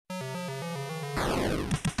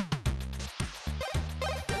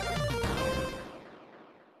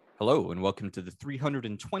Hello, and welcome to the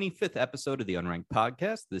 325th episode of the Unranked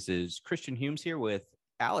Podcast. This is Christian Humes here with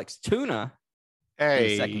Alex Tuna in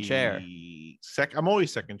the second chair. I'm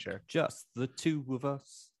always second chair. Just the two of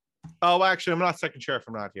us. Oh, actually, I'm not second chair if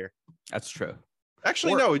I'm not here. That's true.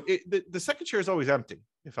 Actually, no. The second chair is always empty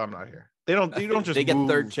if I'm not here. You don't just they get move.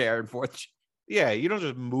 third chair and fourth chair. Yeah, you don't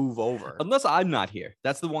just move over. Unless I'm not here.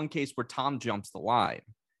 That's the one case where Tom jumps the line.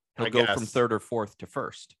 He'll go from third or fourth to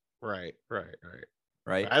first. Right.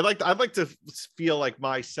 I'd like to feel like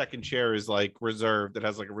my second chair is like reserved. It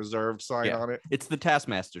has like a reserved sign on it. It's the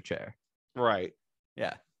Taskmaster chair. Right.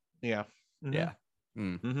 Yeah. Mm-hmm. Yeah.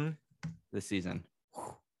 Mm-hmm. This season.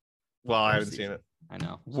 Well, I haven't seen it. I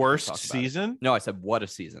know. Worst season? No, I said what a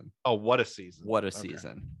season. Oh, what a season. What a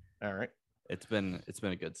season. All right. It's been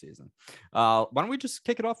a good season. Why don't we just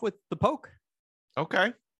kick it off with the poke?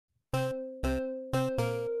 Okay.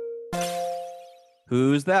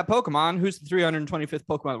 Who's that Pokemon? Who's the 325th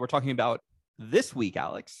Pokemon that we're talking about this week,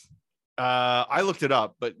 Alex? I looked it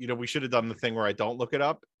up, but we should have done the thing where I don't look it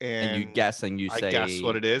up and you guess and you say I guess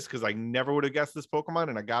what it is, because I never would have guessed this Pokemon,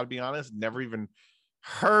 and I gotta be honest, never even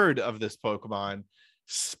heard of this Pokemon.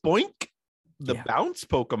 Spoink, the bounce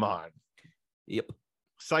Pokemon. Yep.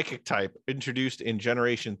 Psychic type, introduced in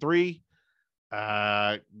Generation 3.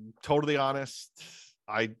 Totally honest,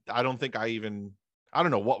 I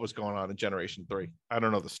don't know what was going on in Generation 3. I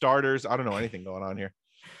don't know the starters. I don't know anything going on here.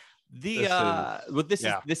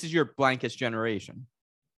 This is your blankest generation.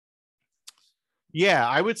 Yeah,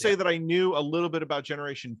 I would say that I knew a little bit about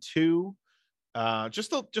Generation 2,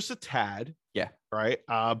 just a tad. Yeah. Right.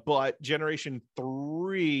 But Generation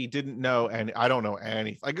 3 didn't know, and I don't know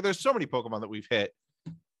anything. Like, there's so many Pokemon that we've hit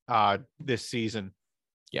this season.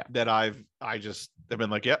 Yeah. That I've been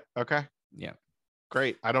like, yep, okay. Yeah.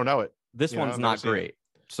 Great. I don't know it. This one's not great.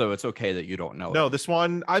 So it's okay that you don't know it. No, this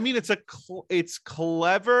one, I mean, it's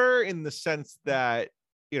clever in the sense that,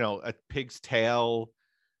 a pig's tail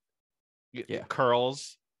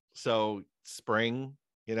curls. So spring,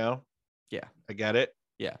 Yeah. I get it.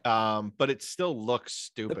 Yeah. But it still looks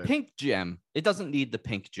stupid. The pink gem, it doesn't need the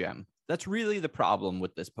pink gem. That's really the problem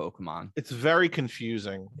with this Pokemon. It's very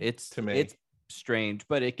confusing. To me. It's strange,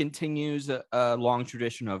 but it continues a long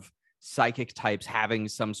tradition of psychic types having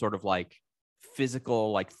some sort of like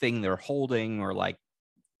physical like thing they're holding or like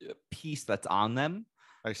piece that's on them.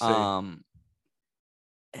 I see.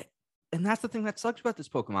 And that's the thing that sucks about this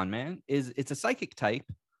Pokemon, man, is it's a psychic type,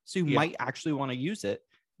 so you might actually want to use it,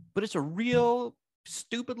 but it's a real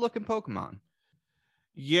stupid looking Pokemon.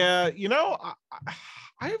 Yeah,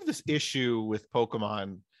 I have this issue with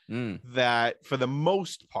Pokemon that for the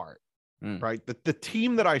most part, right, the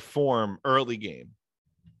team that I form early game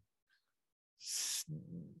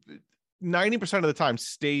 90% of the time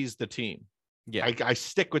stays the team. Yeah, I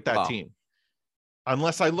stick with that team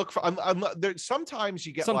unless I look for. Sometimes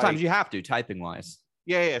you get. Sometimes you have to, typing wise.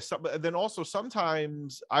 Yeah. Then also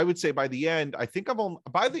sometimes I would say by the end, I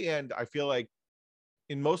feel like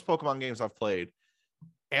in most Pokemon games I've played,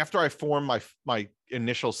 after I form my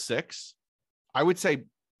initial 6, I would say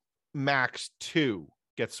max 2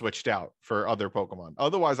 get switched out for other Pokemon.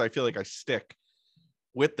 Otherwise, I feel like I stick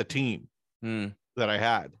with the team that I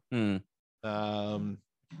had.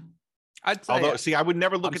 I'd say, I would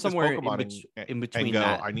never look at this Pokemon in between and go,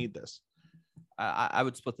 that. I need this. I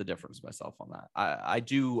would split the difference myself on that. I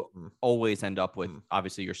do always end up with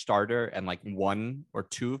obviously your starter and like 1 or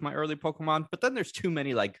 2 of my early Pokemon, but then there's too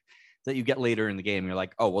many like that you get later in the game. You're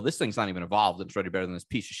like, oh, well, this thing's not even evolved. It's already better than this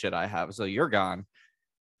piece of shit I have. So you're gone.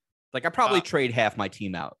 Like I probably trade half my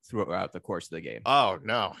team out throughout the course of the game. Oh,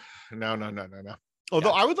 no. Although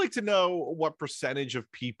I would like to know what percentage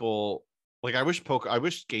of people, like I wish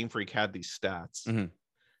Game Freak had these stats.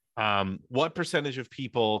 What percentage of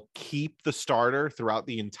people keep the starter throughout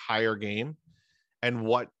the entire game and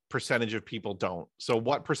what percentage of people don't? So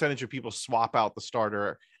what percentage of people swap out the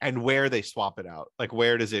starter and where they swap it out? Like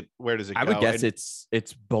where does it go? I would guess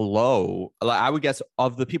it's below. Like I would guess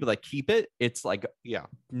of the people that keep it, it's like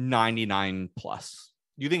 99 plus.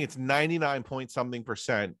 You think it's 99 point something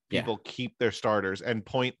percent people keep their starters and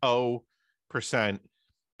 0.0%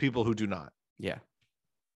 people who do not? Yeah.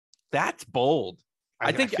 That's bold.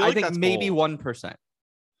 I think maybe bold. 1%.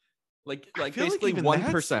 Like basically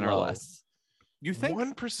 1% or less. You think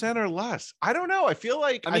 1% or less? I don't know. I feel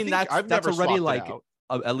like that's already like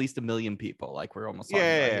at least 1 million people. Like we're almost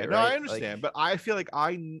right? I understand, but I feel like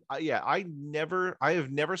I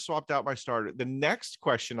have never swapped out my starter. The next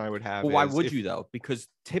question I would have why would you though? Because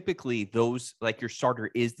typically those like your starter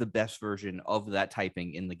is the best version of that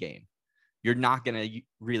typing in the game. you're not going to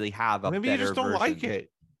really have a maybe better you just don't version. like it,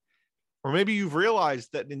 or maybe you've realized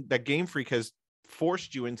that that Game Freak has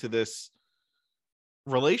forced you into this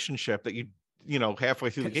relationship that you know halfway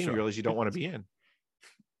through the game you realize you don't want to be in.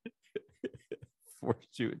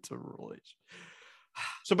 Forced you into a relation.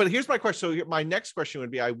 So, but here's my question. So my next question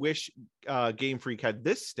would be, I wish Game Freak had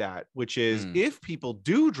this stat, which is if people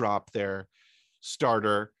do drop their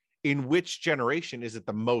starter, in which generation is it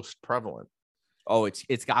the most prevalent? Oh,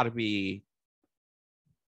 it's got to be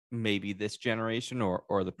maybe this generation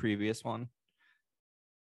or the previous one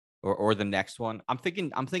or the next one. I'm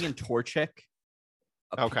thinking Torchic.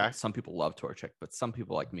 Okay. Some people love Torchic, but some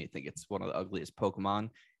people like me think it's one of the ugliest Pokemon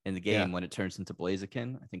in the game when it turns into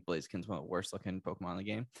Blaziken. I think Blaziken's one of the worst looking Pokemon in the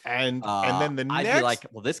game. And then the next, I'd be like,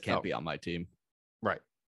 well, this can't be on my team. Right.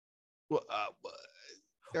 Well,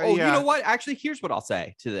 you know what? Actually, here's what I'll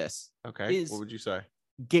say to this. Okay. What would you say?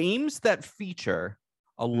 Games that feature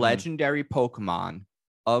a legendary Pokemon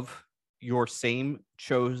of your same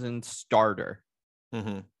chosen starter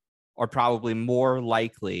are probably more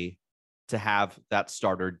likely to have that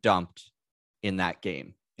starter dumped in that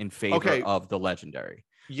game in favor of the legendary.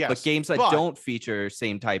 Yes. But games that don't feature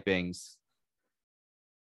same typings,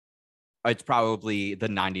 it's probably the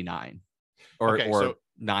 99 or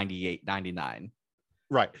 98, 99.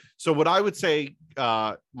 Right. So what I would say,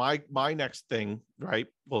 my next thing, right?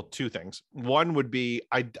 Well, two things. One would be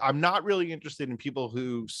I'm not really interested in people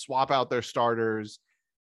who swap out their starters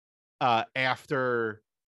after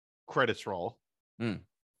credits roll,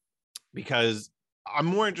 because I'm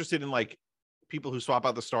more interested in like people who swap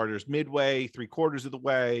out the starters midway, 3/4 of the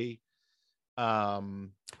way.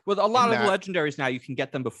 With a lot of legendaries now, you can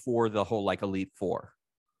get them before the whole like Elite Four.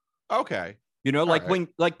 Okay. You know, like when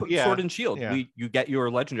Sword and Shield, you get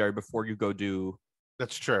your legendary before you go do.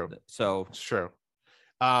 That's true. So it's true.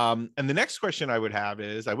 And the next question I would have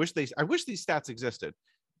is, I wish these stats existed,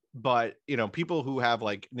 but you know, people who have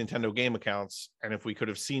like Nintendo game accounts, and if we could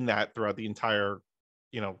have seen that throughout the entire,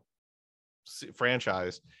 you know,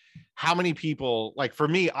 franchise, how many people, like for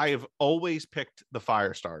me, I have always picked the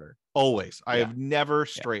fire starter. Always. I have never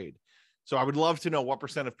strayed. So I would love to know what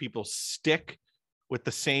percent of people stick with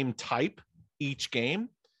the same type each game,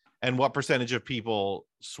 and what percentage of people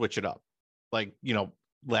switch it up. Like, you know,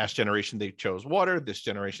 last generation they chose water, this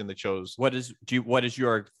generation they chose. What is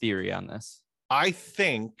your theory on this? I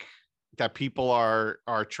think that people are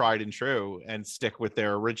tried and true and stick with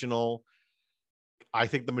their original. I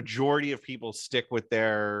think the majority of people stick with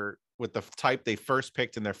the type they first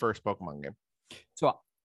picked in their first Pokemon game. So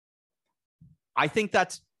I think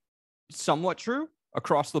that's somewhat true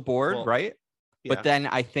across the board, right? Yeah. But then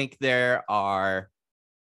I think there are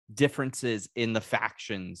differences in the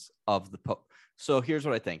factions of the So here's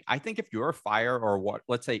what I think. I think if you're a fire or what,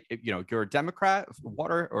 let's say, you know, you're a Democrat,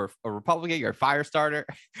 water, or a Republican, you're a fire starter.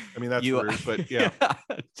 I mean, that's rude, but yeah.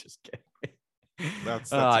 Just kidding.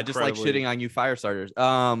 That's I just like shitting on you fire starters.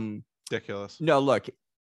 Ridiculous. No, look,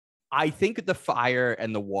 I think the fire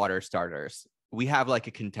and the water starters, we have like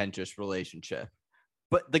a contentious relationship,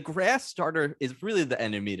 but the grass starter is really the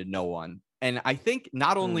enemy to no one. And I think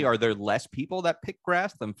not only are there less people that pick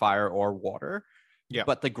grass than fire or water,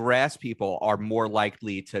 but the grass people are more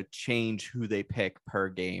likely to change who they pick per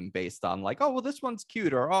game based on like, oh, well, this one's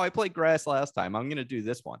cute, or, oh, I played grass last time, I'm going to do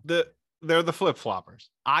this one. They're the flip-floppers.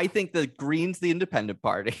 I think the green's the independent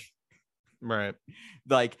party. Right.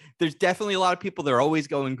 Like, there's definitely a lot of people that are always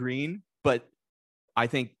going green, but I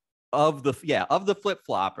think of the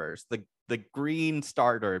flip-floppers, the green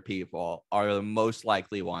starter people are the most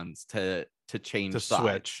likely ones to change sides.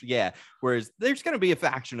 Switch. Yeah. Whereas there's going to be a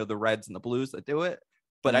faction of the reds and the blues that do it,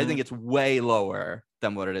 but I think it's way lower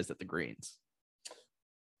than what it is at the greens.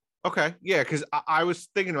 Okay. Yeah. Cause I was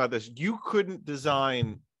thinking about this. You couldn't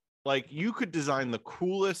design, like, you could design the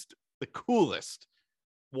coolest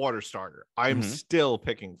water starter. I'm still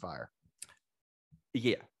picking fire.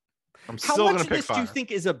 Yeah. I'm still going to pick fire. How much of this do you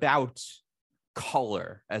think is about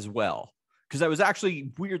color as well? Because I was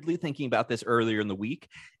actually weirdly thinking about this earlier in the week,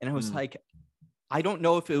 and I was like, I don't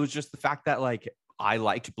know if it was just the fact that like I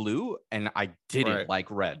liked blue and I didn't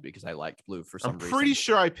like red because I liked blue for some reason. I'm pretty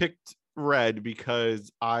sure I picked red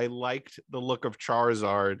because I liked the look of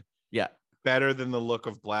Charizard better than the look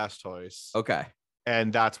of Blastoise. Okay.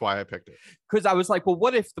 And that's why I picked it. Because I was like, well,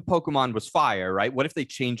 what if the Pokemon was fire, right? What if they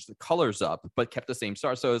changed the colors up but kept the same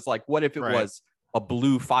star? So it's like, what if it was a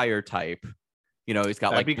blue fire type? You know, he's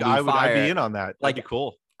got like blue fire. I'd be in on that. That'd be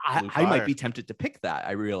cool. I might be tempted to pick that,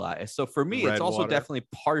 I realize. So for me, it's also definitely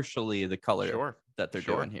partially the color that they're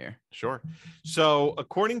doing here. Sure. So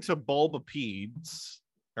according to Bulbapedes,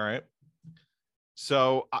 all right,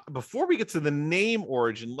 So before we get to the name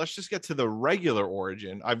origin, let's just get to the regular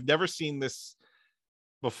origin. I've never seen this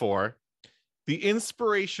before. The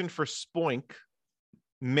inspiration for Spoink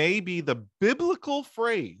may be the biblical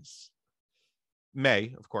phrase,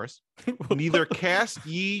 may, of course, neither cast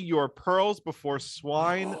ye your pearls before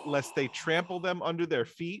swine, lest they trample them under their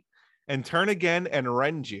feet and turn again and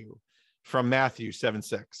rend you, from Matthew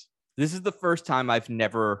 7:6. This is the first time I've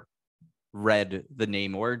never read the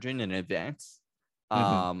name origin in advance.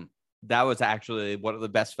 That was actually one of the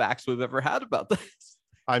best facts we've ever had about this.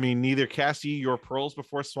 I mean, neither cast ye your pearls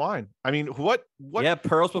before swine. I mean, what? Yeah,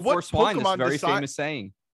 pearls before swine is a very famous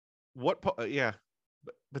saying.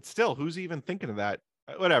 But still, who's even thinking of that?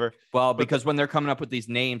 Whatever. Well, because when they're coming up with these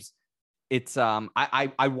names, it's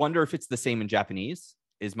I wonder if it's the same in Japanese.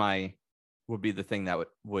 Would be the thing that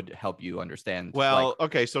would help you understand. Well,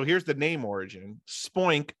 okay, so here's the name origin.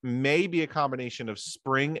 Spoink may be a combination of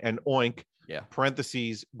spring and oink. Yeah.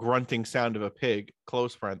 Parentheses, grunting sound of a pig.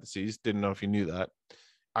 Close parentheses. Didn't know if you knew that.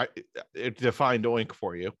 It defined oink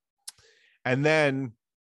for you. And then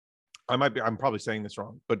I'm probably saying this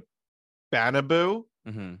wrong, but Banabu,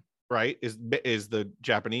 right, is the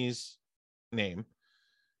Japanese name,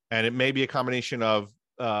 and it may be a combination of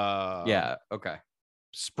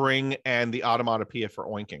spring and the onomatopoeia for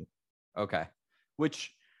oinking. Okay,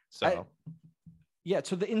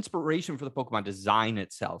 so the inspiration for the Pokemon design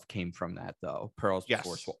itself came from that, though. Pearls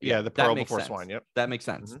before swine. Yeah, the pearl before swine. Yep, that makes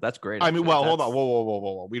sense. That's great. I mean, well, hold on,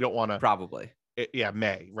 whoa. We don't want to probably.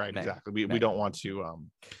 May, right? May. Exactly. We don't want to.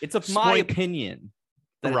 It's my opinion.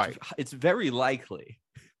 Right. It's very likely.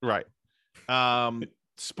 Right.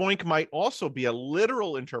 Spoink might also be a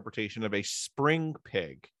literal interpretation of a spring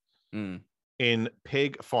pig. In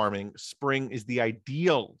pig farming, spring is the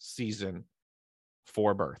ideal season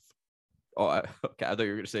for birth. Oh, okay. I thought you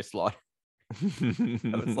were going to say slaughter.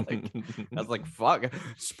 I was like, fuck.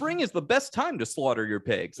 Spring is the best time to slaughter your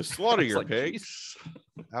pigs. To slaughter your pigs.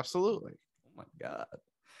 Absolutely. Oh my God.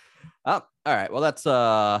 All right. Well, that's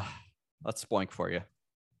Spoink for you.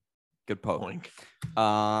 Good poke.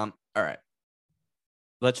 All right.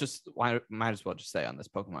 Might as well just stay on this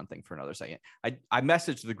Pokemon thing for another second. I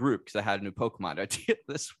messaged the group because I had a new Pokemon idea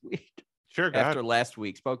this week. Sure. After last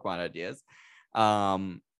week's Pokemon ideas.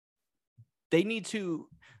 They need to.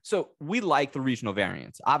 So we like the regional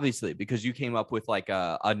variants, obviously, because you came up with like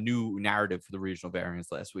a new narrative for the regional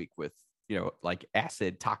variants last week with, like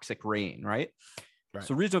acid, toxic rain, right?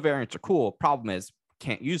 So regional variants are cool. Problem is,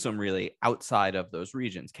 can't use them really outside of those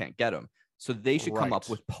regions, can't get them. So they should come up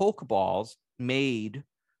with Pokeballs made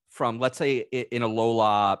from, let's say in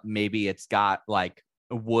Alola, maybe it's got like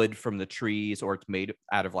wood from the trees, or it's made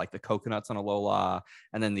out of like the coconuts on Alola.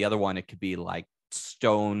 And then the other one, it could be like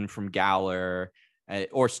stone from Galar,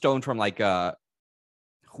 or stone from like a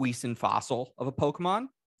Huisin fossil of a Pokemon.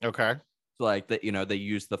 Okay. So like that, they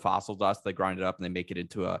use the fossil dust, they grind it up, and they make it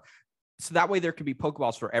into so that way there could be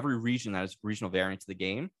Pokeballs for every region that is regional variant to the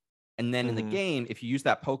game. And then in the game, if you use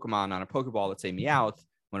that Pokemon on a Pokeball, let's say Meowth,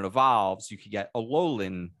 when it evolves, you could get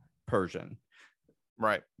Alolan Persian.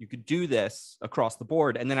 Right. You could do this across the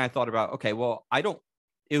board. And then I thought about, okay, well,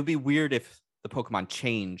 it would be weird if the Pokemon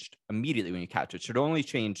changed immediately when you catch it. It should only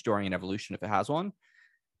change during an evolution if it has one.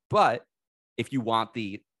 But if you want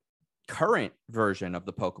the current version of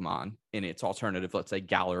the Pokemon in its alternative, let's say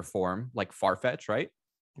Galar form, like Farfetch, right?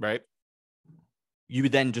 Right. You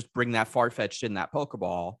would then just bring that Farfetch'd in that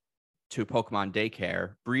Pokeball to Pokemon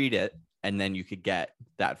Daycare, breed it, and then you could get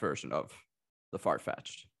that version of the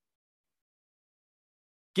Farfetch'd.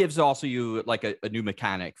 Gives also you like a new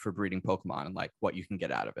mechanic for breeding Pokemon and like what you can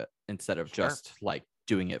get out of it instead of just like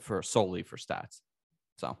doing it solely for stats.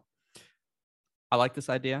 So I like this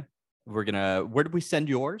idea. Where did we send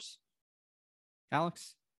yours,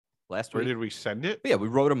 Alex? Last week? Where did we send it? Yeah, we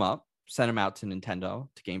wrote them up, sent them out to Nintendo,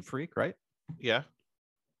 to Game Freak, right? Yeah.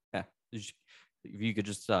 Yeah. If you could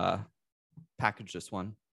just package this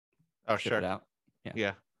one. Oh, sure. It out.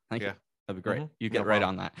 Yeah. Thank you. That'd be great. You get right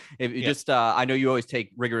on that. If you just, I know you always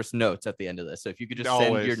take rigorous notes at the end of this. So if you could just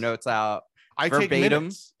send your notes out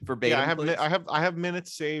verbatim. Yeah, I have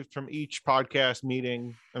minutes saved from each podcast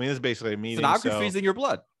meeting. I mean, this is basically a meeting. Stenography's in your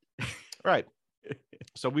blood. Right.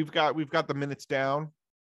 So we've got the minutes down.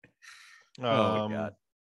 Oh my God.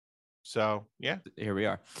 So yeah, here we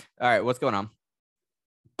are. All right, what's going on?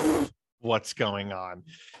 What's going on?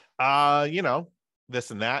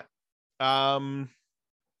 This and that.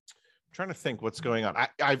 Trying to think what's going on.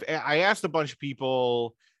 I asked a bunch of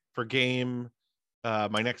people for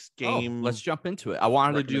my next game. Let's jump into it. I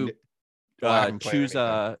wanted to do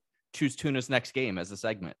choose Tuna's next game as a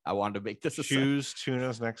segment. I wanted to make this choose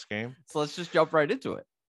Tuna's next game. So let's just jump right into it.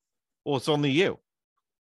 Well, it's only you.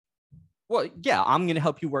 Well, yeah, I'm going to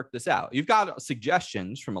help you work this out. You've got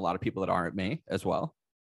suggestions from a lot of people that aren't me as well.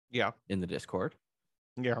 Yeah. In the Discord.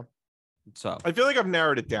 Yeah. So I feel like I've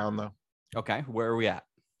narrowed it down though. Okay. Where are we at?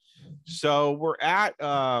 So we're at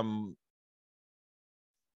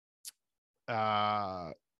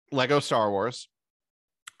Lego Star Wars.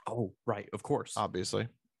 Oh, right. Of course. Obviously.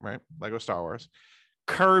 Right. Lego Star Wars.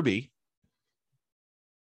 Kirby.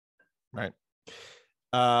 Right.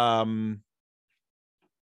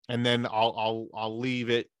 And then I'll leave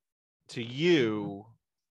it to you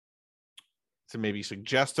to maybe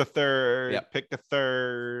suggest a third, pick a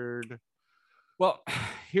third. Well,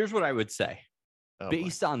 here's what I would say.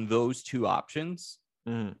 Based on those two options,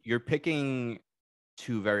 you're picking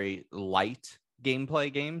two very light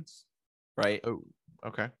gameplay games, right? Oh,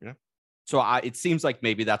 okay. Yeah. So it seems like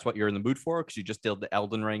maybe that's what you're in the mood for, because you just did the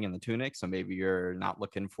Elden Ring and the Tunic. So maybe you're not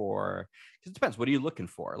looking for, because it depends. What are you looking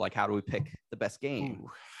for? Like, how do we pick the best game?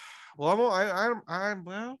 Ooh. Well, I'm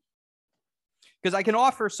well, because I can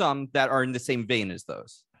offer some that are in the same vein as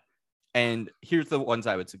those. And here's the ones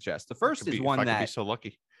I would suggest. The first is one that be so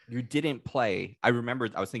lucky. You didn't play. I remember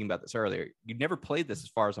I was thinking about this earlier. You never played this as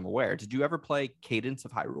far as I'm aware. Did you ever play Cadence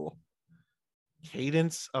of Hyrule?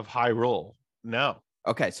 Cadence of Hyrule? No.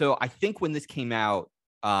 Okay, so I think when this came out,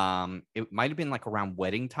 it might have been like around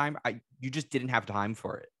wedding time. You just didn't have time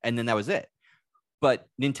for it. And then that was it. But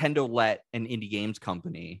Nintendo let an indie games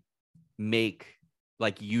company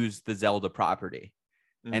use the Zelda property.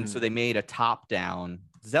 And so they made a top-down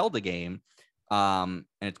Zelda game. And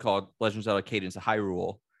it's called Legend of Zelda Cadence of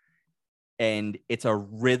Hyrule. And it's a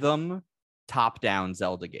rhythm top-down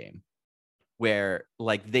Zelda game where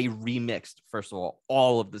they remixed, first of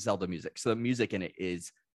all of the Zelda music. So the music in it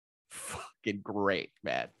is fucking great,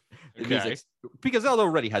 man. The music, because Zelda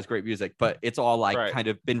already has great music, but it's all kind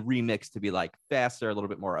of been remixed to be faster, a little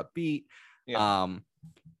bit more upbeat. Yeah.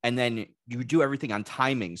 And then you do everything on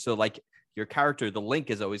timing. So your character, the Link,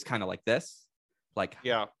 is always kind of like this.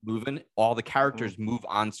 Moving. All the characters move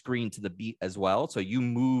on screen to the beat as well. So you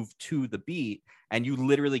move to the beat and you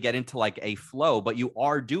literally get into a flow, but you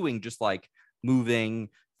are doing just moving,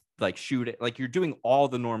 shooting, you're doing all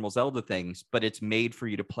the normal Zelda things, but it's made for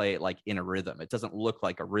you to play it in a rhythm. It doesn't look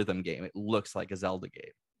like a rhythm game. It looks like a Zelda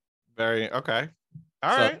game. Very okay.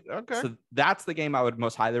 All right. Okay. So that's the game I would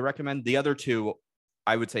most highly recommend. The other two,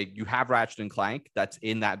 I would say you have Ratchet and Clank. That's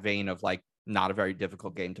in that vein of not a very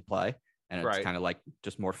difficult game to play. And it's kind of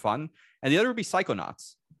just more fun. And the other would be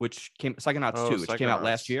Psychonauts, Psychonauts 2, which came out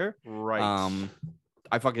last year. Right.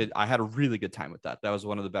 I had a really good time with that. That was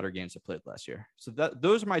one of the better games I played last year. So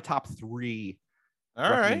those are my top 3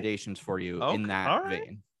 recommendations for you in that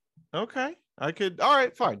vein. Okay. All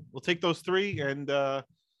right, fine. We'll take those 3 and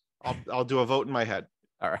I'll do a vote in my head.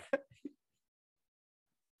 All right.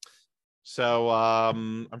 So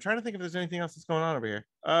I'm trying to think if there's anything else that's going on over here.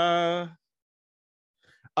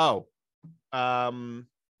 A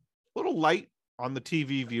little light on the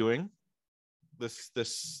TV viewing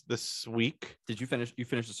this week. Did you finish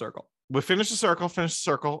the Circle? We finished the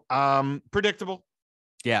Circle. Predictable.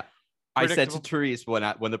 Yeah. I said to Therese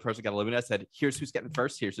when the person got eliminated, I said, here's who's getting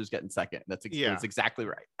first, here's who's getting second. That's exactly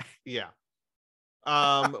right. Yeah.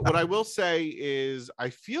 What I will say is I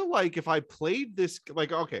feel like if I played this,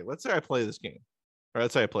 okay, let's say I play this game, or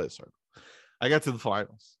let's say I play the Circle. I got to the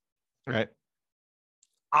finals, right?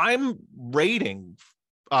 I'm rating,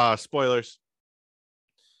 spoilers.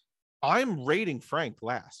 I'm rating Frank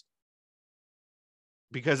last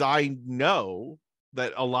because I know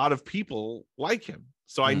that a lot of people like him.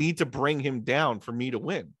 So I need to bring him down for me to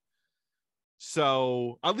win.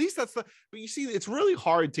 So at least but you see, it's really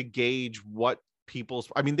hard to gauge what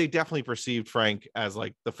they definitely perceived Frank as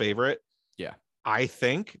the favorite. Yeah. I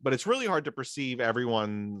think, but it's really hard to perceive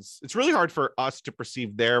it's really hard for us to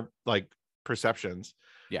perceive their perceptions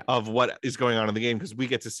of what is going on in the game, because we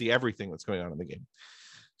get to see everything that's going on in the game.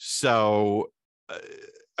 So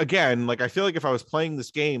again, I feel like if I was playing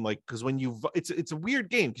this game, because when you it's a weird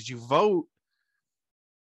game because you vote,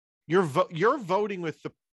 you're voting with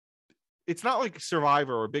it's not like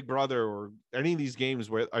Survivor or Big Brother or any of these games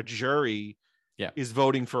where a jury is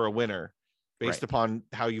voting for a winner based upon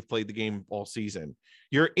how you've played the game all season.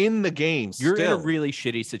 You're in the game. You're in a really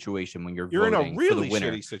shitty situation when you're voting in a really for the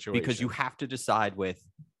winner, shitty situation because you have to decide with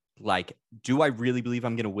do I really believe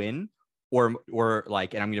I'm going to win, or and I'm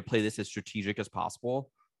going to play this as strategic as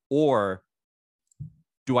possible, or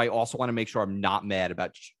do I also want to make sure I'm not mad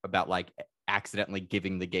about accidentally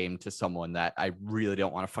giving the game to someone that I really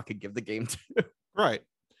don't want to fucking give the game to? Right.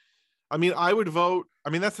 I mean, I would vote.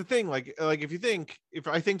 I mean, that's the thing. If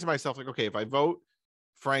I think to myself, okay, if I vote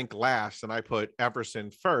Frank last and I put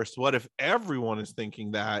Everson first, what if everyone is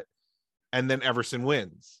thinking that and then Everson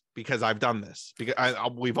wins because I've done this because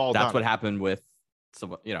we've all That's done what it. happened with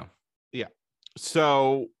someone, Yeah.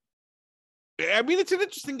 So, I mean, it's an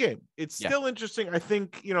interesting game. It's still interesting. I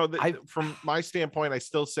think, from my standpoint, I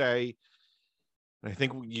still say, I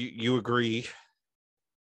think you agree,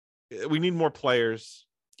 we need more players.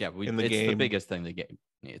 Yeah, in the game. The biggest thing the game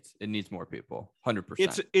needs. It needs more people.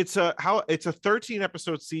 100%. It's a 13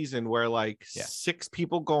 episode season where like 6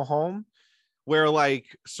 people go home, where like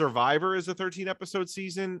Survivor is a 13 episode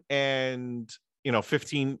season, and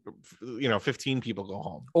 15 people go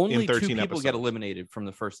home. Only in 13 2 people episodes. get eliminated from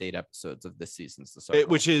the first 8 episodes of this season's The Circle,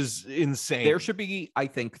 which is insane. There should be, I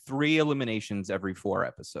think, 3 eliminations every 4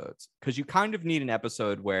 episodes, because you kind of need an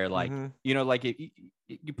episode where like like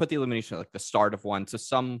you put the elimination at like the start of one, so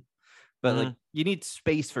some, but like you need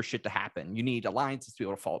space for shit to happen. You need alliances to be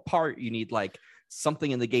able to fall apart. You need like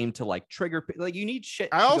something in the game to like trigger, like you need shit.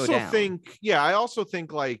 I also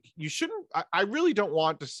think like you shouldn't. I really don't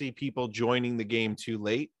want to see people joining the game too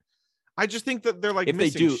late. I just think that they're like, if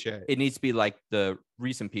missing they do, shit. It needs to be like the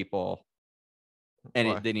recent people,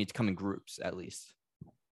 and they need to come in groups at least.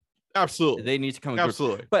 Absolutely, they need to come in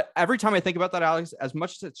groups. But every time I think about that, Alex, as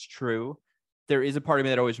much as it's true, there is a part of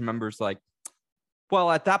me that always remembers like, well,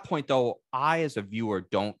 at that point though, I as a viewer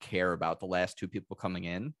don't care about the last 2 people coming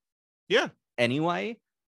in. Yeah. Anyway,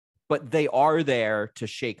 but they are there to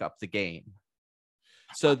shake up the game.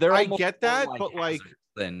 So I get that, but like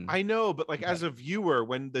I know, but like as a viewer,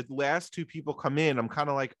 when the last 2 people come in, I'm kind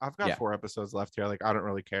of like, I've got 4 episodes left here. Like, I don't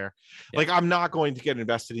really care. Like, I'm not going to get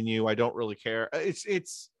invested in you. I don't really care.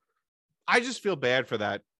 I just feel bad for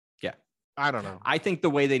that. Yeah. I don't know. I think the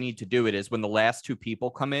way they need to do it is when the last 2 people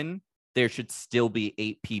come in, there should still be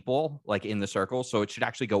 8 people like in the circle. So it should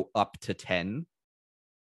actually go up to 10.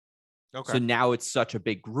 Okay. So now it's such a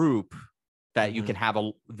big group that you can have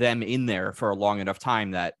them in there for a long enough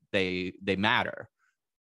time that they matter.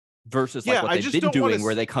 Versus like what they've been doing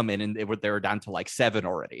where they come in and they were down to like 7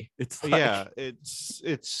 already. It's like, I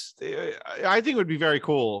think it would be very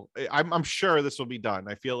cool. I'm sure this will be done.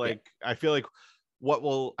 I feel like the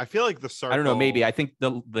circle, I don't know, maybe I think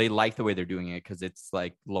they like the way they're doing it because it's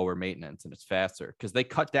like lower maintenance and it's faster because they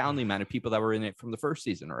cut down the amount of people that were in it from the first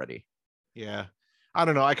season already. Yeah. I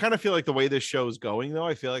don't know. I kind of feel like the way this show is going, though,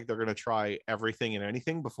 I feel like they're going to try everything and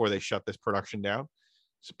anything before they shut this production down.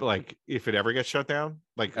 So, like, if it ever gets shut down,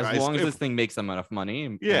 like as long as this thing makes them enough money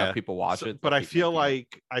and enough people watch it. But I feel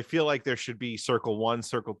like there should be Circle 1,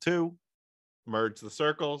 Circle 2, merge the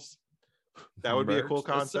circles. That would be a cool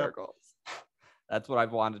concept. That's what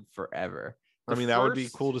I've wanted forever. That would be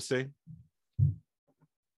cool to see.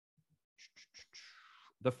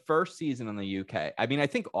 The first season in the UK, I mean, I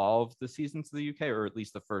think all of the seasons of the UK, or at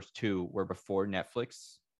least the first 2, were before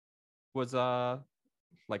Netflix was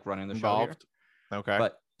like running the show here. Okay.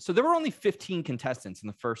 But so there were only 15 contestants in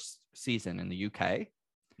the first season in the UK.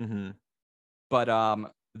 But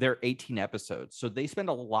there are 18 episodes. So they spend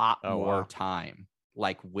a lot more time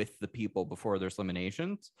like with the people before there's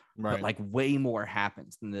eliminations. Right. But like way more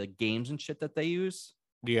happens than the games and shit that they use.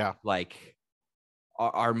 Yeah. Like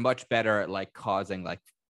are much better at like causing like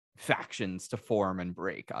factions to form and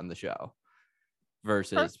break on the show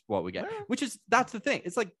versus what we get, that's the thing.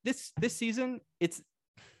 It's like this season,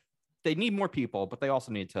 they need more people, but they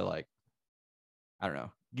also need to like, I don't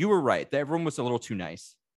know. You were right. Everyone was a little too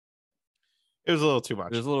nice. It was a little too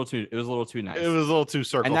much. It was a little too nice. It was a little too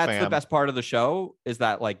circle. And that's the best part of the show is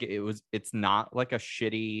that like it's not like a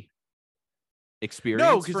shitty experience.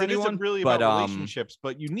 No, because it isn't really about relationships,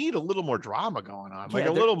 but you need a little more drama going on, like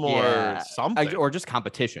a little more something, or just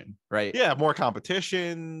competition, right? Yeah, more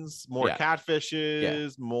competitions, more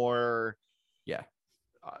catfishes, more. Yeah,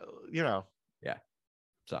 Yeah.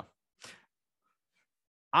 So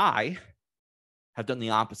I have done the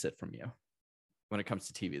opposite from you when it comes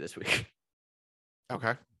to TV this week.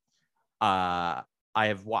 Okay. I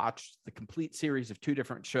have watched the complete series of 2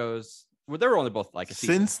 different shows. Well, they were only both like a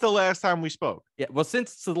season. Since the last time we spoke. Yeah. Well,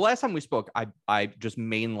 the last time we spoke, I just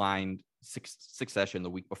mainlined Succession the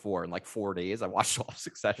week before in like 4 days. I watched all of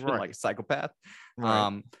Succession like a psychopath.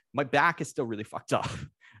 Right. My back is still really fucked up.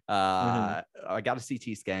 I got a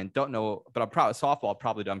CT scan. Don't know, but I'm probably softball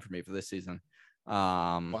probably done for me for this season.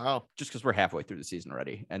 Wow. Just because we're halfway through the season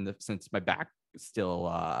already, and since my back still,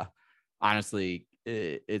 honestly,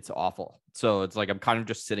 it's awful. So it's like I'm kind of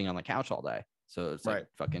just sitting on the couch all day. So it's like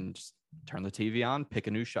fucking just turn the TV on, pick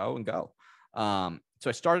a new show, and go. So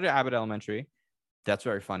I started at Abbott Elementary. That's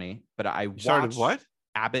very funny. But I started what?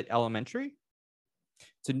 Abbott Elementary.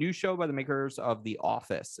 It's a new show by the makers of The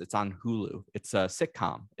Office. It's on Hulu. It's a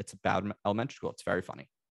sitcom. It's about elementary school. It's very funny.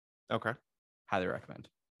 Okay. Highly recommend.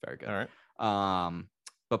 Very good. All right.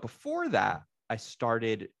 But before that, I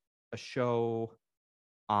started a show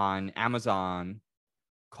on Amazon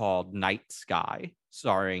called Night Sky,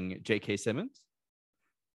 starring J.K. Simmons.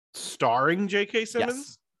 Starring J.K. Simmons?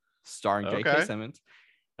 Yes, starring J.K. Simmons.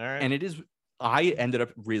 All right. And I ended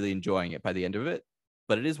up really enjoying it by the end of it,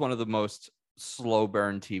 but it is one of the most slow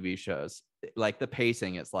burn TV shows. Like the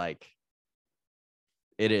pacing is like,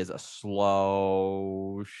 it is a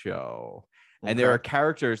slow show. And there are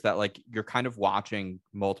characters that like you're kind of watching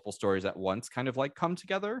multiple stories at once kind of like come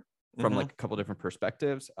together from like a couple different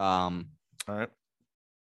perspectives. All right.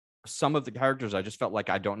 Some of the characters I just felt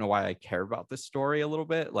like I don't know why I care about this story a little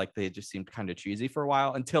bit. Like they just seemed kind of cheesy for a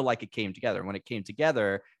while until like it came together. And when it came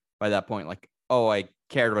together, by that point, like, oh, I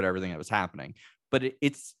cared about everything that was happening. But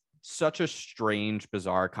it's such a strange,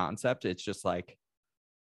 bizarre concept. It's just like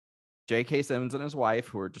J.K. Simmons and his wife,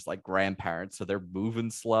 who are just like grandparents. So they're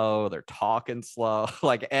moving slow, they're talking slow,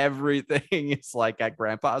 like everything is like at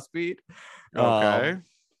grandpa speed. Okay.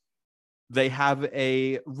 They have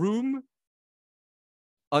a room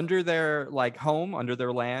under their like home, under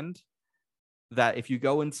their land, that if you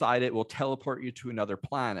go inside it will teleport you to another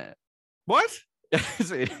planet. What?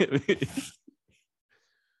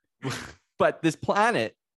 But this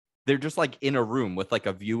planet, they're just like in a room with like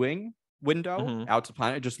a viewing window out to the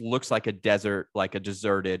planet. It just looks like a desert, like a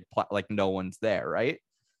deserted, like no one's there, right?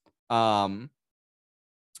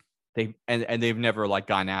 They've never like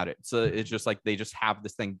gone at it, so it's just like they just have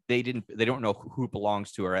this thing. They don't know who it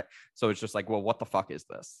belongs to, right? So it's just like, well, what the fuck is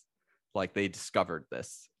this? Like they discovered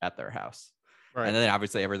this at their house, right? And then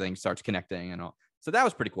obviously everything starts connecting and all. So that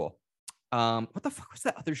was pretty cool. What the fuck was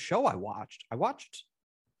that other show I watched? I watched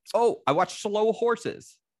Slow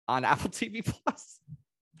Horses on Apple TV Plus.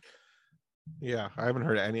 Yeah, I haven't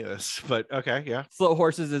heard any of this, but okay, yeah. Slow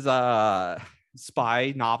Horses is a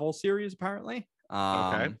spy novel series, apparently.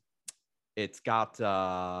 Okay. It's got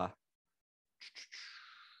what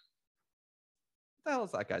the hell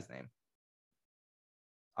is that guy's name?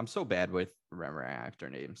 I'm so bad with remembering actor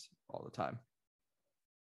names all the time.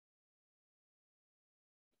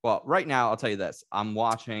 Well, right now, I'll tell you this. I'm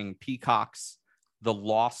watching Peacock's The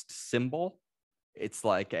Lost Symbol. It's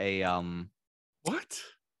like a what?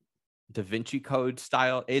 Da Vinci Code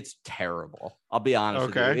style. It's terrible. I'll be honest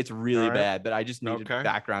with you. It's really bad, but I just needed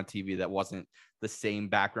background TV that wasn't the same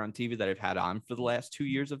background TV that I've had on for the last 2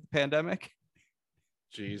 years of the pandemic.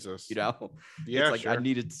 Jesus. You know? Yeah, it's like I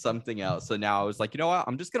needed something else. So now I was like, you know what?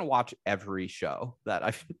 I'm just going to watch every show that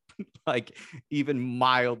I've like even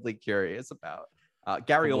mildly curious about.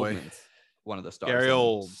 Gary Oldman's one of the stars. Gary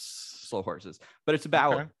Oldman. Slow Horses. But it's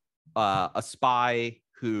about a spy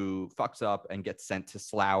who fucks up and gets sent to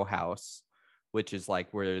Slough House, which is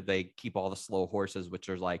like where they keep all the slow horses, which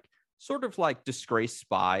are like sort of like disgraced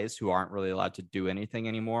spies who aren't really allowed to do anything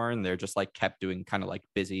anymore. And they're just like kept doing kind of like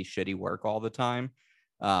busy, shitty work all the time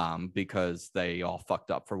because they all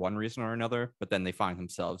fucked up for one reason or another. But then they find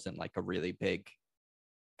themselves in like a really big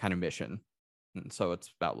kind of mission. And so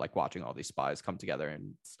it's about like watching all these spies come together,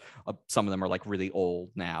 and some of them are like really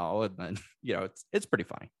old now. And then, you know, it's pretty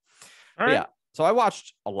funny. Yeah. So I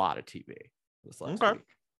watched a lot of TV this last week.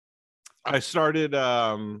 I started,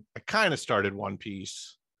 I kind of started One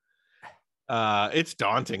Piece. It's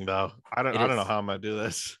daunting though. I don't know how I'm gonna do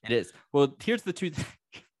this. It is. Well, here's the two things.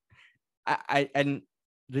 And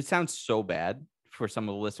this sounds so bad for some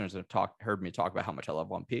of the listeners that have heard me talk about how much I love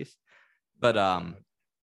One Piece. But I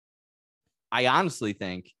honestly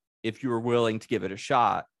think if you were willing to give it a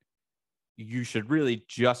shot, you should really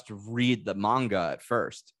just read the manga at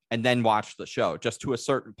first and then watch the show just to a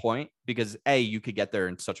certain point, because you could get there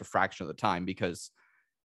in such a fraction of the time, because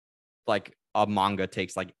like a manga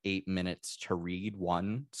takes like 8 minutes to read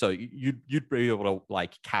one. So you'd be able to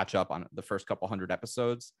like catch up on the first couple hundred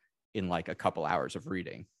episodes in like a couple hours of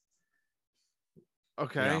reading.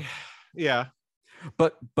 Okay. You know? Yeah.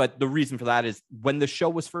 But the reason for that is when the show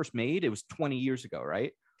was first made, it was 20 years ago,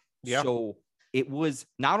 right? Yeah. So it was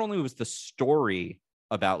not only was the story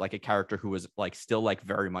about like a character who was like still like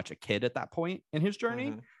very much a kid at that point in his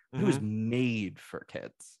journey, it was made for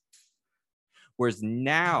kids. Whereas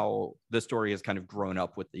now the story has kind of grown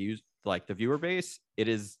up with the viewer base. It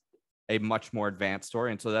is a much more advanced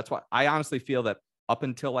story. And so that's why I honestly feel that up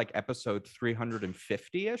until like episode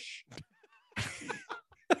 350-ish,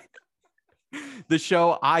 the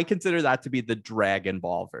show, I consider that to be the Dragon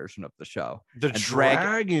Ball version of the show.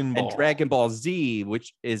 Dragon Ball. And Dragon Ball Z,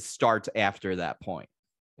 which starts after that point.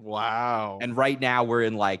 Wow. And right now we're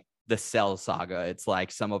in like the Cell Saga. It's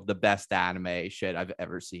like some of the best anime shit I've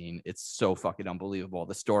ever seen. It's so fucking unbelievable.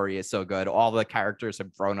 The story is so good. All the characters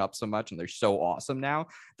have grown up so much and they're so awesome now.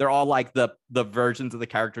 They're all like the versions of the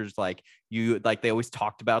characters like they always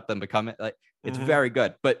talked about them becoming like it's very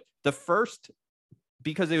good. But the first,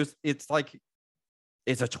 because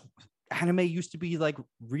anime used to be like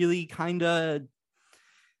really kind of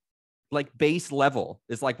like base level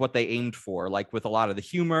is like what they aimed for, like with a lot of the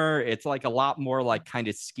humor. It's like a lot more like kind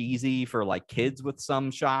of skeezy for like kids with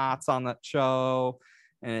some shots on that show.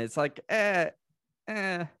 And it's like, but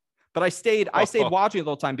I stayed watching it the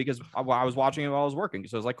whole time because I was watching it while I was working.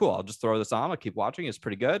 So I was like, cool, I'll just throw this on. I'll keep watching. It's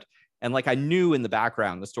pretty good. And like, I knew in the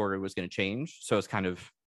background, the story was going to change. So it's kind of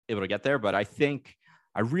able to get there. But I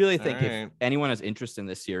really think if anyone has interest in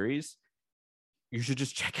this series, you should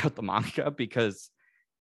just check out the manga, because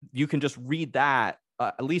you can just read that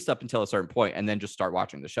at least up until a certain point and then just start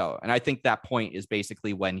watching the show. And I think that point is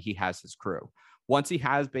basically when he has his crew. Once he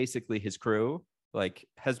has basically his crew, like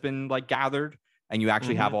has been like gathered and you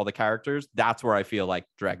actually have all the characters, that's where I feel like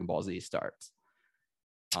Dragon Ball Z starts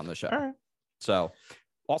on the show. Right. So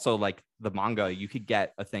also like the manga, you could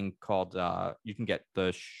get a thing called, you can get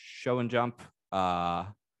the Show and Jump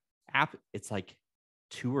app. It's like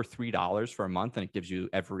 $2 or $3 for a month and it gives you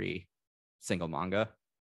every single manga.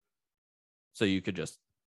 So you could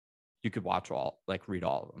watch read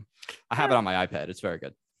all of them. I have it on my iPad. It's very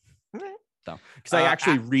good. So, because I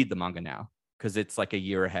actually read the manga now because it's like a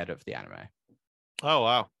year ahead of the anime. Oh,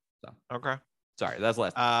 wow. So, okay. Sorry, that's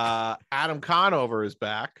last. Adam Conover is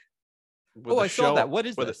back. I saw that. What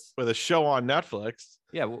is this? With a show on Netflix.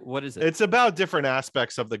 Yeah, what is it? It's about different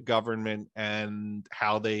aspects of the government and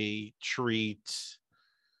how they treat.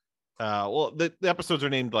 The episodes are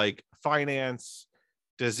named like finance,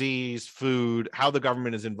 disease, food, how the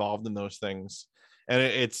government is involved in those things. And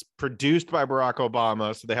it's produced by Barack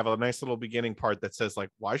Obama. So they have a nice little beginning part that says like,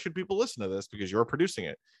 why should people listen to this? Because you're producing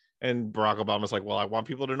it. And Barack Obama's like, well, I want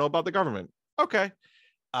people to know about the government. Okay.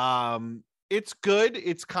 It's good.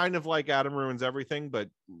 It's kind of like Adam Ruins Everything, but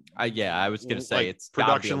I was going to say like it's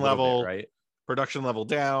production level, bit, right? Production level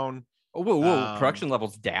down. Oh, whoa. Production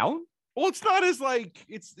levels down? Well, it's not as like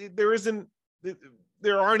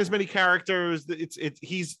there aren't as many characters.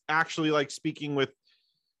 He's actually like speaking with.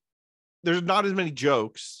 There's not as many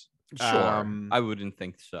jokes. Sure, I wouldn't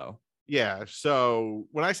think so. Yeah. So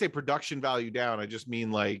when I say production value down, I just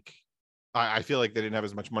mean like I feel like they didn't have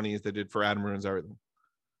as much money as they did for Adam Ruins Everything.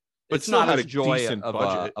 But it's not as joy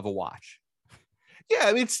of a watch. Yeah,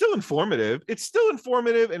 I mean it's still informative. It's still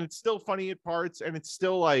informative, and it's still funny at parts, and it's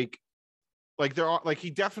still like there are like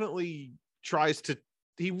he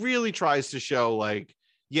really tries to show like,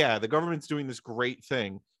 yeah, the government's doing this great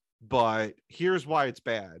thing, but here's why it's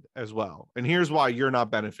bad as well. And here's why you're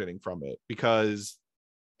not benefiting from it, because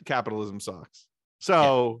capitalism sucks.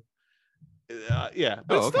 So but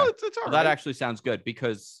it's all right. That actually sounds good,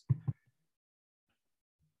 because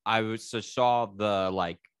I saw the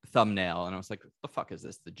like thumbnail and I was like, what the fuck is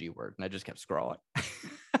this? The G word. And I just kept scrolling.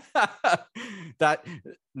 That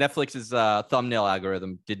Netflix's thumbnail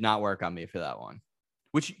algorithm did not work on me for that one.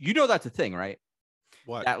 Which, that's a thing, right?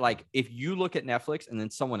 What? That like if you look at Netflix and then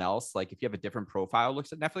someone else, like if you have a different profile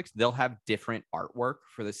looks at Netflix, they'll have different artwork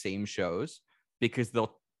for the same shows because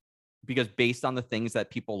based on the things that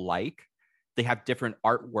people like, they have different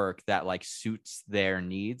artwork that like suits their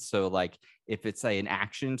needs. So like if it's an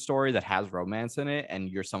action story that has romance in it and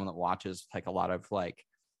you're someone that watches like a lot of like,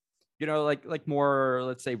 like more,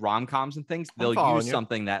 let's say rom-coms and things, they'll use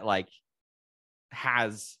something that like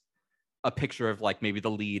has a picture of like maybe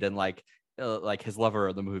the lead and like his lover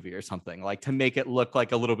of the movie or something, like to make it look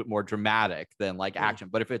like a little bit more dramatic than like action.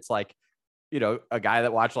 But if it's like, a guy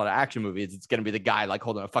that watched a lot of action movies, it's going to be the guy like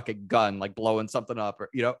holding a fucking gun, like blowing something up, or,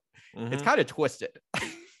 it's kind of twisted.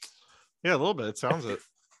 Yeah, a little bit. It sounds it.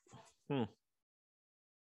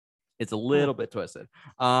 It's a little bit twisted.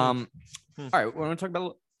 All right. We're going to talk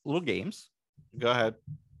about little games. Go ahead.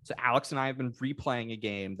 So Alex and I have been replaying a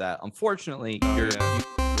game that unfortunately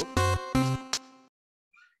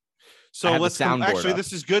So let's actually,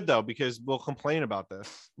 this is good though, because we'll complain about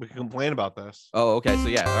this. We can complain about this. Oh, okay. So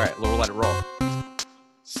yeah. All right. We'll let it roll.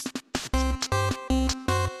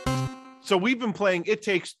 So we've been playing It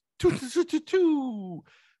Takes Two,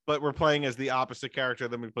 but we're playing as the opposite character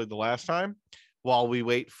than we played the last time, while we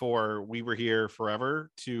wait for We Were Here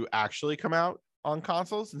Forever to actually come out on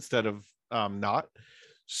consoles instead of not.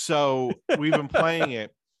 So we've been playing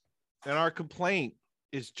it, and our complaint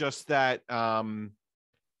is just that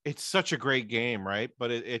it's such a great game, right?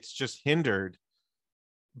 But it's just hindered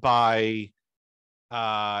by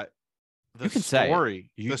the story,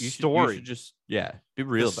 the story. You should just be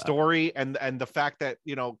real about story it. and the fact that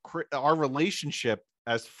our relationship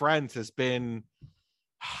as friends has been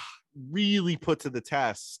really put to the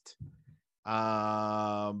test. We were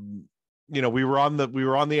on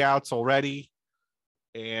the outs already,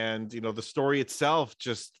 and the story itself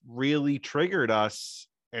just really triggered us,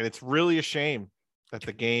 and it's really a shame that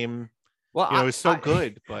the game is so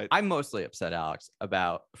good. But I'm mostly upset, Alex,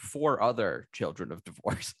 about 4 other children of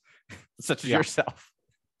divorce such as yourself.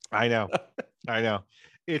 I know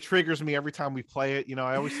it triggers me every time we play it.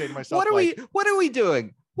 I always say to myself, what are we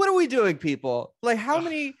doing, people? Like, how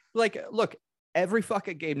many, look, every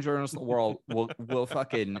fucking game journalist in the world will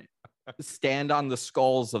fucking stand on the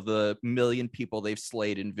skulls of the million people they've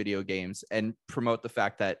slayed in video games and promote the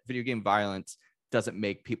fact that video game violence doesn't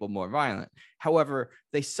make people more violent. However,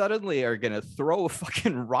 they suddenly are going to throw a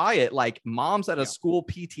fucking riot like moms at a school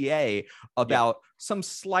PTA about some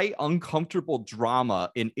slight uncomfortable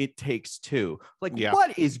drama in It Takes Two.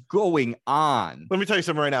 What is going on? Let me tell you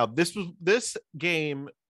something right now. This game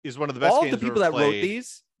is one of the best All games the people that wrote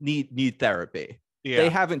these need therapy. Yeah. They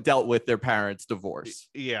haven't dealt with their parents' divorce.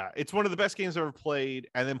 Yeah, it's one of the best games I've ever played.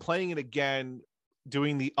 And then playing it again,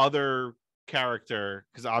 doing the other character,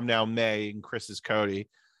 because I'm now May and Chris is Cody.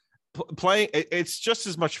 Playing it's just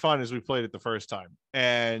as much fun as we played it the first time,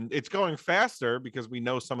 and it's going faster because we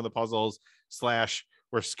know some of the puzzles /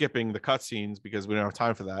 we're skipping the cutscenes because we don't have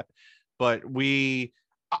time for that. But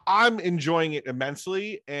I'm enjoying it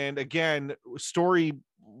immensely, and again, story.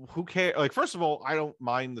 Who cares? Like, first of all, I don't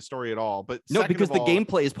mind the story at all, but no, because the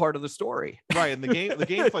gameplay is part of the story, right? And the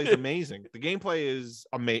gameplay is amazing. The gameplay is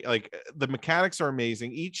amazing. Like, the mechanics are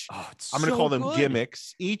amazing. I'm going to call them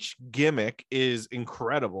gimmicks. Each gimmick is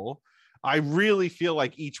incredible. I really feel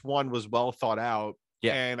like each one was well thought out.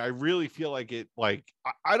 Yeah, and I really feel like it. Like,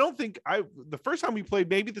 I don't think the first time we played,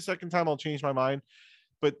 maybe the second time I'll change my mind,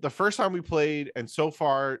 but the first time we played, and so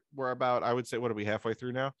far we're about, I would say, what are we, halfway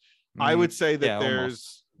through now? I would say that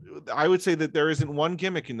there isn't one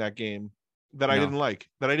gimmick in that game that I didn't like,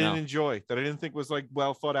 that I didn't enjoy, that I didn't think was like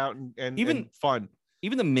well thought out and even fun.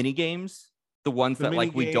 Even the mini games, the ones that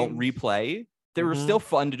we don't replay, they were still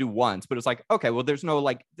fun to do once, but it's like, okay, well, there's no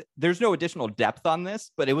additional depth on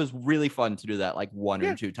this, but it was really fun to do that like 1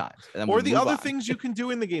 or 2 times. And then or the other things you can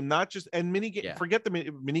do in the game, not just forget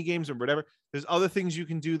the mini games or whatever. There's other things you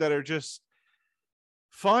can do that are just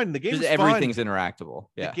fun. The game is everything's interactable.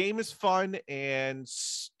 The game is fun, and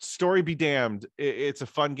story be damned, it's a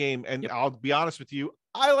fun game. And I'll be honest with you,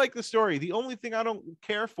 I like the story. The only thing I don't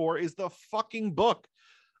care for is the fucking book.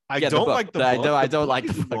 I don't like the book. I don't like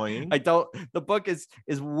the book. The book is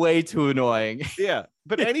way too annoying. Yeah,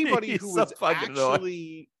 but anybody who was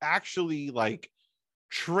actually like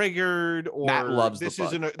triggered, or Matt loves this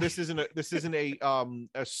the book. This isn't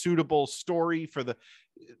a suitable story for the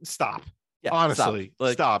stop. Yeah, honestly,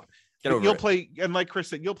 stop. You'll play, and like Chris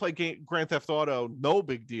said, you'll play Grand Theft Auto, no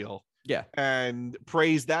big deal. Yeah, and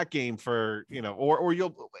praise that game for or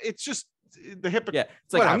you'll. It's just the hypocrite. Yeah,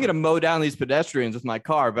 it's like, I'm gonna mow down these pedestrians with my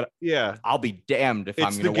car, but I'll be damned if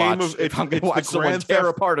I'm gonna watch someone tear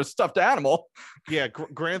apart a stuffed animal. Yeah,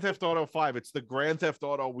 Grand Theft Auto 5. It's the Grand Theft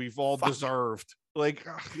Auto we've all deserved. Like,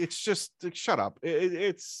 it's just shut up.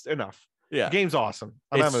 It's enough. Yeah, the game's awesome.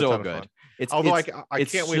 It's so good. Although I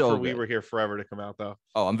can't wait for We Were Here Forever to come out, though.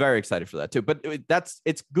 Oh, I'm very excited for that too. But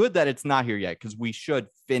it's good that it's not here yet, because we should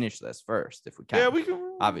finish this first if we can. Yeah, we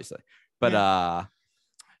can, obviously. But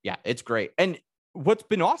it's great. And what's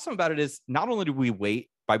been awesome about it is not only do we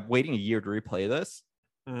waiting a year to replay this,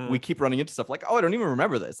 we keep running into stuff like, I don't even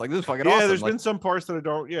remember this. Like, this is fucking awesome. Yeah, there's been some parts that I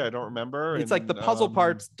don't remember. It's like the puzzle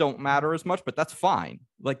parts don't matter as much, but that's fine.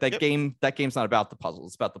 Like that game's not about the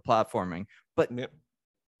puzzles, it's about the platforming. But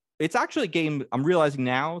it's actually a game, I'm realizing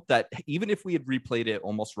now, that even if we had replayed it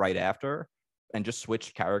almost right after and just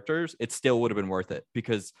switched characters, it still would have been worth it,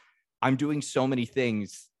 because I'm doing so many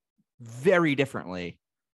things very differently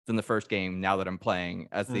than the first game now that I'm playing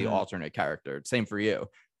as the alternate character. Same for you.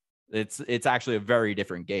 It's actually a very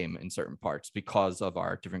different game in certain parts because of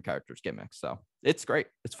our different characters' gimmicks. So it's great.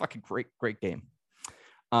 It's fucking great game.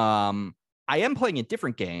 I am playing a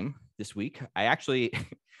different game this week. I actually,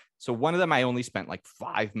 so one of them I only spent like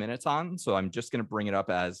 5 minutes on. So I'm just going to bring it up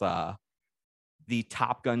as the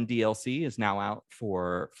Top Gun DLC is now out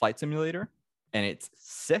for Flight Simulator, and it's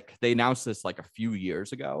sick. They announced this like a few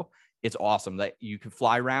years ago. It's awesome that you can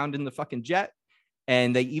fly around in the fucking jet,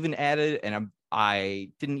 and they even added, and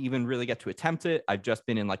I didn't even really get to attempt it. I've just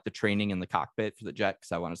been in like the training in the cockpit for the jet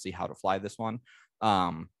because I want to see how to fly this one.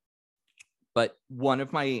 But one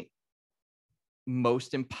of my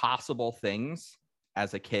most impossible things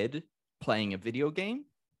as a kid playing a video game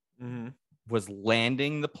was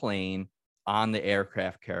landing the plane on the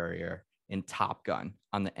aircraft carrier in Top Gun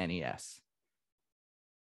on the NES.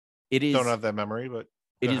 It is. Don't have that memory, but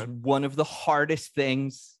it is one of the hardest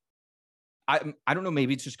things. I don't know.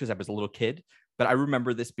 Maybe it's just because I was a little kid, but I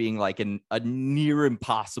remember this being like a near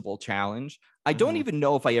impossible challenge. I don't even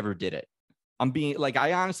know if I ever did it. I'm being like,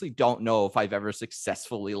 I honestly don't know if I've ever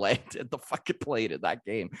successfully landed the fucking plane in that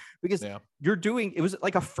game, because you're doing, it was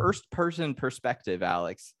like a first person perspective,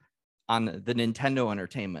 Alex, on the Nintendo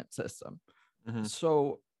Entertainment System.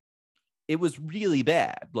 So it was really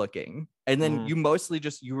bad looking. And then you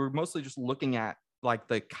were mostly just looking at like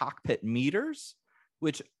the cockpit meters,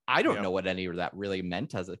 which I don't know what any of that really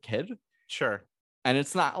meant as a kid. Sure. And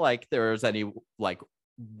it's not like there's any like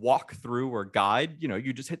walk through or guide.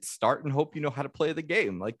 You just hit start and hope you know how to play the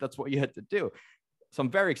game. Like that's what you had to do. So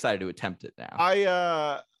I'm very excited to attempt it now.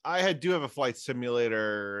 I do have a flight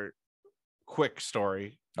simulator quick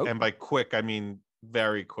story. And by quick, I mean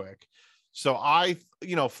very quick. So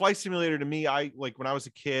flight simulator to me, I like when I was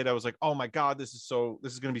a kid, I was like, oh my God, this is going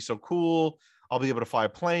to be so cool. I'll be able to fly a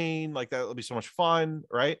plane. Like that'll be so much fun.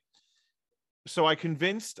 Right. So I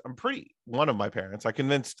convinced one of my parents, I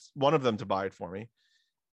convinced one of them to buy it for me.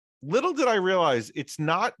 Little did I realize it's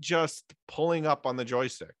not just pulling up on the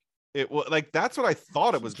joystick. It was like, that's what I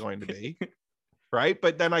thought it was going to be. Right.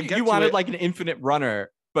 But then you wanted like an infinite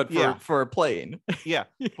runner, but for a plane. Yeah.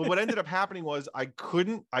 But what ended up happening was I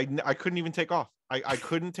couldn't even take off. I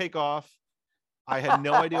couldn't take off. I had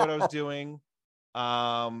no idea what I was doing.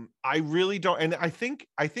 I really don't. And I think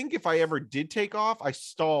if I ever did take off, I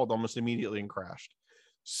stalled almost immediately and crashed.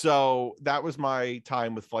 So that was my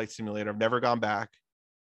time with Flight Simulator. I've never gone back.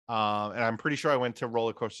 And I'm pretty sure I went to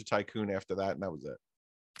Roller Coaster Tycoon after that, and that was it.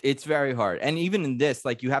 It's very hard. And even in this,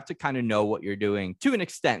 like you have to kind of know what you're doing to an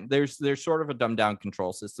extent. There's sort of a dumbed down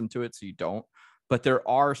control system to it, so you don't. But there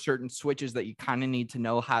are certain switches that you kind of need to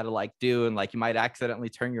know how to like do. And like you might accidentally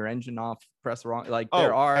turn your engine off, press the wrong. Like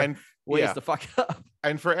there are ways to fuck up.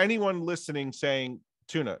 And for anyone listening saying,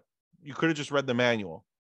 Tuna, you could have just read the manual.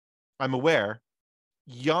 I'm aware.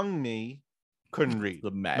 Young me couldn't read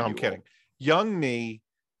the manual. No, I'm kidding. Young me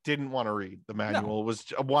didn't want to read the manual.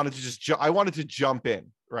 I wanted to jump in,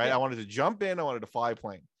 right? I wanted to jump in. I wanted to fly a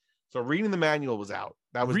plane. So reading the manual was out.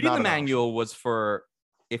 That was reading the manual was for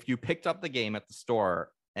if you picked up the game at the store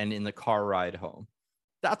and in the car ride home.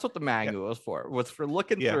 That's what the manual was for. Was for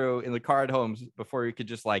looking through in the car ride home before you could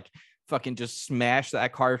just like fucking just smash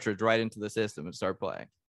that cartridge right into the system and start playing.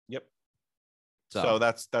 Yep. So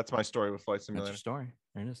that's my story with Flight Simulator. That's your story.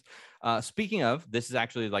 There it is. Speaking of, this is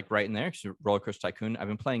actually like right in there. Roller Coaster Tycoon. I've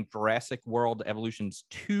been playing Jurassic World Evolutions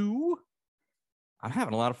 2. I'm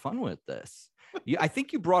having a lot of fun with this. I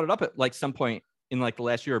think you brought it up at like some point in like the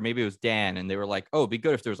last year, or maybe it was Dan, and they were like, "Oh, it'd be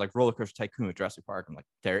good if there was like Roller Coaster Tycoon at Jurassic Park." I'm like,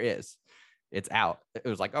 "There is. It's out." It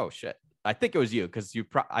was like, "Oh shit." I think it was you because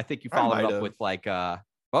I think you followed it up with like,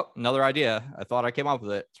 another idea. I thought I came up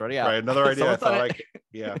with it. It's already out. Right, another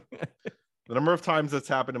idea. The number of times that's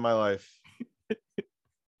happened in my life.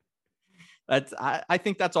 I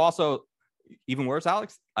think that's also even worse,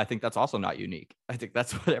 Alex. I think that's also not unique. I think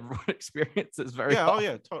that's what everyone experiences very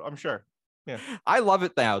often. I'm sure. Yeah. I love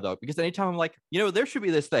it now though, because anytime I'm like, there should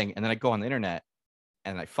be this thing, and then I go on the internet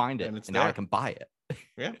and I find it, and now I can buy it.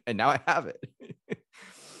 Yeah. And now I have it.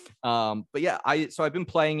 But yeah, I've been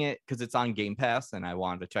playing it because it's on Game Pass and I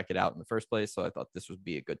wanted to check it out in the first place. So I thought this would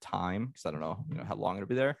be a good time because I don't know, how long it'll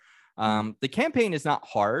be there. The campaign is not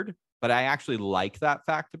hard, but I actually like that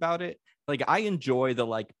fact about it. Like I enjoy the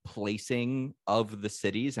like placing of the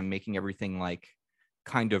cities and making everything like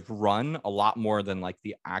kind of run a lot more than like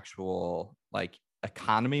the actual like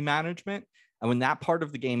economy management. And when that part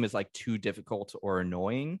of the game is like too difficult or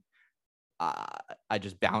annoying, I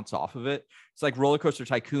just bounce off of it. It's like Roller Coaster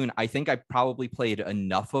Tycoon. I think I probably played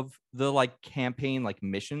enough of the like campaign, like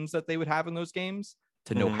missions that they would have in those games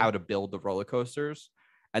to know how to build the roller coasters.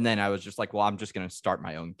 And then I was just like, well, I'm just going to start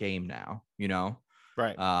my own game now,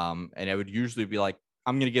 Right. And it would usually be like,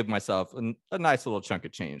 I'm going to give myself a nice little chunk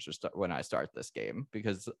of change when I start this game,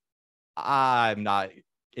 because I'm not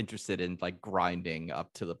interested in like grinding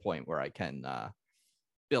up to the point where I can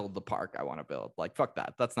build the park I want to build. Like, fuck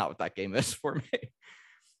that. That's not what that game is for me.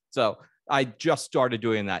 So I just started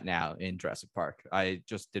doing that now in Jurassic Park. I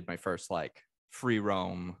just did my first like free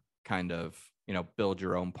roam kind of, build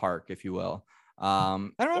your own park, if you will.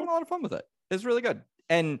 And I'm having a lot of fun with it. It's really good.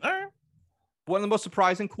 And one of the most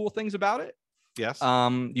surprising cool things about it, yes,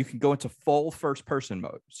 you can go into full first person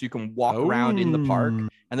mode, so you can walk around in the park,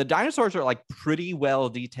 and the dinosaurs are like pretty well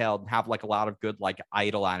detailed and have like a lot of good like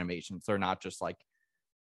idle animations. They're not just like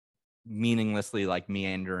meaninglessly like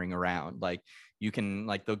meandering around. Like You can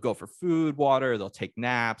like they'll go for food, water, they'll take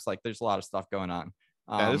naps. Like there's a lot of stuff going on.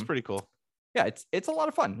 That is pretty cool. Yeah, it's a lot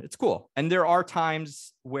of fun. It's cool. And there are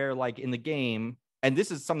times where like in the game, and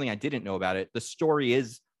this is something I didn't know about it, the story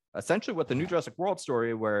is essentially what the new Jurassic World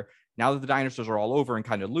story, where now that the dinosaurs are all over and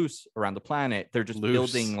kind of loose around the planet, they're just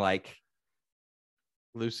building like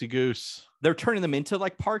loosey goose. They're turning them into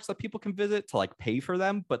like parks that people can visit to like pay for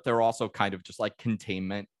them, but they're also kind of just like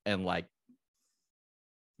containment and like,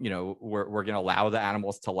 you know, we're going to allow the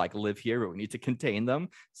animals to like live here, but we need to contain them.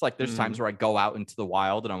 It's like there's times where I go out into the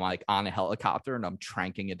wild and I'm like on a helicopter and I'm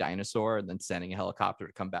tranking a dinosaur and then sending a helicopter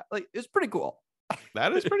to come back. Like it's pretty cool.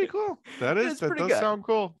 That is pretty cool. That does sound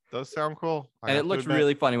cool. Does sound cool. And it looks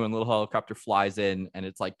really funny when a little helicopter flies in and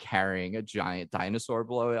it's like carrying a giant dinosaur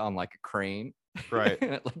below it on like a crane. Right.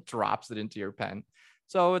 And it like drops it into your pen.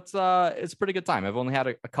 So it's a pretty good time. I've only had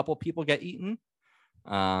a couple people get eaten.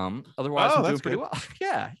 Otherwise I'm doing pretty well.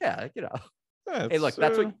 Yeah, you know. Hey, look,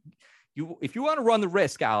 that's what if you want to run the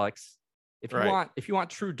risk, Alex, if you want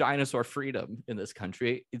true dinosaur freedom in this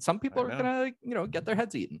country, some people are gonna, you know, get their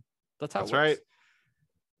heads eaten. That's how it works. Right.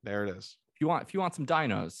 There it is. If you want some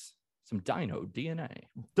dinos, some dino DNA.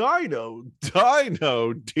 Dino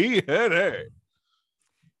DNA.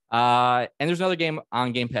 And there's another game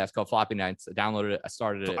on Game Pass called Floppy Nights. I downloaded it. I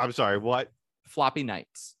started it. I'm sorry, what? Floppy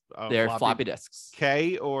Nights. They're floppy disks.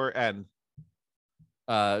 K or N?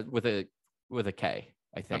 With a K,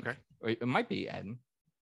 I think. Okay. Or it might be N.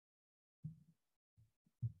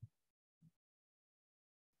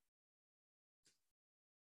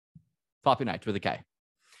 Floppy Nights with a K.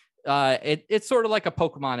 It's sort of like a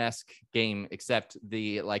Pokemon-esque game, except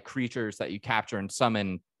the like creatures that you capture and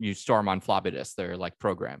summon, you store them on floppy disks. They're like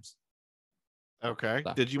programs. Okay.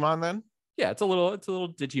 So, Digimon then? Yeah, it's a little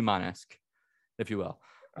Digimon-esque, if you will.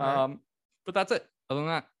 Right. But that's it. Other than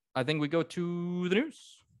that, I think we go to the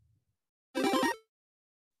news.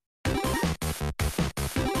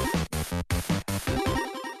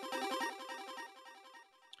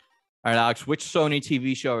 All right, Alex, which Sony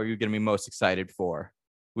TV show are you going to be most excited for?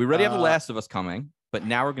 We already have The Last of Us coming, but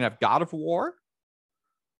now we're going to have God of War.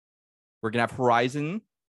 We're going to have Horizon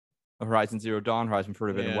Zero Dawn, Horizon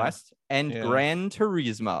Forbidden West, and Gran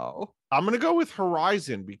Turismo. I'm going to go with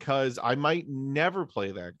Horizon because I might never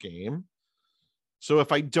play that game. So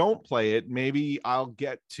if I don't play it, maybe I'll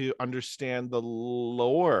get to understand the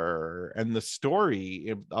lore and the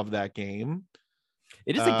story of that game.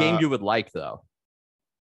 It is a game you would like, though.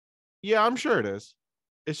 Yeah, I'm sure it is.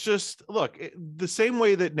 It's just, look, the same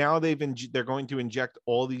way that now they're going to inject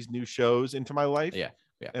all these new shows into my life. Yeah.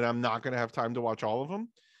 And I'm not going to have time to watch all of them.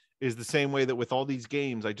 Is the same way that with all these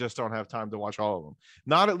games, I just don't have time to watch all of them.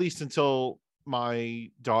 Not at least until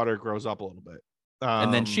my daughter grows up a little bit.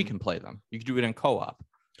 And then she can play them. You can do it in co-op.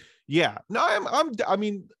 Yeah. No, I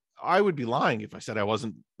mean, I would be lying if I said I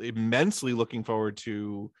wasn't immensely looking forward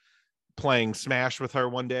to playing Smash with her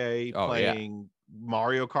one day, playing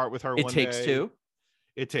Mario Kart with her one day. It Takes Two.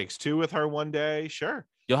 It Takes Two with her one day. Sure.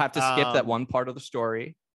 You'll have to skip that one part of the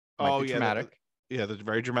story. Might be dramatic. The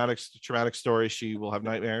very dramatic story. She will have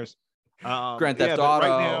nightmares. Grand Theft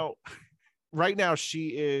Auto. Right now,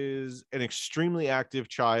 she is an extremely active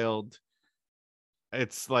child.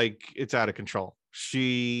 It's like it's out of control.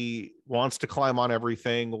 She wants to climb on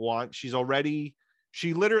everything. She's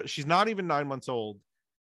not even 9 months old.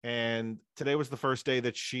 And today was the first day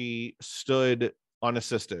that she stood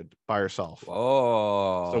unassisted by herself.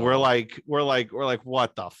 Oh, so we're like,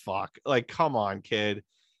 what the fuck? Like, come on, kid.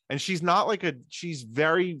 And she's not like she's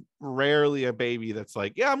very rarely a baby that's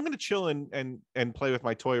like, yeah, I'm gonna chill and play with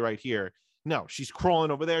my toy right here. No, she's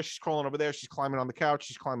crawling over there. She's crawling over there. She's climbing on the couch.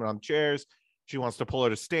 She's climbing on the chairs. She wants to pull her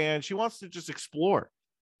to stand. She wants to just explore.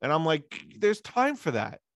 And I'm like, there's time for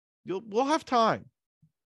that. We'll have time.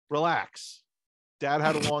 Relax. Dad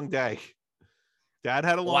had a long day.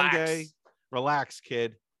 Relax,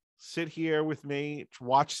 kid. Sit here with me.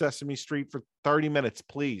 Watch Sesame Street for 30 minutes,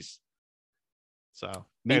 please. So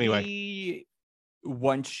anyway,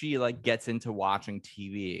 once she like gets into watching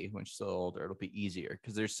TV when she's a little older, it'll be easier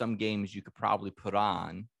because there's some games you could probably put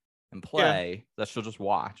on and play that she'll just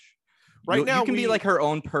watch. Right now, you can be like her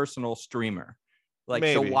own personal streamer. Like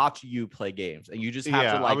she'll watch you play games, and you just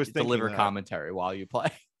have to like deliver commentary while you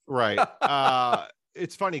play. Right.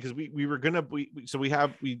 It's funny because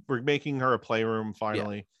we're making her a playroom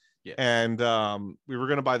finally. Yeah. And we were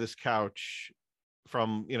gonna buy this couch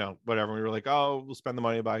from whatever. We were like, oh, we'll spend the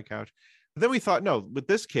money to buy a couch. But then we thought, no, with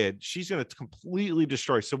this kid, she's gonna completely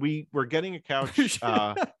destroy. So we're getting a couch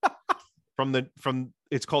from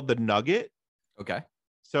it's called the Nugget. Okay.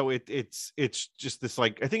 So it's just this,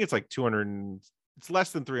 like, I think it's like 200. It's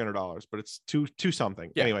less than $300, but it's two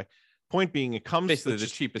something. Yeah. Anyway, Point being, it comes basically the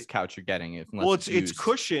cheapest couch you're getting. It's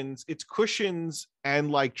cushions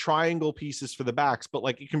and like triangle pieces for the backs, but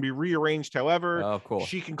like it can be rearranged however. Oh, cool.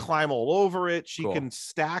 She can climb all over it. She can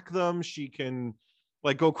stack them. She can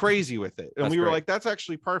like go crazy with it. And we were like, that's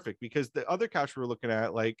actually perfect, because the other couch we were looking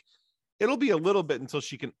at, like, it'll be a little bit until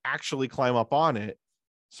she can actually climb up on it.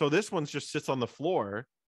 So this one's just sits on the floor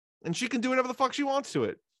and she can do whatever the fuck she wants to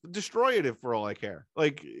it. Destroy it if for all I care.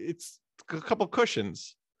 Like, it's a couple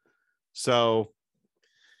cushions. So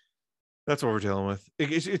that's what we're dealing with.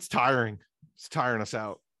 It's tiring. It's tiring us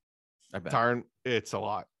out. I bet. Tiring. It's a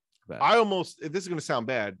lot. I almost, this is going to sound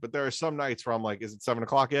bad, but there are some nights where I'm like, is it 7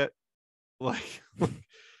 o'clock yet? Like,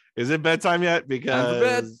 is it bedtime yet?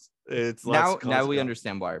 Because it's now we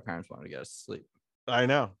understand why our parents wanted to get us to sleep. I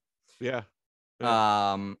know. Yeah.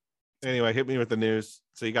 Anyway, hit me with the news.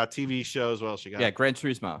 So you got TV shows. What else you got? Yeah, Gran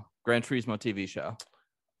Turismo TV show.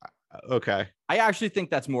 Okay. I actually think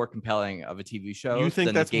that's more compelling of a TV show. You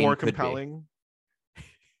think that's more compelling?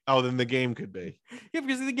 Oh, than the game could be. Yeah,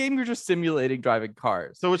 because in the game you're just simulating driving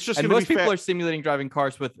cars. So it's just, and most people are simulating driving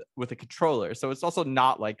cars with a controller. So it's also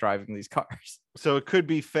not like driving these cars. So it could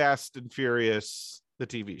be Fast and Furious, the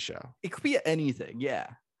TV show. It could be anything. Yeah.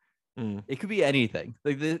 It could be anything.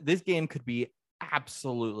 Like this game could be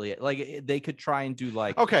absolutely, like, they could try and do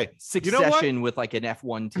like Succession with like an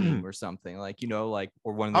F1 team or something, like, like,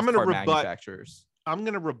 or one of those car manufacturers. I'm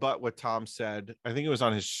going to rebut what Tom said. I think it was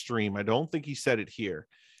on his stream. I don't think he said it here.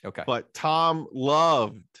 Okay. But Tom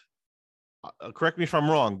loved, correct me if I'm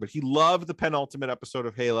wrong, but he loved the penultimate episode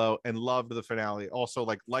of Halo and loved the finale. Also,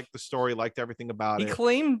 liked the story, liked everything about it. He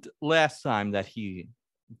claimed last time that he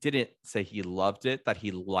didn't say he loved it, that he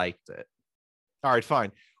liked it. All right,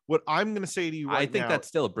 fine. What I'm going to say to you right now, I think that's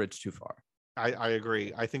still a bridge too far. I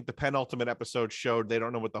agree. I think the penultimate episode showed they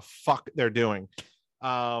don't know what the fuck they're doing.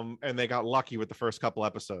 And they got lucky with the first couple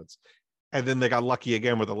episodes. And then they got lucky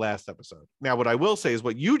again with the last episode. Now, what I will say is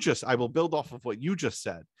I will build off of what you just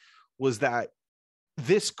said, was that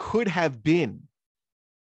this could have been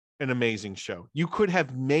an amazing show. You could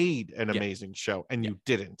have made an amazing show, and you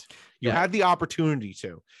didn't. You had the opportunity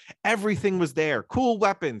to. Everything was there. Cool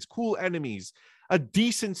weapons, cool enemies, a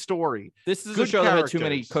decent story. This is a show that had too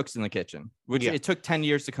many cooks in the kitchen, which it took 10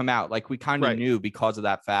 years to come out. Like, we kind of knew because of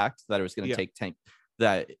that fact that it was going to take 10,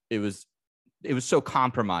 that it was so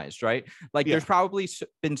compromised, right? Like, there's probably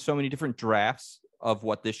been so many different drafts of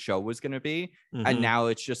what this show was going to be. And now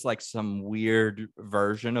it's just like some weird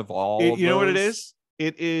version of all of you know what it is?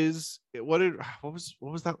 What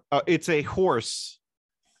was that? It's a horse.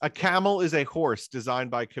 A camel is a horse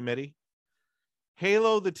designed by committee.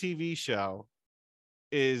 Halo, the TV show,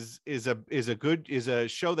 is a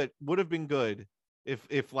show that would have been good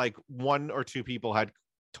if like one or two people had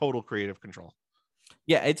total creative control.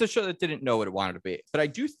 Yeah, it's a show that didn't know what it wanted to be, but I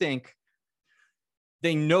do think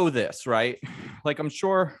they know this, right? Like, I'm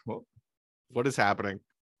sure. What is happening?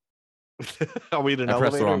 Are we in an elevator? I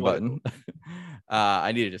pressed the wrong button.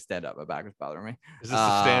 I needed to stand up. My back was bothering me. Is this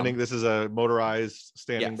a standing? This is a motorized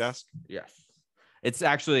standing desk. Yes, it's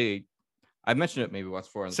actually. I mentioned it maybe once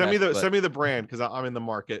before. Send me the brand, because I'm in the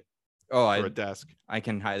market for a desk. I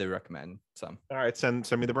can highly recommend some. All right, send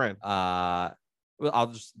me the brand.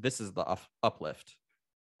 Well, this is the Uplift,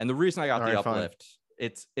 and the reason I got the Uplift,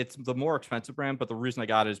 it's the more expensive brand, but the reason I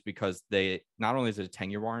got it is because they not only is it a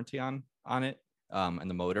 10-year warranty on it, and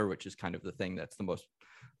the motor, which is kind of the thing that's the most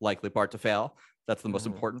likely part to fail. That's the most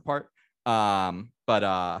important part.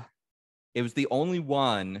 But it was the only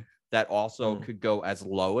one that also could go as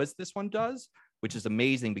low as this one does, which is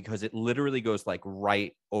amazing because it literally goes like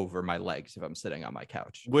right over my legs if I'm sitting on my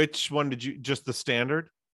couch. Which one did you? Just the standard?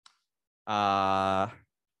 I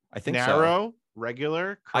think narrow,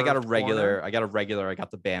 regular. I got a regular. Corner? I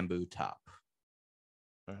got the bamboo top.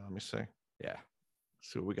 All right, let me see. Yeah.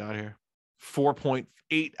 See what we got here.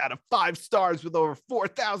 4.8 out of 5 stars with over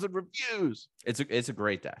 4,000 reviews. It's a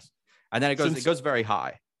great desk, and then it goes very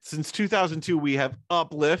high. Since 2002, we have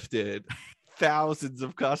uplifted thousands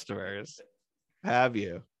of customers. Have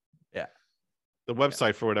you? Yeah. The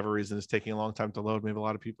website, for whatever reason, is taking a long time to load. Maybe a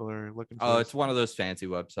lot of people are looking for it's one of those fancy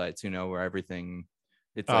websites, where everything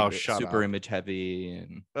it's like super image heavy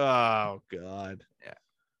and oh god.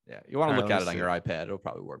 Yeah. You want to look at it on your iPad, it'll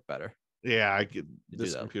probably work better. Yeah,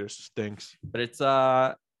 this computer stinks. But it's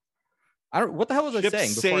I don't, what the hell was I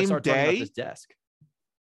saying before I started talking about this desk?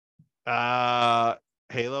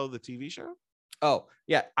 Halo, the TV show. Oh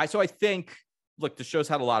yeah, I think, look, the show's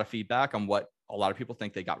had a lot of feedback on what a lot of people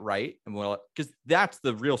think they got right, and because that's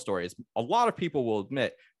the real story. Is a lot of people will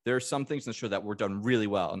admit there are some things in the show that were done really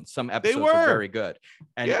well, and some episodes were very good,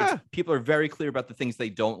 and people are very clear about the things they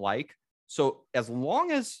don't like. So as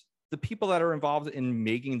long as the people that are involved in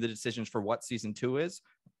making the decisions for what season 2 is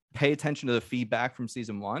pay attention to the feedback from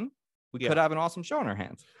season 1, we could have an awesome show in our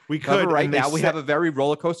hands. We could. Right now, we have a very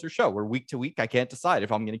roller coaster show where week to week, I can't decide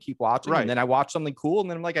if I'm going to keep watching. Right. And then I watch something cool. And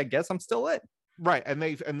then I'm like, I guess I'm still in. Right. And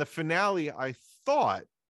the finale, I thought,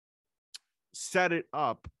 set it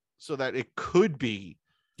up so that it could be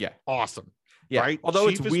awesome. Yeah. Right. Although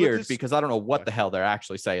Chief it's weird because I don't know what the hell they're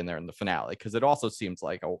actually saying there in the finale, because it also seems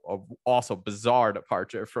like a also bizarre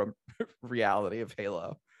departure from reality of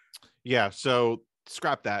Halo. Yeah. So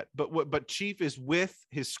scrap that. But Chief is with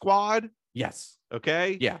his squad. Yes.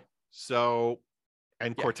 Okay. Yeah. So,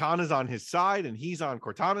 and Cortana's on his side and he's on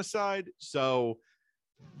Cortana's side. So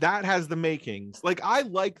that has the makings. Like, I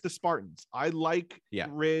like the Spartans. I like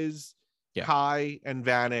Riz, Kai, and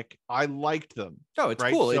Vanek. I liked them. Oh, it's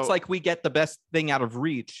cool. So, it's like we get the best thing out of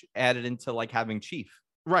Reach added into like having Chief.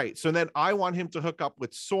 Right. So then I want him to hook up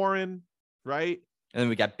with Soren. Right. And then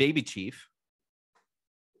we got Baby Chief.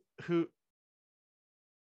 Who's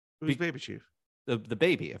Baby Chief? The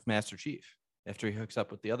baby of Master Chief after he hooks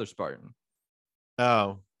up with the other Spartan.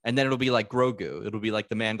 Oh. And then it'll be like Grogu. It'll be like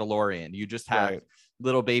the Mandalorian. You just have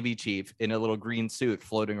little Baby Chief in a little green suit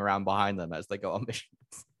floating around behind them as they go on missions.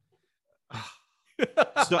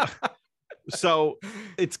 So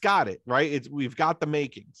it's got it, right? We've got the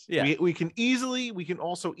makings. Yeah. We can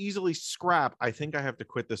also easily scrap. I think I have to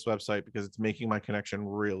quit this website because it's making my connection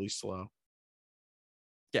really slow.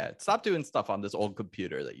 Yeah, stop doing stuff on this old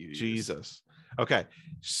computer that you use. Jesus. Okay.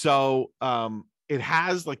 So it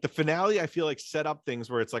has like the finale, I feel like set up things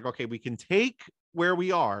where it's like, okay, we can take where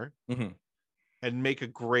we are and make a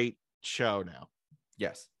great show now.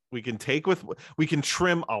 Yes. We can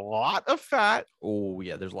trim a lot of fat. Oh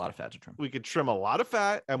yeah, there's a lot of fat to trim. We could trim a lot of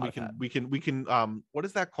fat and we can what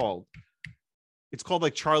is that called? It's called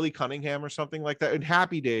like Charlie Cunningham or something like that. In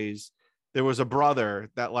Happy Days, there was a brother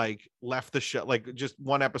that like left the show, like just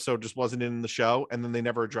one episode just wasn't in the show, and then they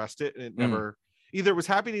never addressed it, and it never either it was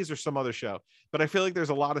Happy Days or some other show. But I feel like there's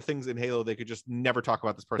a lot of things in Halo they could just never talk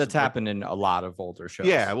about this person. That's happened in a lot of older shows.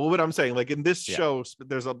 Yeah, well, what I'm saying, like in this show,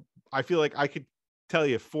 I feel like I could tell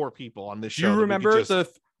you 4 people on this show. Do you remember I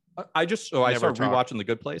started rewatching The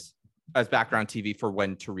Good Place as background TV for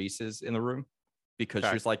when Therese is in the room. Because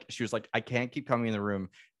she was like, I can't keep coming in the room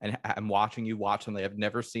and I'm watching you watch something I've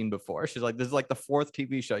never seen before. She's like, this is like the 4th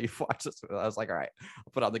TV show you've watched this with. I was like, all right,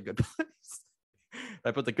 I'll put on The Good Place.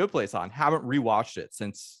 I put The Good Place on. Haven't rewatched it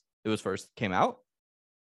since it was first came out.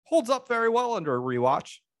 Holds up very well under a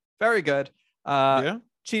rewatch. Very good. Chidi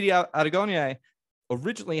Adegoniyi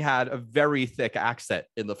originally had a very thick accent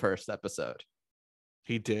in the first episode.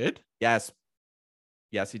 He did? Yes,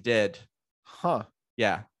 he did. Huh.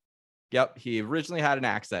 Yeah. Yep, he originally had an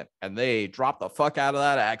accent, and they dropped the fuck out of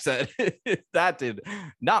that accent. That did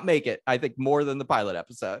not make it, I think, more than the pilot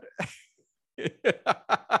episode.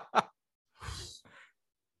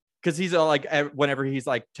 Because he's like, whenever he's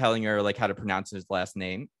like telling her like how to pronounce his last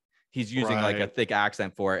name, he's using like a thick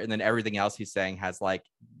accent for it, and then everything else he's saying has like,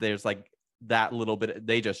 there's like that little bit.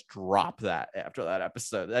 They just drop that after that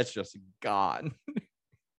episode. That's just gone.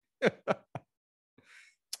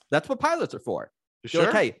 That's what pilots are for. Sure.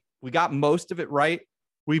 Like, hey, we got most of it right.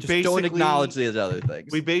 We just don't acknowledge these other things.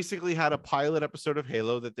 We basically had a pilot episode of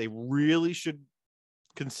Halo that they really should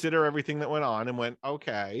consider everything that went on and went,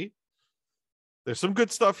 okay, there's some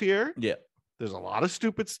good stuff here. Yeah. There's a lot of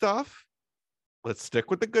stupid stuff. Let's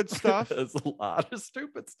stick with the good stuff. There's a lot of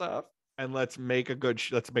stupid stuff. And let's make a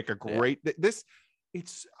great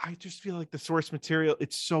I just feel like the source material,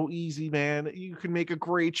 it's so easy, man. You can make a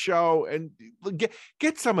great show and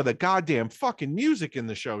get some of the goddamn fucking music in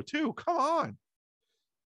the show too. Come on.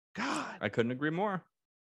 God. I couldn't agree more.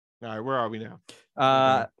 All right, where are we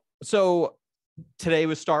now? So today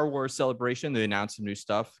was Star Wars Celebration. They announced some new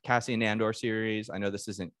stuff. Cassian Andor series. I know this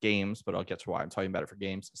isn't games, but I'll get to why I'm talking about it for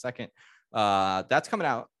games in a second. That's coming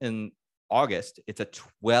out in August. It's a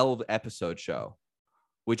 12 episode show,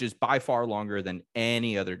 which is by far longer than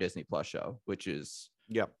any other Disney Plus show, which is,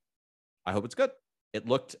 I hope it's good. It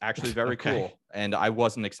looked actually very cool. And I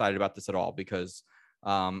wasn't excited about this at all because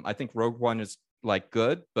I think Rogue One is like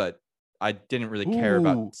good, but I didn't really care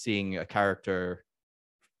about seeing a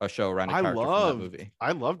show around a character from that movie.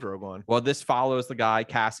 I loved Rogue One. Well, this follows the guy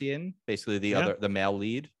Cassian, basically the male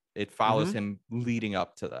lead. It follows him leading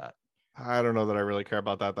up to that. I don't know that I really care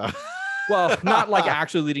about that though. Well, not like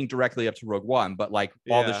actually leading directly up to Rogue One, but like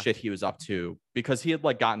all the shit he was up to, because he had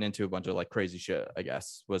like gotten into a bunch of like crazy shit, I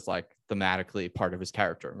guess, was like thematically part of his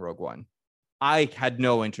character in Rogue One. I had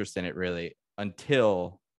no interest in it really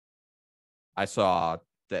until I saw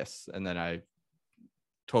this, and then I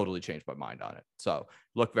totally changed my mind on it. So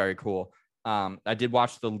looked very cool. I did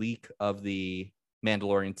watch the leak of the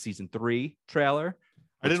Mandalorian season 3 trailer.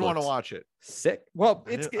 I didn't want to watch it. Sick. Well,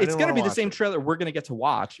 it's going to be the same trailer we're going to get to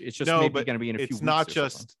watch. It's just maybe going to be in a few weeks. It's not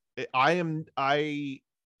just. I'm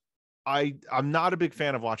not a big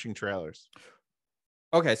fan of watching trailers.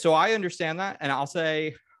 Okay, so I understand that, and I'll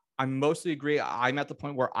say I mostly agree. I'm at the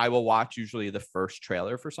point where I will watch usually the first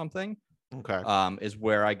trailer for something. Okay. Is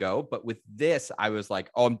where I go. But with this, I was like,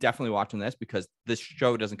 oh, I'm definitely watching this because this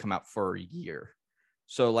show doesn't come out for a year.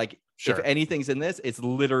 So like, if anything's in this, it's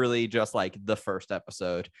literally just like the first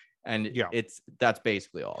episode. And that's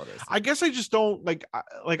basically all it is. I guess I just don't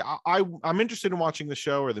I'm interested in watching the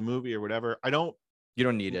show or the movie or whatever. You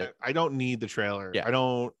don't need it. I don't need the trailer. Yeah. I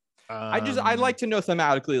don't. I'd like to know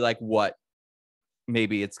thematically like what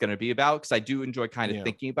maybe it's going to be about, because I do enjoy kind of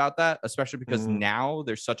thinking about that, especially because now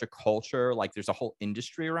there's such a culture, like there's a whole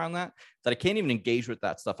industry around that I can't even engage with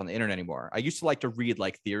that stuff on the internet anymore. I used to like to read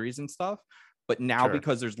like theories and stuff, but now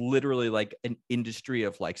because there's literally like an industry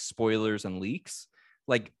of like spoilers and leaks,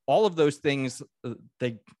 like all of those things,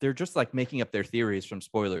 they're just like making up their theories from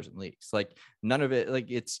spoilers and leaks. Like none of it, like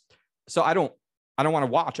it's, so I don't want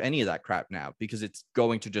to watch any of that crap now because it's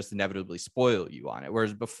going to just inevitably spoil you on it.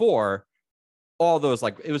 Whereas before, all those,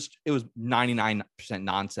 like it was 99%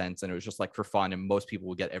 nonsense and it was just like for fun, and most people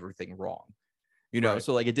would get everything wrong,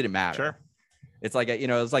 so like it didn't matter. It's like,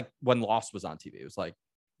 it's like when Lost was on TV. It was like,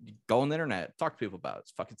 go on the internet, talk to people about it.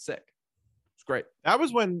 It's fucking sick. It's great. That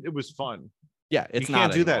was when it was fun. Yeah, it's you not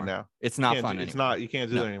can't do anymore. that now. It's not fun anymore. It's not. You can't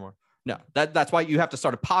do that anymore. No, that's why you have to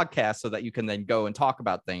start a podcast so that you can then go and talk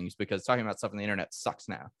about things, because talking about stuff on the internet sucks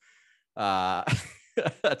now.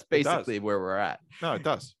 That's basically where we're at. No, it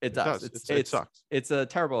does. It does. It sucks. It's a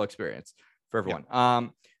terrible experience for everyone. Yeah.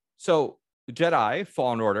 So Jedi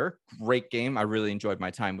Fallen Order, great game. I really enjoyed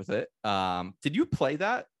my time with it. Did you play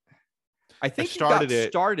that? I think you got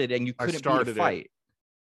started and you couldn't beat a fight.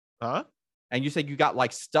 Huh? And you said you got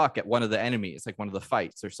like stuck at one of the enemies, like one of the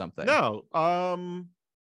fights or something. No.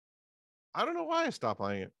 I don't know why I stopped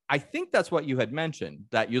playing it. I think that's what you had mentioned,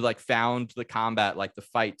 that you like found the combat, like the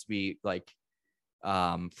fight, to be like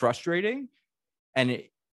frustrating. And it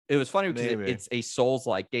was funny because it's a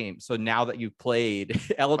Souls-like game. So now that you've played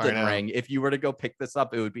Elden Ring, if you were to go pick this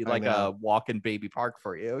up, it would be like a walk in Baby Park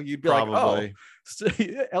for you. You'd be like, oh,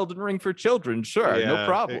 Elden Ring for children. Sure. No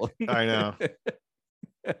problem. I know.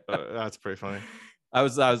 That's pretty funny. I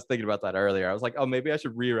was thinking about that earlier. I was like, oh, maybe I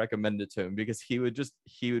should re-recommend it to him, because he would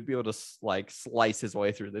be able to like slice his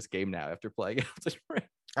way through this game now after playing Elden Ring.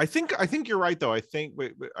 I think you're right though. I think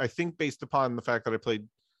based upon the fact that I played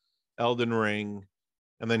Elden Ring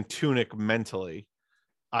and then Tunic mentally,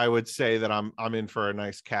 I would say that I'm in for a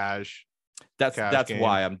nice cash. That's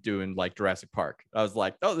why I'm doing like Jurassic Park. I was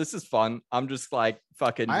like, oh, this is fun. I'm just like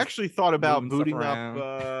fucking. I actually thought about booting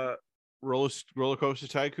up Roller Coaster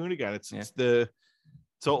Tycoon again. It's the.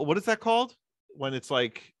 So what is that called when it's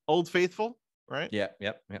like Old Faithful, right? Yeah.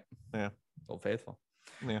 Yeah. Old Faithful.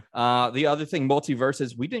 Yeah. The other thing,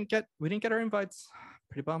 Multiverses, we didn't get our invites.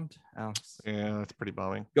 Pretty bummed, Alex. Yeah, that's pretty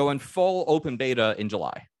bumming. Going full open beta in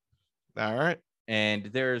July. All right. And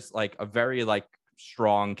there's like a very like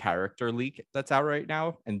strong character leak that's out right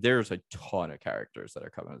now, and there's a ton of characters that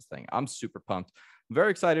are coming to this thing. I'm super pumped. I'm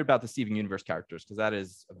very excited about the Steven Universe characters, because that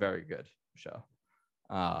is a very good show.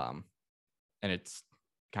 And it's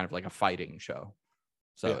kind of like a fighting show,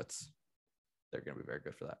 so they're gonna be very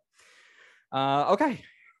good for that. Okay,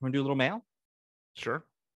 we're gonna do a little mail. Sure.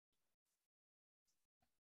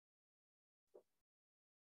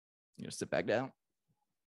 You gonna sit back down?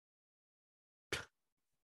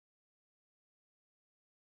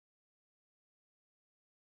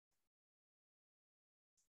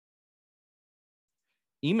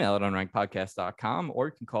 Email at unrankedpodcast.com, or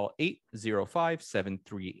you can call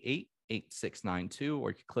 805-738-8692, or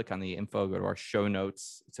you can click on the info, go to our show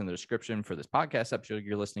notes. It's in the description for this podcast episode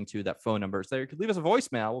you're listening to. That phone number is there. You could leave us a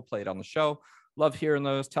voicemail. We'll play it on the show. Love hearing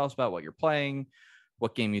those. Tell us about what you're playing,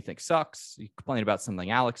 what game you think sucks. You complain about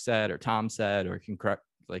something Alex said or Tom said, or you can correct,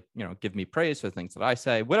 like, give me praise for the things that I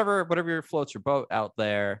say. Whatever floats your boat out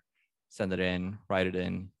there, send it in, write it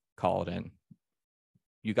in, call it in.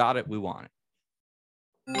 You got it. We want it.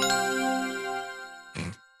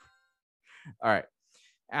 All right,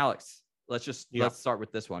 Alex, let's start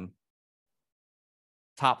with this one.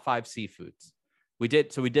 Top 5 seafoods. We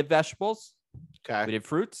did vegetables. Okay. We did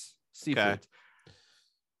fruits, seafood.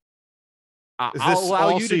 Okay. I'll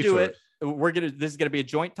allow you to do it. This is gonna be a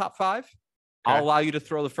joint top 5. Okay. I'll allow you to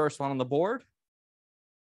throw the first one on the board.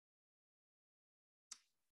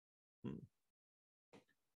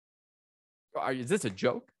 Is this a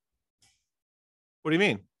joke? What do you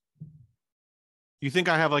mean? You think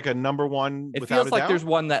I have like a number one? It feels like there's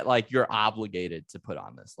one that like you're obligated to put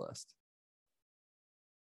on this list.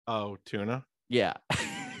 Oh, tuna. Yeah.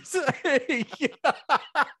 I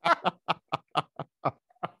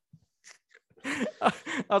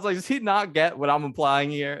was like, does he not get what I'm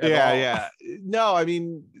implying here? Yeah. No, I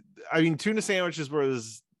mean, tuna sandwiches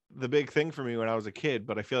was the big thing for me when I was a kid,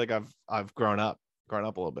 but I feel like I've grown up a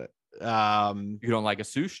little bit. You don't like a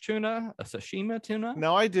sushi tuna, a sashimi tuna?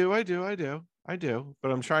 No, I do.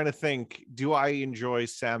 But I'm trying to think, do I enjoy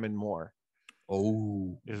salmon more?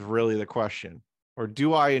 Oh, is really the question. Or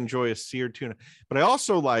do I enjoy a seared tuna? But I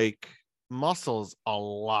also like mussels a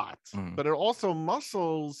lot. But it also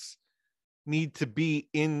mussels need to be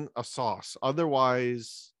in a sauce.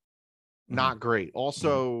 Otherwise, not great.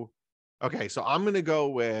 Also, okay, so I'm going to go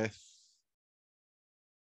with.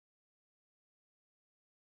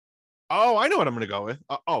 Oh, I know what I'm going to go with.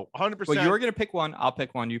 100%. Well, you're going to pick one. I'll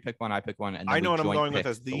pick one. You pick one. I pick one. And then I know what I'm going with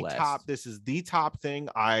as the top. This is the top thing.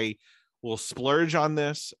 I will splurge on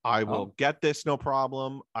this. I will get this. No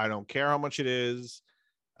problem. I don't care how much it is.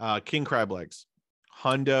 King crab legs.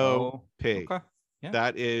 Hundo pig. Okay. Yeah.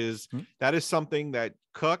 That is something that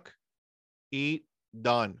cook, eat,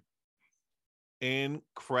 done.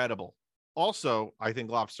 Incredible. Also, I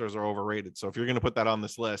think lobsters are overrated. So if you're going to put that on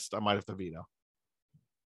this list, I might have to veto.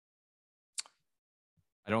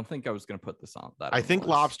 I don't think I was going to put this on that. I think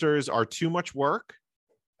lobsters are too much work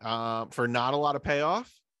for not a lot of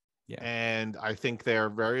payoff. Yeah. And I think they're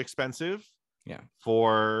very expensive. Yeah.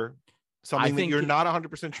 For something that you're not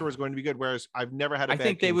 100% sure is going to be good. Whereas I've never had a bad I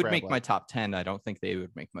think they would make leg. my top 10. I don't think they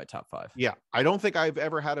would make my top 5. Yeah. I don't think I've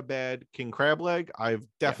ever had a bad king crab leg. I've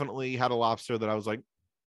definitely had a lobster that I was like,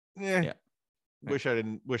 wish I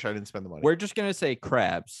didn't spend the money. We're just going to say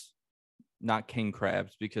crabs, not king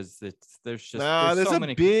crabs, because there's so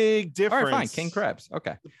many big difference. All right, fine. King crabs.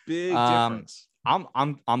 Okay. Big difference.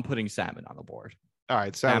 I'm putting salmon on the board. All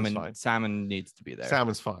right, salmon's fine. Salmon needs to be there.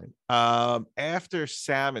 Salmon's fine. After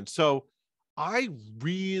salmon, so I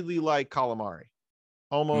really like calamari,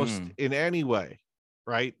 almost in any way,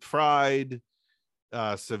 right? Fried,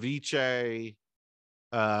 ceviche,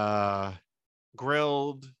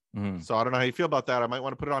 grilled. So I don't know how you feel about that. I might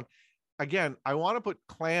want to put it on. Again, I want to put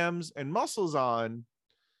clams and mussels on,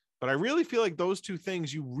 but I really feel like those two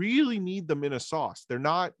things, you really need them in a sauce. They're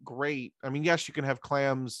not great. I mean, yes, you can have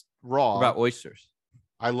clams raw. What about oysters?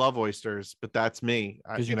 I love oysters, but that's me.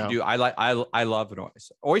 Because I love an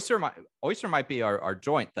oyster. Oyster might be our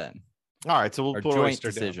joint then. All right, so we'll put joint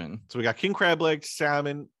oyster decision. Down. So we got king crab legs,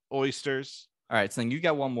 salmon, oysters. All right, so then you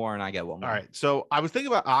get one more and I get one more. All right, so I was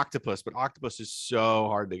thinking about octopus, but octopus is so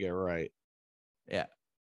hard to get right. Yeah.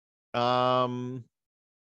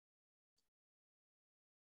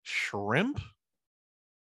 Shrimp.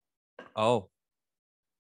 Oh,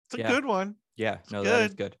 it's a good one. Yeah, that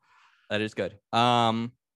is good. That is good.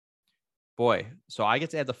 Boy, so I get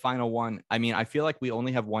to add the final one. I mean, I feel like we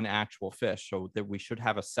only have one actual fish, so that we should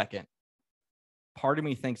have a second. Part of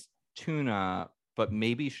me thinks tuna, but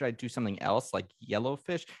maybe should I do something else like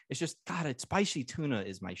yellowfish? It's just spicy tuna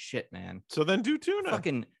is my shit, man. So then do tuna.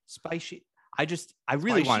 Fucking spicy. I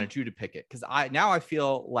really wanted you to pick it because I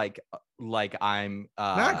feel like I'm.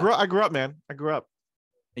 I grew up, man. I grew up.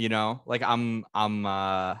 You know, like I'm.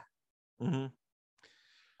 I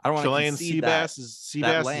don't want Chilean sea bass is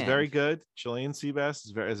very good. Chilean sea bass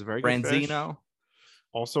is a very good fish. Branzino,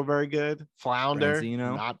 also very good. Flounder,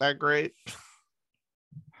 not that great.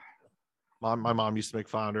 My mom used to make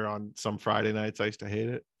flounder on some Friday nights. I used to hate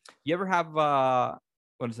it. You ever have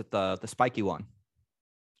what is it, the spiky one?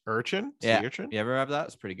 Urchin? Yeah. Sea urchin? You ever have that?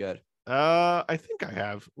 It's pretty good. I think I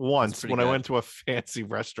have once when I went to a fancy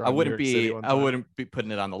restaurant. I wouldn't be putting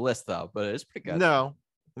it on the list though, but it's pretty good. No.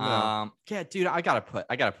 Yeah, dude, I gotta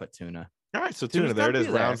put tuna. All right, so tuna, there it is.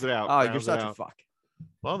 Rounds it out. Oh, you're such a fuck.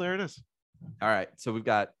 Well, there it is. All right, so we've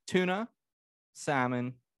got tuna,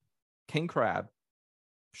 salmon, king crab,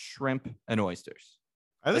 shrimp, and oysters.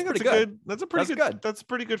 I think that's a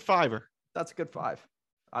pretty good fiver. That's a good 5.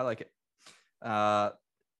 I like it.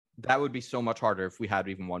 That would be so much harder if we had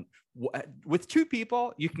even one. With 2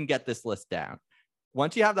 people, you can get this list down.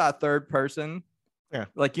 Once you have that third person,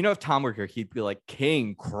 like, if Tom were here, he'd be like,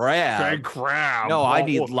 king crab. King crab. No, I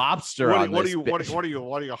need lobster on what this. What are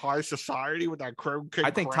you high society with that king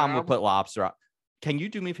I think crab? Tom will put lobster on. Can you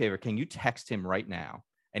do me a favor? Can you text him right now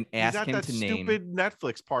and ask him to name stupid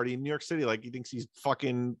Netflix party in New York City? Like, he thinks he's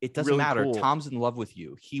fucking. It doesn't really matter. Cool. Tom's in love with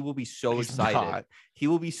you. He will be so excited. Not. He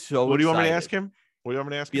will be so. What do you excited. want me to ask him?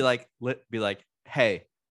 Be like, hey,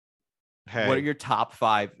 what are your top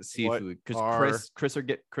 5 seafood? Because Chris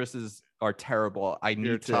is are terrible. I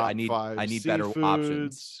need better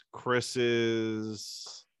options.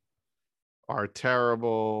 Chris's are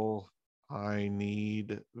terrible. I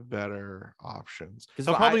need better options. Because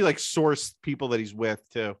he'll probably like source people that he's with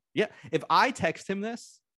too. Yeah. If I text him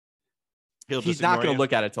this, he's not going to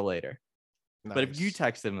look at it till later. Nice. But if you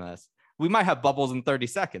text him this, we might have bubbles in 30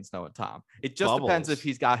 seconds. Noah Tom. It just depends if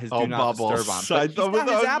he's got his do not disturb on. But he's got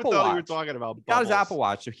his Apple Watch. You were talking about he's got his Apple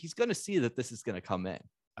Watch, so he's going to see that this is going to come in.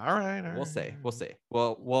 All right. We'll see.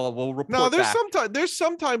 We'll report. No, there's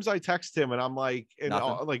sometimes I text him and I'm like,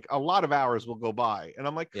 like a lot of hours will go by, and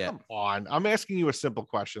I'm like, come on, I'm asking you a simple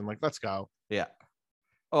question. Like, let's go. Yeah.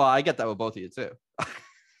 Well, I get that with both of you too.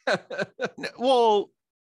 Well,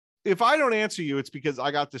 if I don't answer you, it's because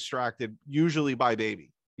I got distracted, usually by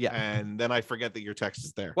baby. Yeah. And then I forget that your text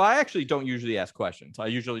is there. Well, I actually don't usually ask questions. I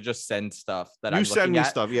usually just send stuff that you send me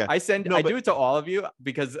stuff. Yeah. I do it to all of you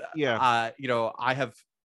because, I have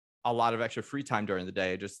a lot of extra free time during the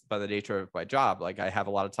day just by the nature of my job. Like I have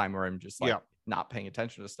a lot of time where I'm just like not paying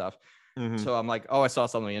attention to stuff. Mm-hmm. So I'm like, oh, I saw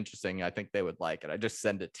something interesting. I think they would like it. I just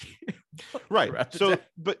send it to you. Right. So,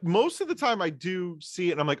 but most of the time I do see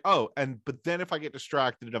it and I'm like, oh, but then if I get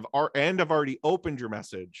distracted and I've already opened your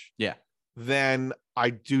message. Yeah. Then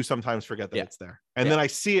I do sometimes forget that it's there. And then I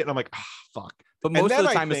see it and I'm like, fuck. But most of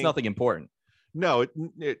the time it's nothing important. No,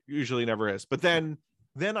 it usually never is. But then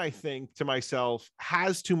I think to myself,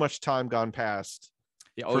 has too much time gone past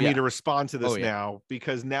for me to respond to this now?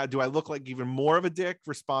 Because now do I look like even more of a dick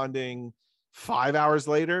responding 5 hours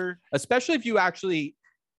later? Especially if you actually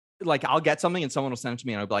like, I'll get something and someone will send it to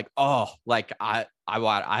me and I'll be like, oh, like I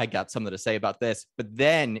got something to say about this, but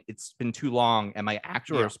then it's been too long and my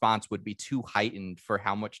actual response would be too heightened for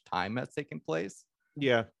how much time has taken place.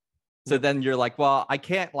 Yeah. So then you're like, well, I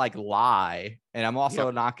can't like lie, and I'm also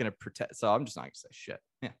not going to pretend. So I'm just not going to say shit.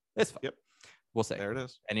 Yeah, it's fine. Yep. We'll say there it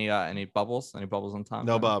is. Any bubbles? Any bubbles on time?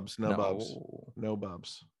 No bubs. No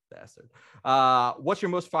bubs. Bastard. What's your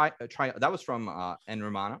most that was from N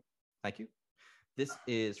Romano. Thank you. This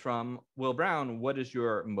is from Will Brown. What is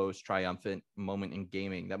your most triumphant moment in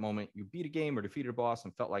gaming? That moment you beat a game or defeated a boss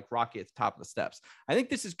and felt like Rocky at the top of the steps. I think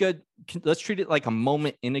this is good. Let's treat it like a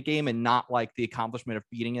moment in a game and not like the accomplishment of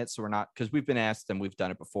beating it. So we're not, because we've been asked and we've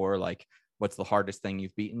done it before, like, what's the hardest thing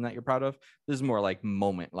you've beaten that you're proud of? This is more like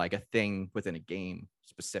moment, like a thing within a game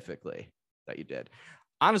specifically that you did.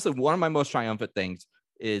 Honestly, one of my most triumphant things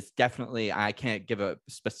is definitely, I can't give a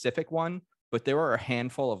specific one, but there were a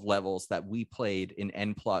handful of levels that we played in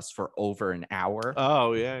N+ for over an hour.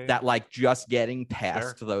 Oh, yeah. That like just getting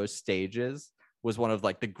past those stages was one of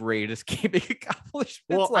like the greatest gaming accomplishments.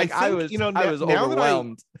 Well, like I was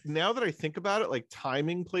overwhelmed. Now that I think about it, like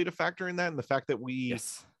timing played a factor in that, and the fact that we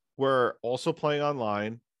were also playing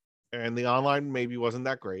online, and the online maybe wasn't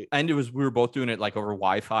that great. And we were both doing it like over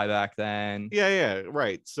Wi-Fi back then. Yeah,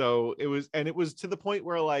 right. So it was to the point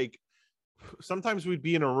where like sometimes we'd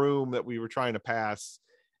be in a room that we were trying to pass,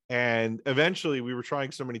 and eventually we were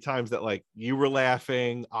trying so many times that like you were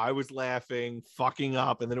laughing, I was laughing, fucking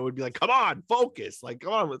up, and then it would be like, come on, focus, like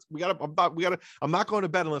come on, I'm not going to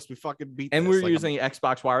bed unless we fucking beat and this. We're using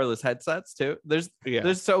Xbox wireless headsets too. There's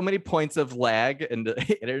so many points of lag and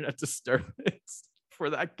internet disturbance for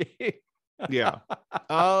that game. Yeah.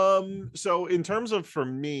 So in terms of, for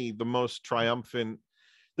me, the most triumphant,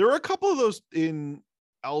 there were a couple of those in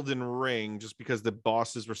Elden Ring, just because the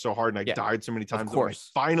bosses were so hard and I died so many times. Of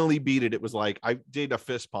course. When I finally beat it, it was like I did a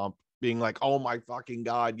fist pump, being like, oh my fucking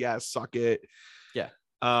god, yes, suck it. Yeah.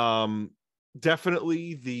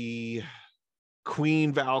 Definitely the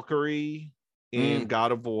Queen Valkyrie in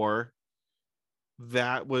God of War.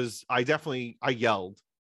 That was, I yelled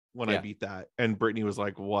when I beat that, and Brittany was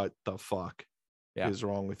like, what the fuck is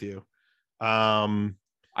wrong with you?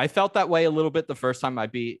 I felt that way a little bit the first time I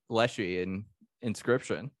beat Leshy in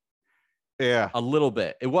Inscription. Yeah, a little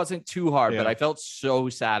bit. It wasn't too hard, but I felt so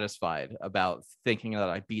satisfied about thinking that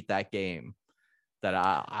I beat that game that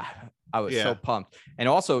I was so pumped. And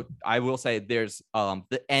also, I will say there's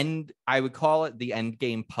the end, I would call it the end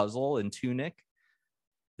game puzzle in Tunic.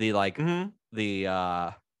 The like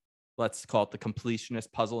the let's call it the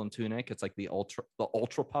completionist puzzle in Tunic. It's like the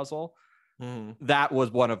ultra puzzle. That was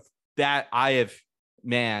one of that I have.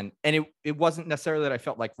 Man, and it wasn't necessarily that I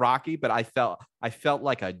felt like Rocky, but I felt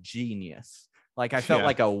like a genius. Like I felt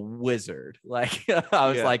like a wizard. Like I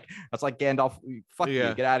was like Gandalf, fuck you,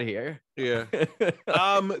 get out of here. Yeah.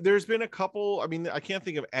 There's been a couple, I mean, I can't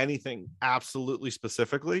think of anything absolutely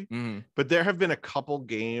specifically, but there have been a couple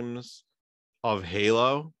games of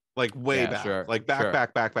Halo, like way back, like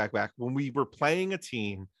back when we were playing a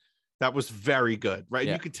team that was very good, right?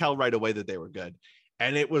 And you could tell right away that they were good.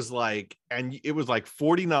 and it was like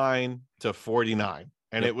 49-49,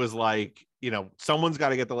 and it was like, you know, someone's got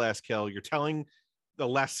to get the last kill. You're telling the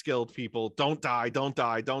less skilled people, don't die,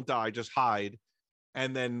 just hide.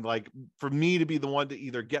 And then like for me to be the one to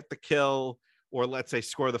either get the kill or let's say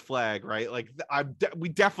score the flag, right? Like we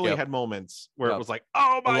definitely had moments where it was like,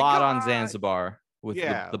 oh my God, on Zanzibar with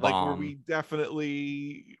the bomb. Like where we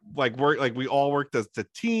definitely we all worked as a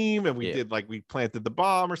team, and we did, like, we planted the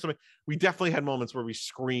bomb or something. We definitely had moments where we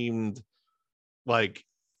screamed like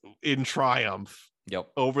in triumph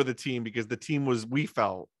over the team, because the team we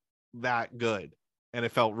felt that good, and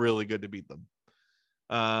it felt really good to beat them.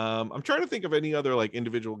 I'm trying to think of any other like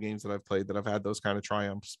individual games that I've played that I've had those kind of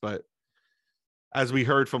triumphs, but as we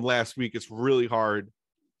heard from last week, it's really hard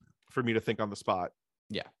for me to think on the spot.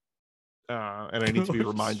 Yeah. And I need to be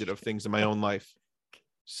reminded of things in my own life.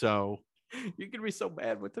 So you're gonna be so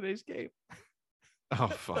mad with today's game. Oh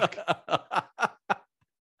fuck.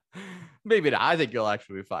 Maybe not. I think you'll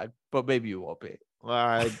actually be fine, but maybe you won't be.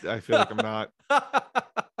 I feel like I'm not.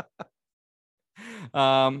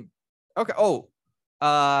 Okay. Oh,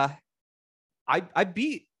 I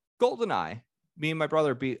beat GoldenEye. Me and my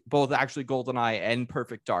brother beat both actually GoldenEye and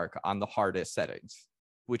Perfect Dark on the hardest settings,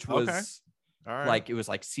 which was like, it was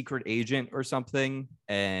like Secret Agent or something.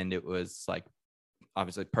 And it was like,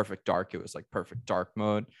 obviously Perfect Dark. It was like Perfect Dark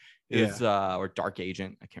mode. It was, or Dark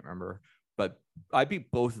Agent. I can't remember, but I beat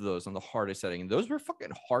both of those on the hardest setting. Those were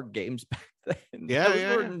fucking hard games back then.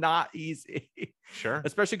 Those were not easy. Sure.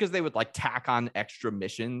 Especially because they would like tack on extra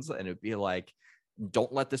missions, and it'd be like,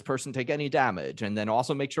 don't let this person take any damage, and then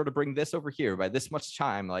also make sure to bring this over here by this much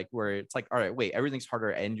time, like where it's like, all right, wait, everything's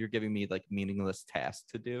harder and you're giving me like meaningless tasks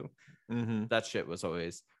to do. That shit was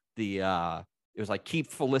always the it was like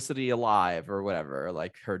keep Felicity alive or whatever,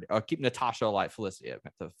 like keep Natasha alive, Felicity at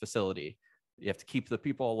the facility. You have to keep the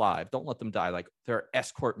people alive, don't let them die. Like there are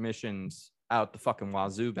escort missions out the fucking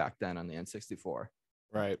wazoo back then on the N64,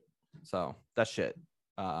 right? So that shit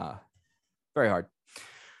very hard.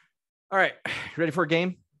 All right, ready for a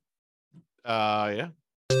game? Yeah.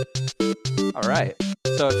 All right.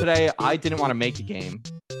 So today I didn't want to make a game,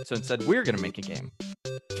 so instead we're going to make a game.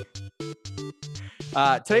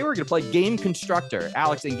 Today we're going to play Game Constructor.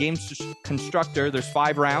 Alex, in Game Constructor, there's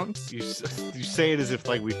 5 rounds. You say it as if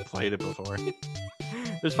like we've played it before.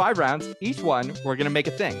 There's 5 rounds. Each one, we're going to make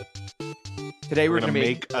a thing. Today we're going to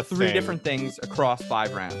make 3 different things across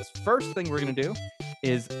 5 rounds. First thing we're going to do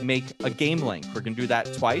is make a game link. We're going to do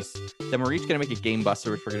that twice. Then we're each going to make a game buster,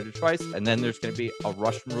 which we're going to do twice. And then there's going to be a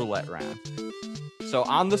Russian roulette round. So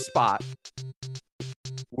on the spot,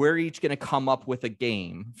 we're each going to come up with a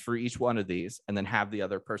game for each one of these and then have the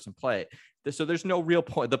other person play it. So there's no real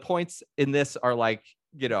point. The points in this are like,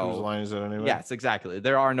 you know, whose line is it anyway? Yes, exactly.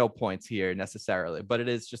 There are no points here necessarily, but it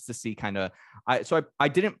is just to see kind of, I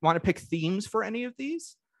didn't want to pick themes for any of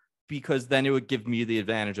these because then it would give me the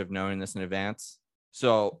advantage of knowing this in advance.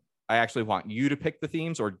 So I actually want you to pick the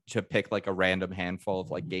themes or to pick like a random handful of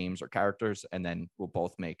like games or characters, and then we'll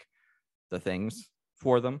both make the things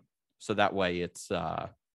for them. So that way it's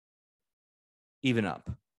even up.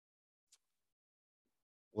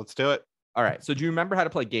 Let's do it. All right. So do you remember how to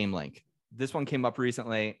play Game Link? This one came up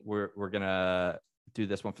recently. We're going to do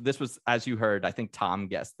this one. This was, as you heard, I think Tom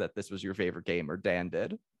guessed that this was your favorite game, or Dan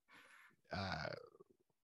did.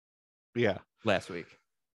 Yeah. Last week.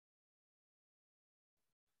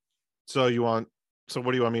 So what do you want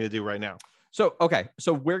me to do right now? So, okay.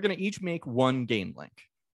 So we're going to each make one Game Link.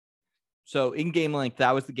 So in Game Link,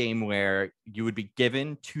 that was the game where you would be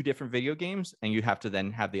given 2 different video games and you have to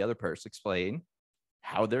then have the other person explain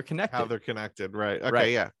how they're connected. Right. Okay.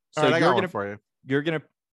 Right. Yeah. So right, you're going to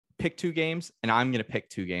pick 2 games and I'm going to pick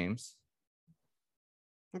 2 games.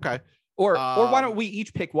 Okay. Or why don't we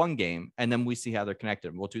each pick 1 game and then we see how they're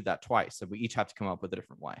connected? We'll do that twice. So we each have to come up with a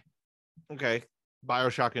different way. Okay.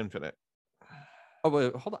 BioShock Infinite. Oh,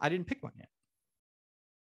 wait, hold on. I didn't pick one yet.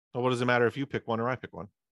 Well, what does it matter if you pick one or I pick one?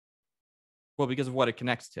 Well, because of what it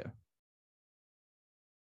connects to.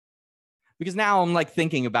 Because now I'm like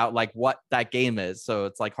thinking about like what that game is. So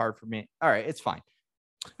it's like hard for me. All right, it's fine.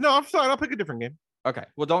 No, I'm fine. I'll pick a different game. Okay.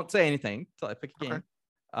 Well, don't say anything until I pick a game. Okay.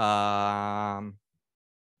 All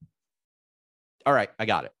right, I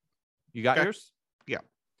got it. You got yours? Yeah.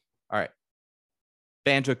 All right.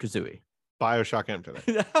 Banjo-Kazooie. BioShock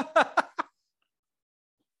Infinite.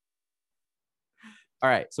 All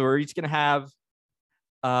right. So we're each gonna have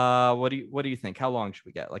what do you think? How long should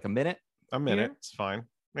we get? Like a minute? A minute. Here? It's fine.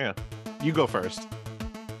 Yeah. You go first.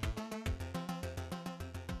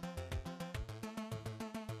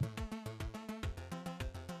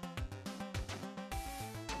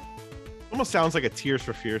 Almost sounds like a Tears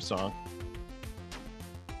for Fears song.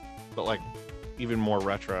 but like even more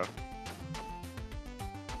retro.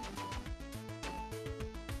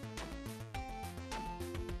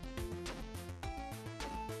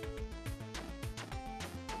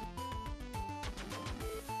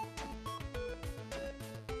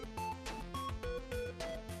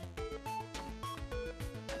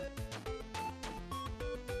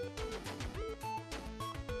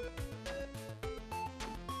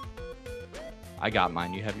 I got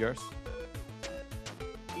mine. You have yours?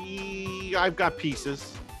 I've got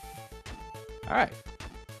pieces. All right.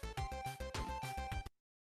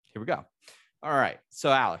 Here we go. All right. So,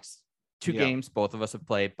 Alex, two games both of us have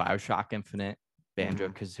played: BioShock Infinite,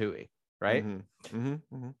 Banjo-Kazooie, right?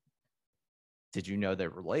 Did you know they're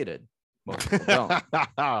related? Most people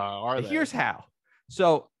don't. Here's how.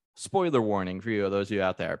 So, spoiler warning for you, those of you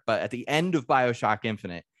out there, but at the end of BioShock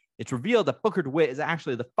Infinite, it's revealed that Booker DeWitt is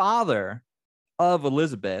actually the father of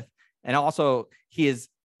Elizabeth, and also he is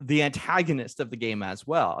the antagonist of the game as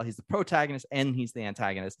well. He's the protagonist and he's the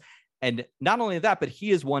antagonist. And not only that, but he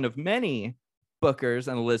is one of many Bookers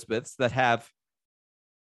and Elizabeths that have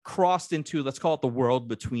crossed into, let's call it, the world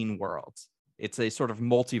between worlds. It's a sort of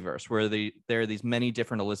multiverse where there are these many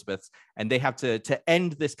different Elizabeths, and they have to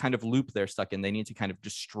end this kind of loop they're stuck in. They need to kind of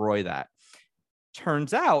destroy that.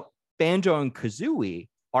 Turns out Banjo and Kazooie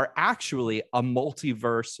are actually a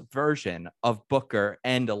multiverse version of Booker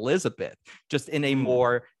and Elizabeth, just in a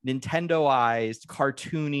more Nintendoized,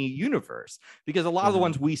 cartoony universe. Because a lot of the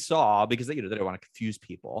ones we saw, because they don't want to confuse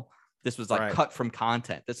people, this was like cut from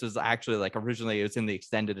content. This was actually like originally it was in the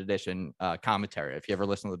extended edition commentary. If you ever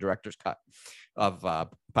listen to the director's cut of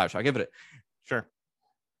BioShock Infinite, sure.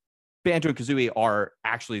 Banjo and Kazooie are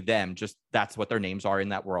actually them, just that's what their names are in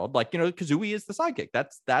that world. Like, Kazooie is the sidekick.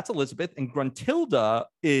 That's Elizabeth, and Gruntilda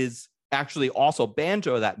is actually also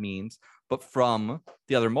Banjo, that means, but from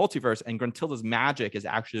the other multiverse. And Gruntilda's magic is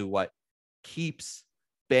actually what keeps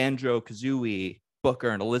Banjo, Kazooie, Booker,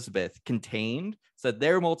 and Elizabeth contained, so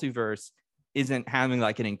their multiverse isn't having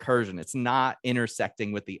like an incursion. It's not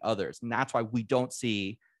intersecting with the others. And that's why we don't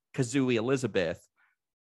see Kazooie Elizabeth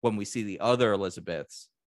when we see the other Elizabeths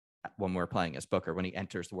when we're playing as Booker, when he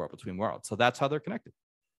enters the world between worlds. So that's how they're connected.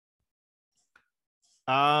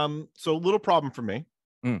 So a little problem for me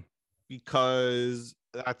because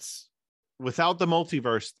that's without the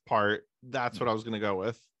multiverse part. That's what I was going to go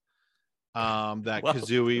with. That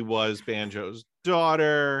Kazooie was Banjo's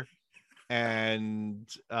daughter, and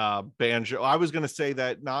Banjo. I was going to say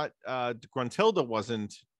that not Gruntilda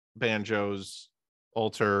wasn't Banjo's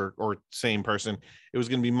alter or same person. It was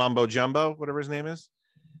going to be Mumbo Jumbo, whatever his name is.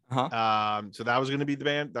 So that was going to be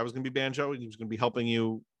that was going to be Banjo. He was going to be helping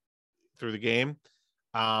you through the game.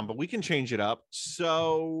 But we can change it up.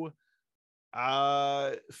 So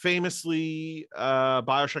famously,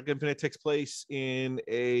 BioShock Infinite takes place in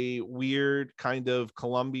a weird kind of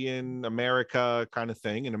Colombian America kind of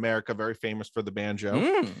thing. In America, very famous for the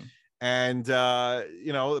banjo. And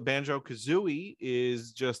Banjo-Kazooie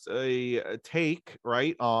is just a take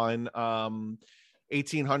right on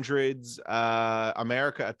 1800s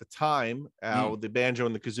America at the time, how the banjo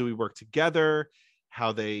and the kazooie work together,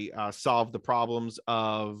 how they solve the problems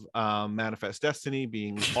of Manifest Destiny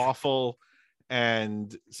being awful.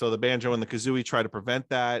 And so the banjo and the kazooie try to prevent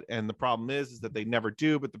that. And the problem is that they never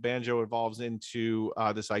do, but the banjo evolves into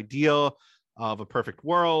this ideal of a perfect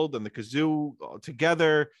world, and the kazoo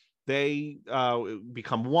together, they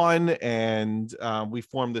become one, and we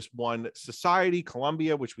form this one society,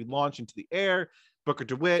 Columbia, which we launch into the air. Booker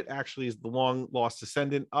DeWitt actually is the long lost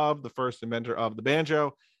descendant of the first inventor of the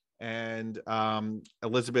banjo, and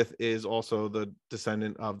Elizabeth is also the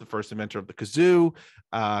descendant of the first inventor of the kazoo.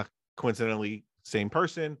 Coincidentally, same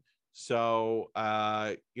person. So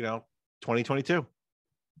 2022.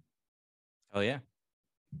 Oh yeah.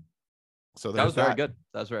 So that was very good.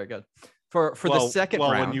 That was very good. For the second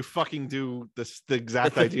round, when you fucking do this, the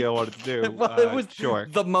exact idea I wanted to do. Well, it was sure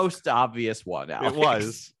the most obvious one, Alex. It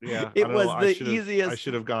was, yeah. It was the easiest. I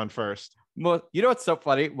should have gone first. You know what's so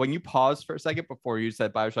funny? When you paused for a second before you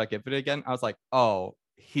said BioShock Infinite again, I was like, oh,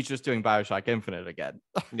 he's just doing BioShock Infinite again.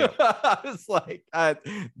 Yeah. I was like,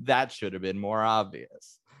 that should have been more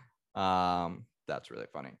obvious. That's really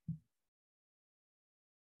funny.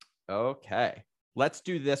 Okay. Let's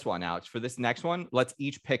do this one, Alex. For this next one, let's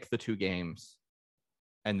each pick the two games.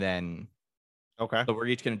 And then, okay. So we're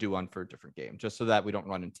each going to do one for a different game, just so that we don't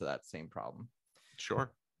run into that same problem.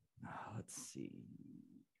 Sure. Let's see.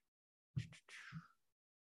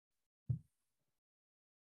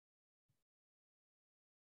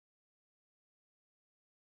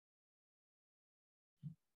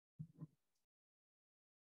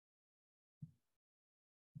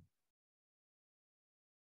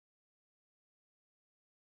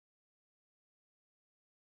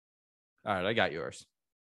 All right, I got yours.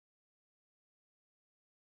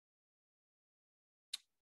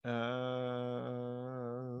 Okay.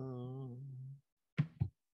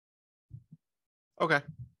 All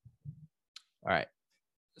right.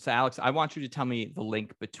 So, Alex, I want you to tell me the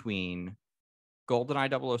link between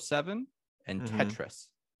GoldenEye 007 and Tetris.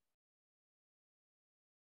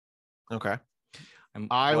 Okay. And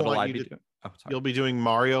I want you to. Oh, sorry. You'll be doing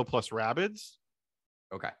Mario plus Rabbids.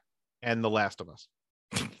 Okay. And The Last of Us.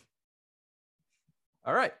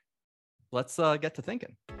 All right. Let's get to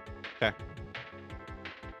thinking. Okay.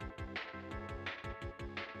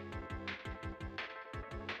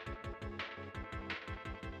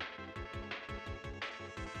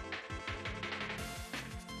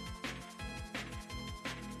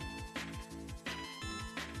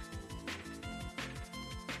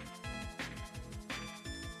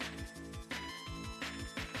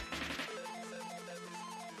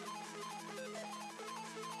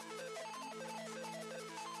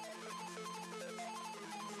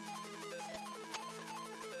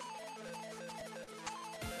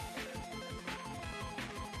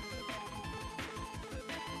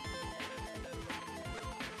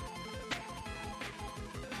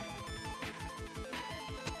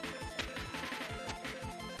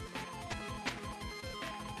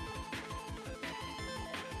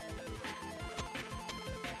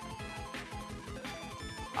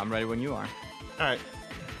 I'm ready when you are. All right.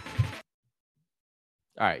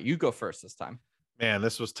 All right, you go first this time. Man,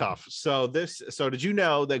 this was tough. So did you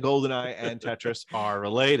know that GoldenEye and Tetris are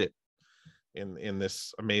related in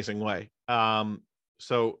this amazing way?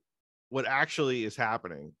 So what actually is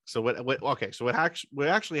happening? So what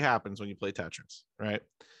actually happens when you play Tetris, right?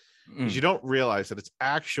 Is you don't realize that it's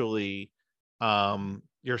actually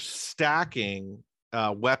you're stacking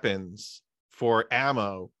weapons for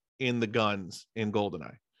ammo in the guns in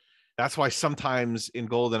GoldenEye. That's why sometimes in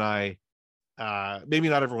GoldenEye, maybe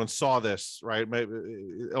not everyone saw this, right? Maybe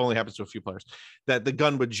it only happens to a few players, that the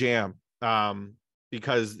gun would jam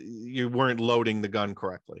because you weren't loading the gun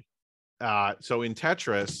correctly. So in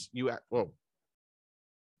Tetris,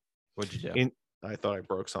 what'd you do? I thought I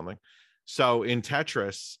broke something. So in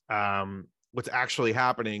Tetris, what's actually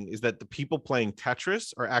happening is that the people playing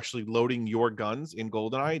Tetris are actually loading your guns in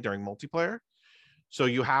GoldenEye during multiplayer. So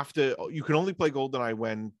you can only play GoldenEye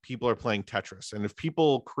when people are playing Tetris. And if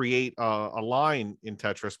people create a line in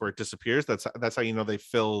Tetris where it disappears, that's how you know they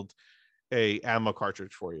filled a ammo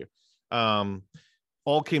cartridge for you.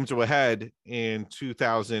 All came to a head in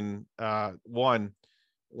 2001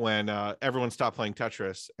 when everyone stopped playing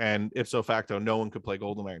Tetris, and ipso facto, no one could play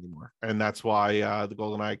GoldenEye anymore. And that's why the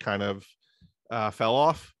GoldenEye kind of fell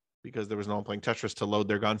off, because there was no one playing Tetris to load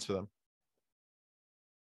their guns for them.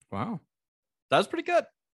 Wow. That was pretty good.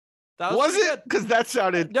 Was it? Because that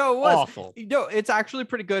sounded no, it was awful. No, it's actually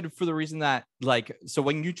pretty good for the reason that, like, so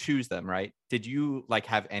when you choose them, right? Did you like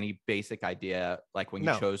have any basic idea, like when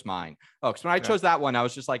you chose mine? Oh, because when I chose that one, I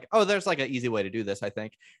was just like, oh, there's like an easy way to do this, I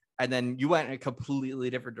think. And then you went in a completely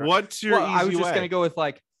different direction. What's your easy way? I was just gonna go with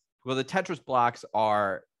like, well, the Tetris blocks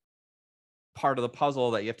are part of the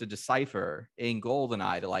puzzle that you have to decipher in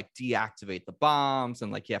GoldenEye to like deactivate the bombs, and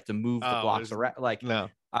like you have to move the blocks around. Like, no.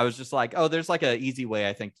 I was just like, oh, there's like an easy way,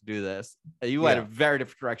 I think, to do this. You went a very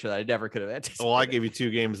different direction that I never could have anticipated. Well, I gave you two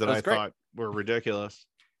games that I thought were ridiculous.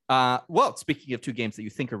 Well, speaking of two games that you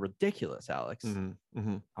think are ridiculous, Alex,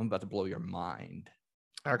 I'm about to blow your mind.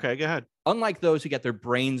 Okay, go ahead. Unlike those who get their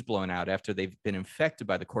brains blown out after they've been infected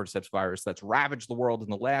by the cordyceps virus that's ravaged the world in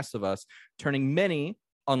The Last of Us, turning many,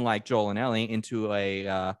 unlike Joel and Ellie, into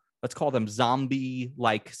a, let's call them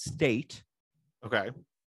zombie-like state. Okay.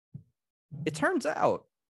 It turns out,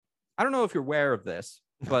 I don't know if you're aware of this,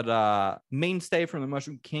 but mainstay from the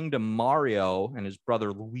Mushroom Kingdom, Mario, and his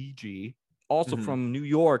brother Luigi, also from New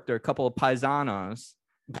York. They're a couple of paisanos.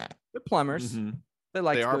 They're plumbers. They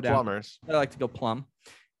like to go down. Plumbers. They like to go plumb.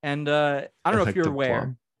 And I don't know if you're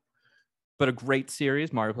aware, but a great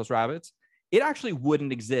series, Mario plus Rabbids, it actually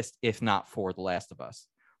wouldn't exist if not for The Last of Us.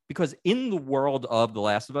 Because in the world of The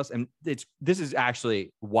Last of Us, and this is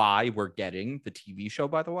actually why we're getting the TV show,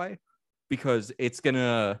 by the way, because it's going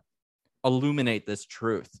to illuminate this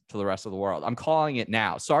truth to the rest of the world. I'm calling it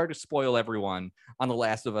now. Sorry to spoil everyone on The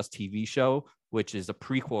Last of Us TV show, which is a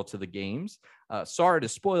prequel to the games. Sorry to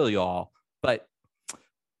spoil y'all, but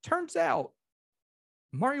turns out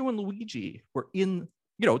Mario and Luigi were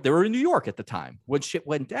they were in New York at the time when shit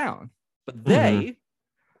went down. But they,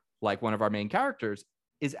 like one of our main characters,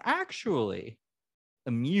 is actually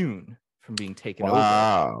immune from being taken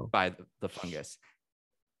over by the fungus.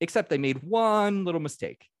 Except they made one little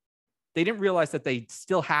mistake. They didn't realize that they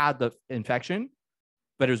still had the infection,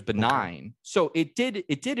 but it was benign. Okay. So it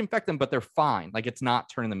did infect them, but they're fine. Like it's not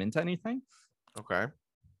turning them into anything. Okay.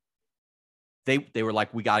 They were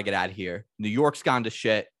like, we got to get out of here. New York's gone to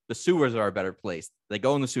shit. The sewers are a better place. They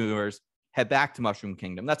go in the sewers, head back to Mushroom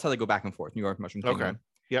Kingdom. That's how they go back and forth. New York, Mushroom Kingdom. Okay.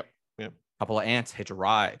 Yep. Couple of ants hitch a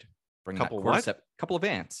ride. Bring couple of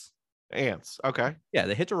ants. Ants. Okay. Yeah,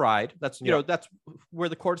 they hitch a ride. That's that's where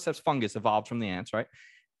the cordyceps fungus evolved from the ants, right?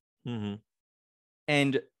 Mm-hmm.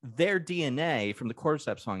 And their DNA from the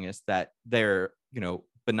cordyceps fungus that they're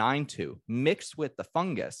benign to mixed with the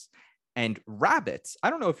fungus. And rabbits, I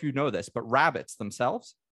don't know if you know this, but rabbits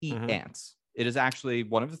themselves eat ants. It is actually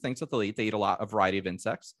one of the things that they'll eat. They eat a variety of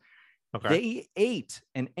insects. Okay. They ate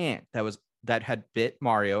an ant that had bit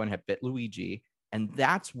Mario and had bit Luigi. And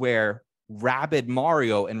that's where Rabid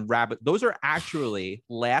Mario and those are actually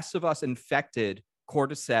Last of Us infected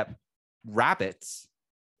cordyceps rabbits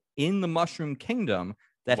in the Mushroom Kingdom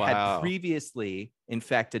that had previously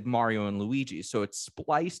infected Mario and Luigi. So it's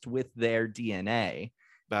spliced with their DNA.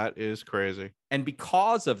 That is crazy. And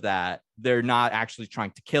because of that, they're not actually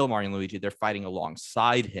trying to kill Mario and Luigi. They're fighting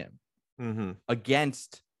alongside him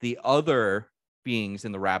against the other beings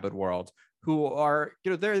in the rabbit world who are,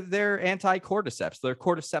 they're anti-cordyceps. They're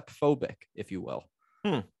cordyceps phobic, if you will.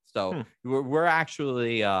 So we're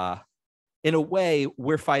actually, in a way,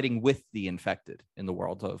 we're fighting with the infected in the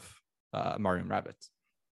world of Mario and Rabbids.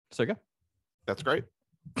 So go. That's great.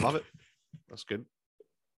 Love it. That's good.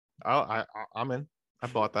 I'm in. I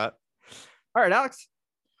bought that. All right, Alex.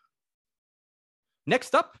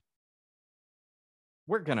 Next up,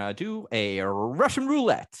 we're going to do a Russian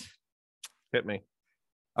roulette. Hit me.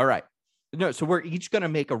 All right. No, so we're each going to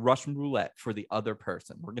make a Russian roulette for the other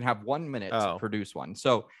person. We're going to have 1 minute to produce one.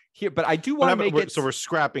 So here, but I do want to make it. So we're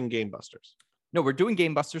scrapping Game Busters. No, we're doing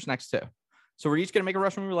Game Busters next too. So we're each going to make a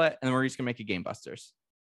Russian roulette and then we're each going to make a Game Busters.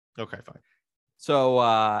 Okay, fine.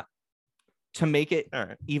 So to make it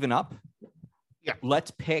even up,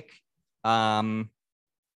 let's pick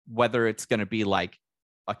whether it's going to be like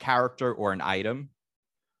a character or an item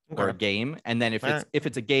or a game. And then if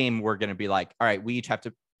it's a game, we're going to be like, all right, we each have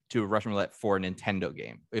to do a Russian roulette for a Nintendo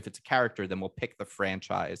game. If it's a character, then we'll pick the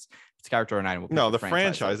franchise. If it's a character or an item, we'll pick the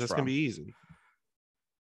franchise. That's going to be easy.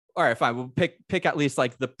 All right, fine. We'll pick at least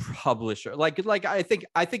like the publisher. Like I think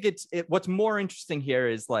it's what's more interesting here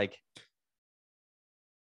is like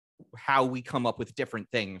how we come up with different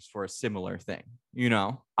things for a similar thing.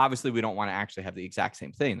 Obviously we don't want to actually have the exact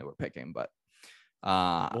same thing that we're picking, but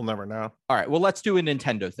we'll never know. All right, well, let's do a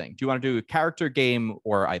Nintendo thing. Do you want to do a character, game,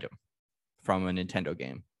 or item from a Nintendo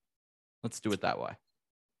game? Let's do it that way.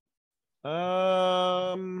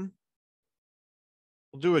 We'll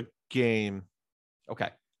do a game. Okay.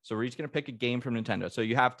 So we're each going to pick a game from Nintendo. So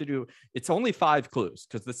you have to do, it's only 5 clues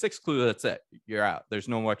because the 6th clue, that's it. You're out. There's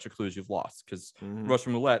no extra clues you've lost because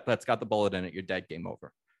Russian roulette, that's got the bullet in it. You're dead, game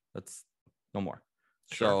over. That's no more.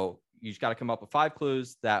 Sure. So you just got to come up with 5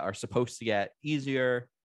 clues that are supposed to get easier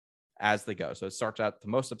as they go. So it starts out the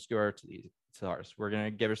most obscure to the hardest. We're going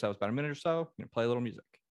to give ourselves about a minute or so. We're going to play a little music.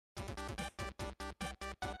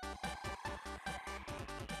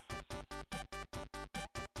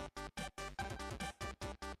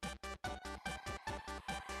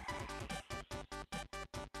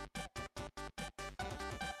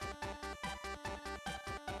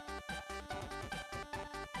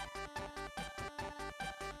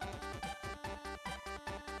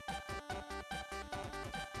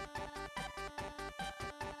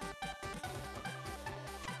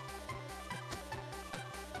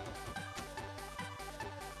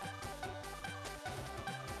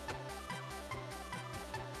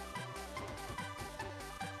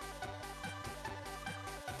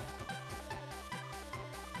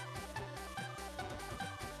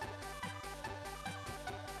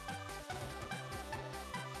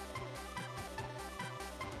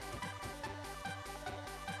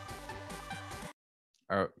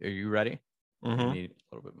 Are you ready? You need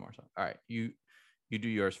a little bit more time. All right, you do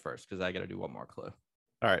yours first because I got to do one more clue.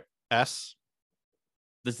 All right, S.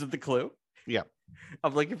 This is the clue. Yeah,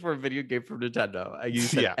 I'm looking for a video game from Nintendo. You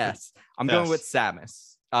said S. I'm going with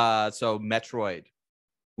Samus. So Metroid.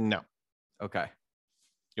 No. Okay.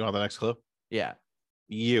 You want the next clue? Yeah.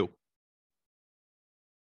 U.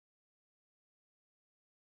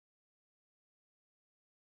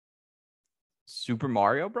 Super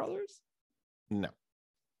Mario Brothers? No.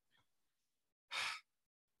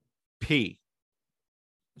 P.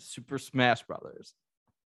 Super Smash Brothers?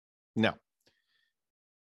 No.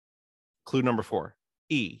 Clue number 4.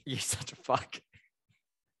 E. You're such a fuck.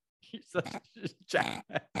 You're such a jack.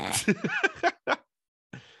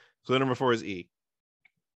 Clue number 4 is E.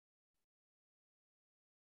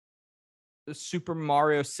 Super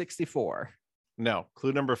Mario 64. No.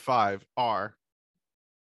 Clue number 5. R.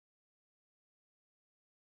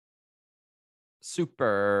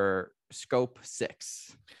 Super Scope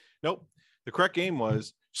 6. Nope. The correct game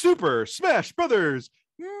was Super Smash Brothers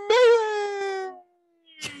Melee.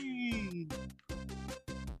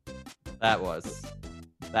 That was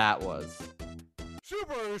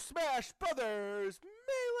Super Smash Brothers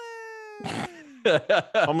Melee.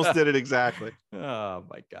 Almost did it exactly. Oh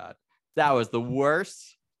my god. That was the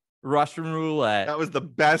worst Russian roulette. That was the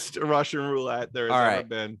best Russian roulette there has ever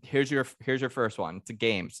been. Here's your first one. It's a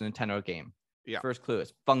game. It's a Nintendo game. Yeah. First clue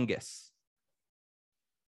is fungus.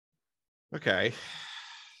 Okay.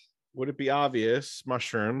 Would it be obvious?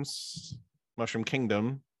 Mushrooms, Mushroom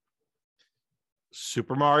Kingdom,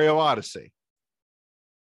 Super Mario Odyssey.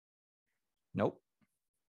 Nope.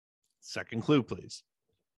 Second clue, please.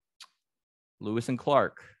 Lewis and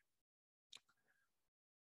Clark.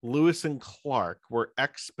 Lewis and Clark were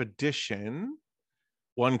expedition.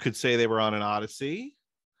 One could say they were on an Odyssey,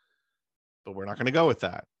 but we're not going to go with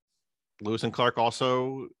that. Lewis and Clark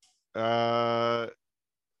also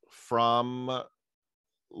from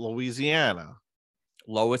Louisiana.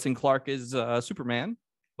 Lois and Clark is Superman.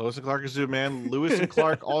 Lois and Clark is Superman. Lewis and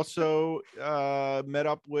Clark also met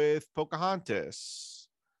up with Pocahontas,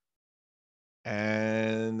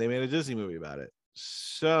 and they made a Disney movie about it.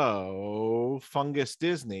 So Fungus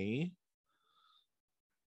Disney.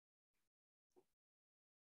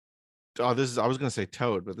 Oh, this is. I was going to say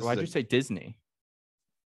Toad, but why'd you say Disney?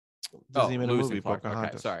 Disney made a Lewis movie, and Clark.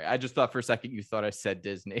 Pocahontas. Okay, sorry. I just thought for a second you thought I said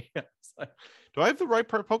Disney. Do I have the right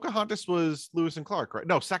part? Pocahontas was Lewis and Clark, right?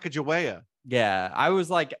 No, Sacagawea. Yeah, I was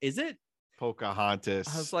like, is it Pocahontas?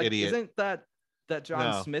 I was like, idiot. isn't that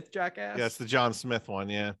John Smith jackass? Yeah, it's the John Smith one.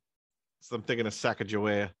 Yeah, so I'm thinking of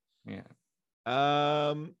Sacagawea. Yeah.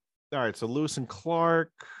 All right. So Lewis and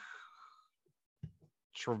Clark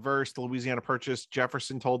traversed the Louisiana Purchase.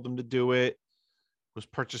 Jefferson told them to do it. Was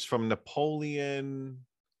purchased from Napoleon.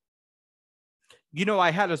 You know,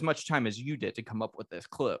 I had as much time as you did to come up with this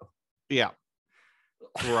clue. Yeah.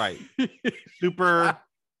 Right. Super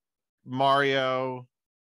Mario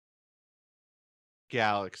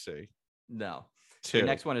Galaxy. No. 2. The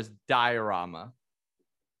next one is Diorama.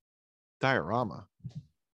 Diorama.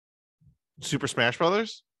 Super Smash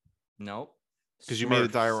Brothers? Nope. Because you made a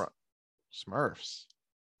Smurfs. diorama. Smurfs.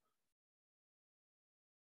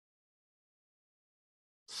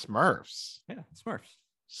 Smurfs. Yeah, Smurfs.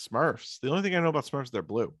 Smurfs. The only thing I know about Smurfs, they're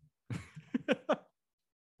blue.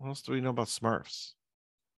 What else do we know about Smurfs?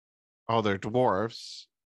 Oh, they're dwarves,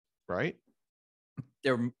 right?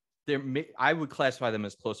 They're I would classify them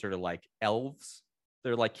as closer to like elves.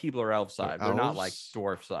 They're like Keebler elf size. They're not like elves?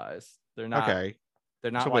 dwarf size. They're not. Okay.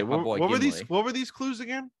 They're not So like wait, my boy what were Gimli. these? What were these clues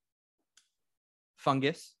again?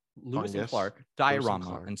 Fungus, Lewis and Fungus, Clark, Lewis and Diorama,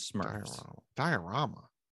 Clark, and Smurfs. Diorama.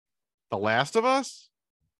 The Last of Us?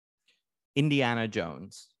 Indiana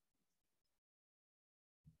Jones.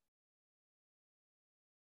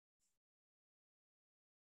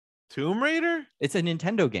 Tomb Raider? It's a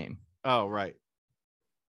Nintendo game. Oh, right.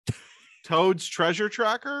 Toad's Treasure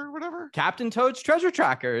Tracker, whatever. Captain Toad's Treasure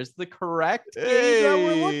Tracker is the correct game that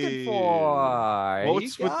we're looking for.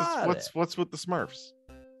 What's with the Smurfs?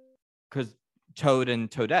 Because Toad and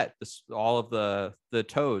Toadette, all of the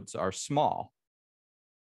Toads are small,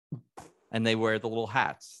 and they wear the little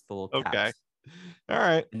hats, the little caps. All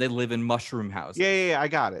right. And they live in mushroom houses. Yeah, I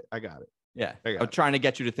got it. Yeah. I'm trying to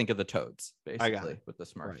get you to think of the Toads, I got basically, it. with the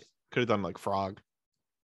Smurfs. Right. Could have done like Frog.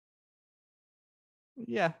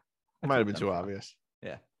 Yeah. Might have been too obvious.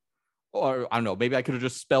 Yeah. Or I don't know. Maybe I could have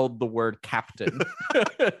just spelled the word captain.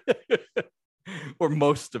 Or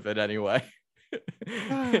most of it anyway.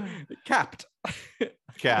 Capped.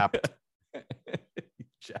 Jackass.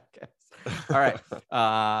 All right.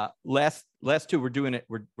 Last two. We're doing it.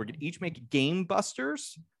 We're gonna each make game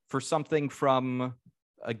busters for something from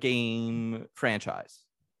a game franchise.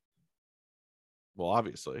 Well,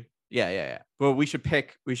 obviously. Yeah. Well, we should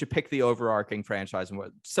pick the overarching franchise and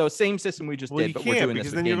what. So same system we just did, but we're doing this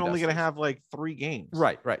because with then game you're only going to dusters. have like 3 games.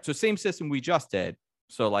 Right. So same system we just did.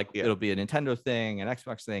 So like it'll be a Nintendo thing, an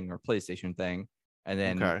Xbox thing, or PlayStation thing, and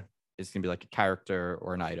then it's gonna be like a character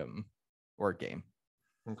or an item or a game.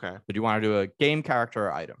 Okay. But do you want to do a game, character,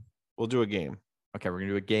 or item? We'll do a game. Okay, we're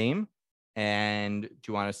gonna do a game. And do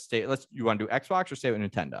you want to stay? You want to do Xbox or stay with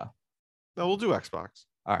Nintendo? No, we'll do Xbox.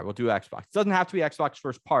 All right, we'll do Xbox. It doesn't have to be Xbox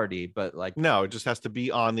first party, but like no, it just has to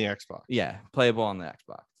be on the Xbox. Yeah, playable on the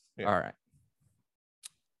Xbox. Yeah.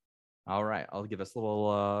 All right. I'll give us a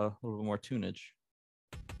little bit more tunage.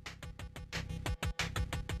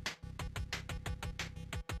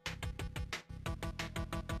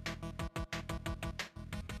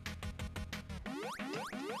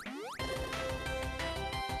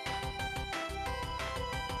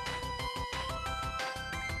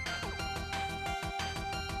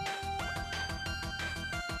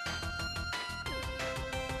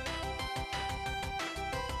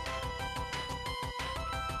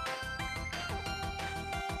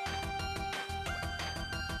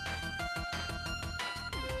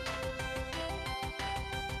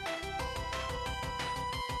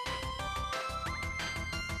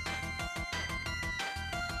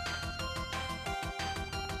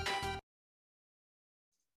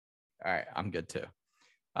 All right. I'm good too.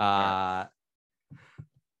 Right.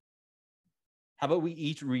 How about we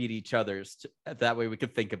each read each other's? That way we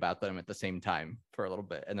could think about them at the same time for a little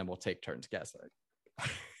bit, and then we'll take turns guessing.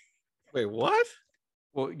 Wait, what?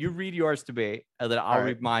 Well, you read yours to me, and then I'll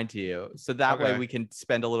read mine to you. So that way we can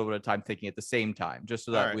spend a little bit of time thinking at the same time, just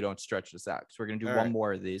so that we don't stretch this out. So we're going to do one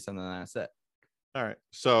more of these, and then that's it. All right.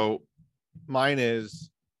 So mine is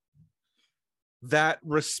that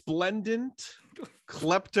resplendent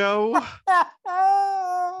klepto.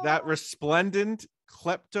 That resplendent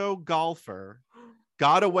klepto golfer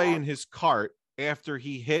got away in his cart after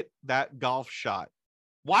he hit that golf shot.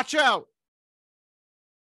 Watch out.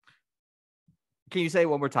 Can you say it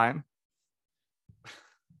one more time?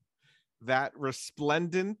 That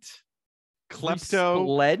resplendent klepto.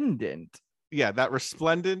 Resplendent. Yeah, that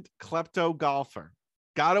resplendent klepto golfer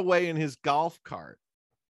got away in his golf cart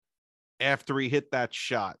after he hit that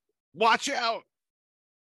shot. Watch out.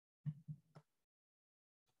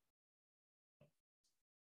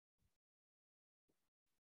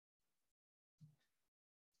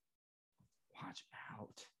 Watch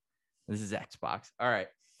out. This is Xbox. All right.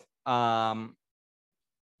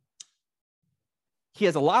 He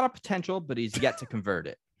has a lot of potential, but he's yet to convert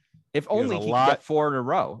it. If only he could get 4 in a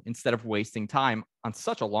row instead of wasting time on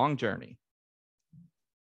such a long journey.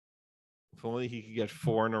 If only he could get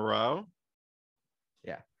 4 in a row.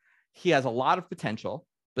 Yeah. He has a lot of potential,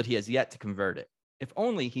 but he has yet to convert it. If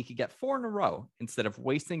only he could get 4 in a row instead of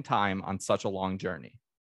wasting time on such a long journey.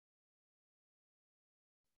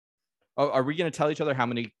 Oh, are we going to tell each other how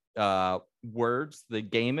many words the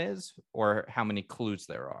game is or how many clues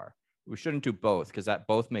there are? We shouldn't do both because that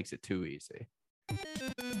both makes it too easy.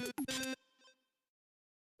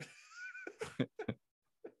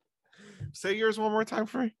 Say yours one more time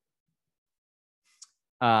for me.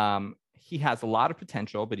 He has a lot of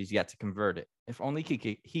potential, but he's yet to convert it. If only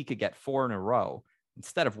he could get 4 in a row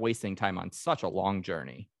instead of wasting time on such a long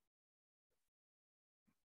journey.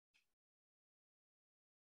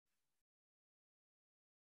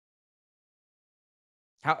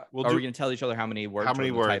 Are we going to tell each other how many words? How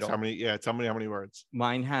many words? How many? Yeah, tell me how many words.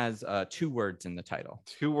 Mine has 2 words in the title.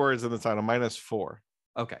 2 words in the title. Mine has 4.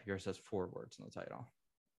 Okay, yours has 4 words in the title.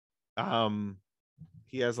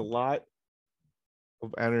 He has a lot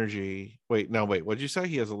of energy. Wait. What'd you say?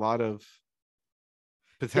 He has a lot of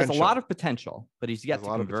potential. He has a lot of potential, but he's yet to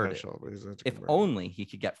convert it. If only he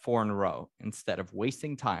could get 4 in a row instead of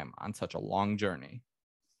wasting time on such a long journey.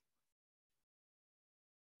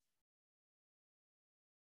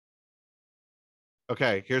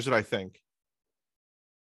 Okay, here's what I think.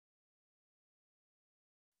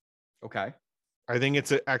 Okay. I think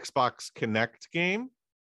it's an Xbox Connect game.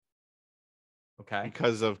 Okay.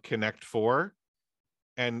 Because of Connect 4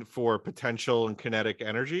 and for potential and kinetic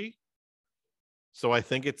energy. So I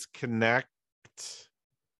think it's Connect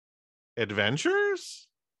Adventures.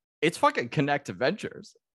 It's fucking Connect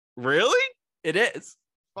Adventures. Really? It is.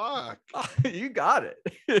 Fuck. You got it.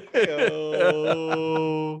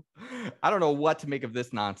 I don't know what to make of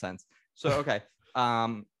this nonsense. So, okay.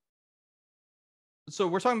 So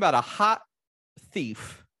we're talking about a hot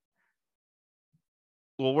thief.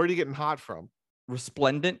 Well, where are you getting hot from?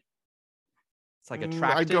 Resplendent. It's like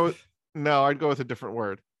attractive. I'd go with a different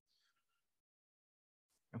word.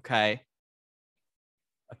 Okay.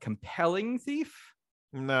 A compelling thief?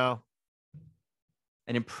 No.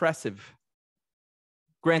 An impressive.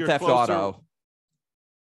 Grand Theft Auto.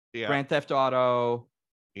 Yeah. Grand Theft Auto.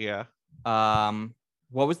 Yeah.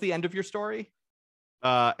 What was the end of your story?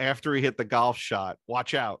 After he hit the golf shot.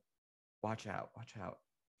 Watch out. Watch out. Watch out.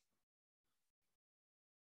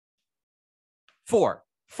 4.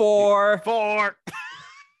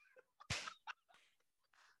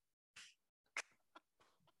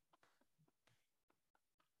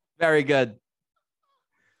 Very good.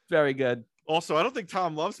 Very good. Also, I don't think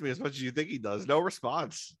Tom loves me as much as you think he does. No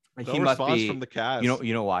response. He must be from the cast.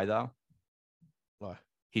 You know why though? What?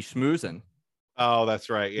 He's schmoozing. Oh, that's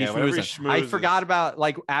right. Yeah, I forgot about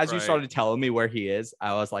you started telling me where he is.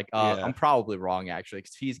 I was like, I'm probably wrong actually,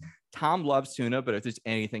 because Tom loves tuna, but if there's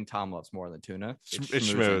anything Tom loves more than tuna, it's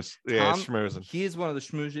schmooze. Yeah, schmoozing. He is one of the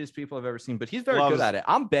schmooziest people I've ever seen, but he's very good at it.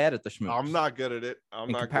 I'm bad at the schmooze. I'm not good at it.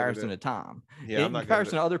 In comparison to Tom. Yeah, in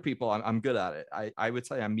comparison to other people, I'm good at it. I would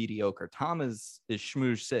say I'm mediocre. Tom is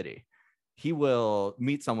schmooze city. He will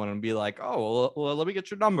meet someone and be like, "Oh, well, let me get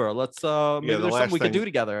your number. Let's maybe there's something we could do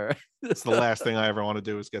together." It's the last thing I ever want to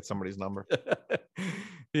do is get somebody's number.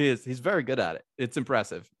 He's very good at it. It's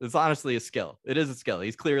impressive. It's honestly a skill. It is a skill.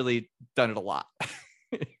 He's clearly done it a lot.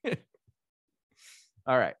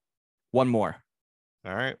 All right. One more.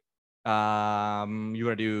 All right. You want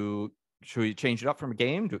to do Should we change it up from a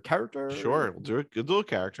game to a character? Sure, we'll do a good little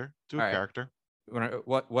character. Do a All right. character.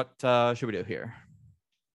 What should we do here?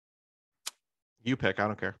 You pick. I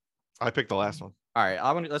don't care. I picked the last one. All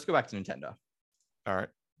right, let's go back to Nintendo. All right.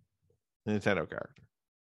 Nintendo character.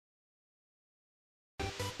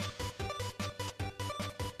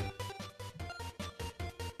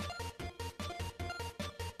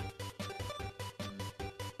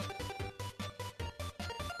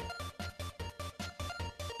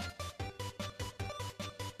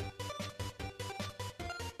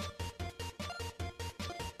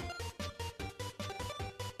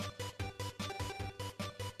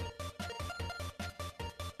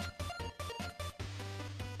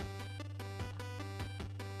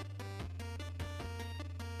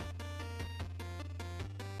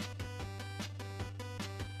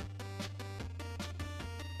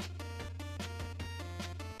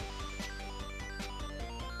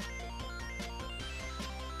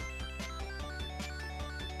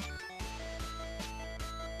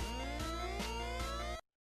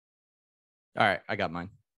 All right, I got mine.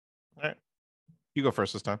 All right. You go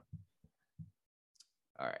first this time.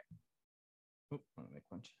 All right. Oop, let me make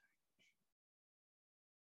one.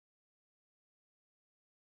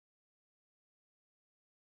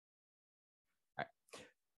 All right.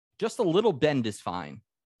 Just a little bend is fine.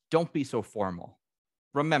 Don't be so formal.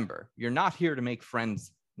 Remember, you're not here to make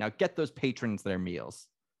friends. Now get those patrons their meals.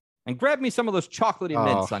 And grab me some of those chocolatey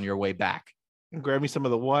mints on your way back. Grab me some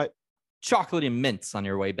of the what? Chocolatey mints on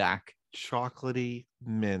your way back. Chocolatey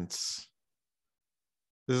mints.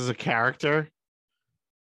 This is a character.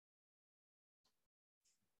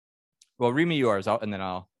 Well, read me yours, and then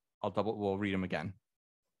we'll read them again.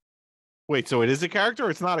 Wait, so it is a character or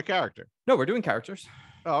it's not a character? No, we're doing characters.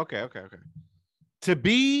 Oh, okay. To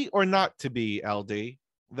be or not to be, LD?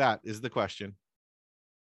 That is the question.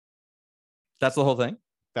 That's the whole thing?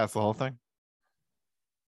 That's the whole thing.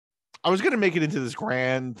 I was going to make it into this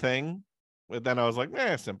grand thing, but then I was like,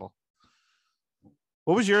 simple.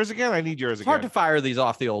 What was yours again? I need yours again. It's hard to fire these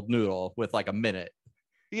off the old noodle with like a minute.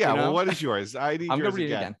 Yeah, well, what is yours? I need I'm yours gonna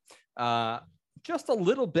read again. It again. Just a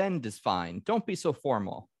little bend is fine. Don't be so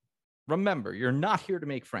formal. Remember, you're not here to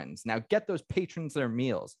make friends. Now get those patrons their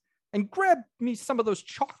meals and grab me some of those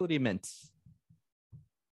chocolatey mints.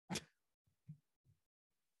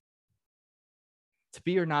 To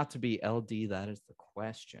be or not to be, LD, that is the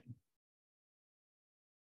question.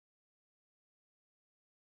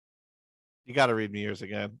 You got to read me yours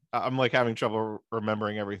again. I'm like having trouble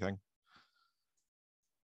remembering everything.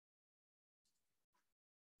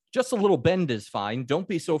 Just a little bend is fine. Don't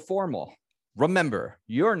be so formal. Remember,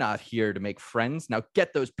 you're not here to make friends. Now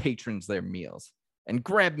get those patrons their meals and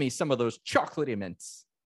grab me some of those chocolatey mints.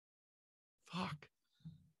 Fuck.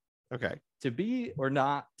 Okay. To be or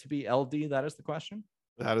not to be, LD, that is the question.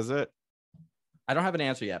 That is it. I don't have an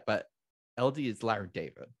answer yet, but LD is Larry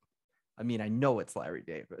David. I mean, I know it's Larry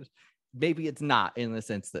David. Maybe it's not in this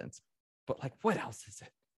instance, but like, what else is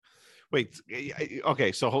it? Wait.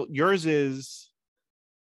 Okay. So yours is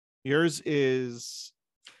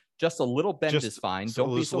just a little bend is fine.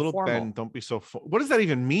 Don't be so formal. Bend, don't be so. What does that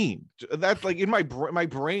even mean? That's like in my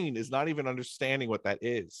brain is not even understanding what that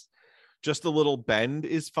is. Just a little bend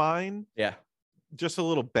is fine. Yeah. Just a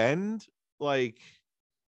little bend, like.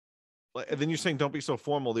 And then you're saying don't be so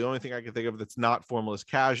formal. The only thing I can think of that's not formal is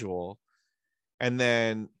casual, and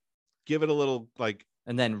then give it a little like.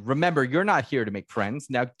 And then remember, you're not here to make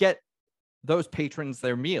friends. Now get those patrons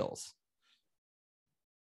their meals.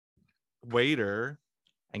 Waiter.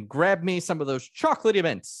 And grab me some of those chocolatey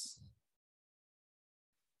mints.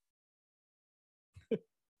 To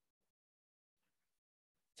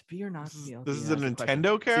be or not to be. This is a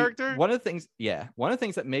Nintendo character? See, one of the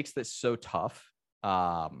things that makes this so tough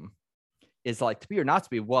is like to be or not to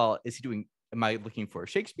be. Well, am I looking for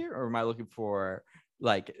Shakespeare or am I looking for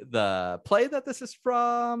like the play that this is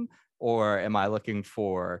from? Or am I looking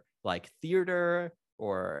for like theater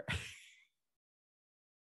or...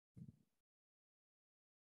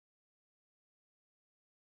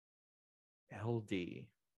 LD.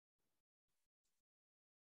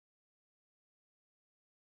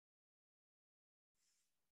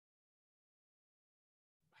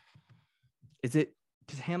 Is it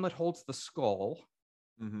because Hamlet holds the skull?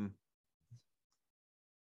 Mm-hmm.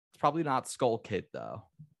 It's probably not Skull Kid though.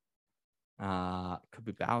 Could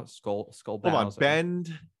be Skull Hold Bowser. on,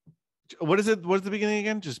 bend. What is it? What is the beginning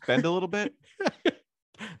again? Just bend a little bit.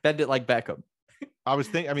 Bend it like Beckham. I was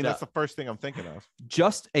thinking. I mean, that's the first thing I'm thinking of.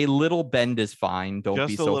 Just a little bend is fine. Don't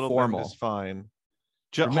be so formal. Bend is fine.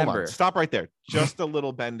 Hold on. Stop right there. Just a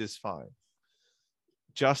little bend is fine.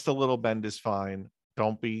 Just a little bend is fine.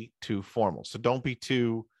 Don't be too formal. So don't be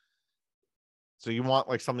too So you want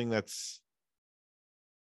like something that's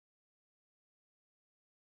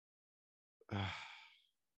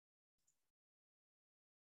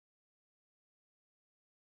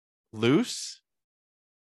loose.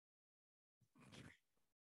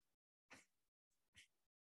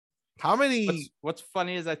 How many? What's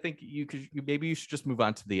funny is I think maybe you should just move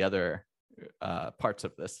on to the other parts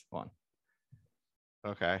of this one.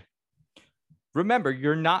 Okay. Remember,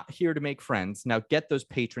 you're not here to make friends. Now get those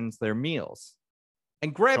patrons their meals.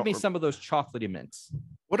 And grab me some of those chocolatey mints.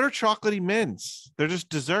 What are chocolatey mints? They're just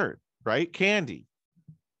dessert, right? Candy.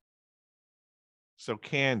 So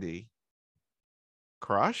candy.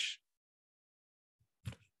 Crush?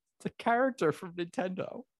 It's a character from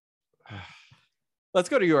Nintendo. Let's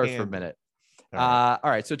go to yours for a minute. All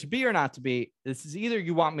right. So to be or not to be, this is either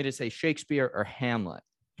you want me to say Shakespeare or Hamlet.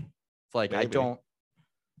 It's like, maybe.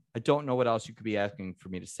 I don't know what else you could be asking for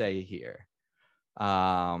me to say here.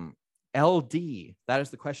 LD, that is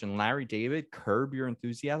the question. Larry David, Curb Your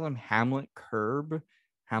Enthusiasm. Hamlet, Curb.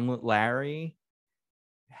 Hamlet, Larry.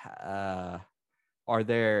 Are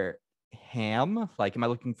there ham? Like, am I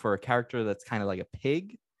looking for a character that's kind of like a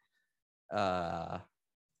pig? LD.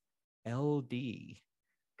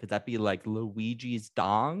 Could that be like Luigi's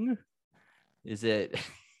Dong? Is it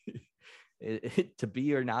to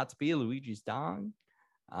be or not to be Luigi's Dong?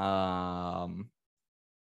 I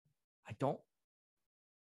don't.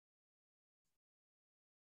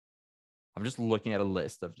 I'm just looking at a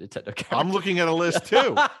list of Nintendo characters. I'm looking at a list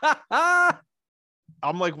too.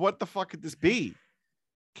 I'm like, what the fuck could this be?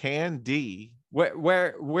 Candy.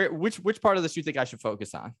 Which part of this do you think I should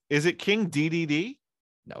focus on? Is it King DDD?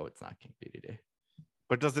 No, it's not King DDD.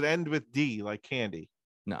 But does it end with D like candy?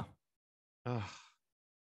 No. Ugh.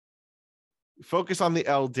 Focus on the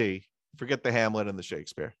LD. Forget the Hamlet and the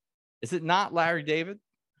Shakespeare. Is it not Larry David?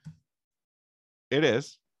 It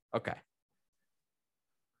is. Okay.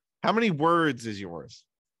 How many words is yours?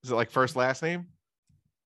 Is it like first, last name?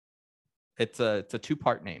 It's a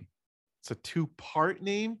two-part name. It's a two-part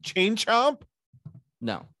name? Chain Chomp?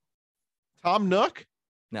 No. Tom Nook?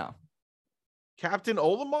 No. Captain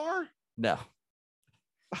Olimar? No.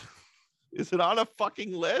 Is it on a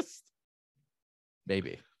fucking list?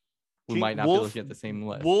 Maybe. We might not be looking at the same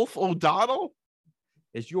list. Wolf O'Donnell?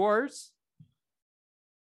 Is yours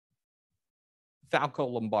Falco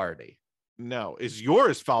Lombardi? No. Is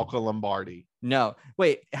yours Falco Lombardi? No.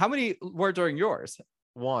 Wait, how many words are in yours?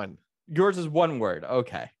 One. Yours is one word.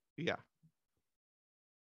 Okay. Yeah.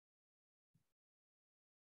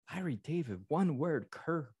 Larry David, one word.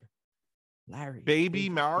 Curb. Larry. Baby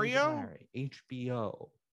David, Mario? Larry. HBO.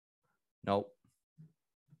 Nope.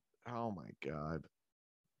 Oh my God.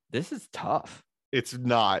 This is tough. It's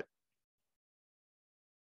not.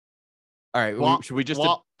 All right. Should we just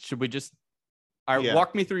all right,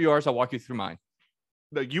 walk me through yours. I'll walk you through mine.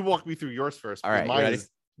 No, you walk me through yours first. All right. Mine is,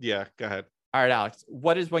 yeah, go ahead. All right, Alex.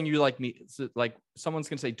 What is when you like me? So, like someone's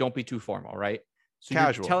gonna say, don't be too formal, right? So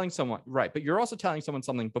casual. You're telling someone, right? But you're also telling someone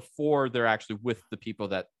something before they're actually with the people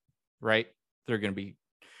that, right? They're gonna be.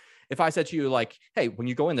 If I said to you, like, hey, when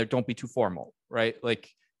you go in there, don't be too formal, right? Like,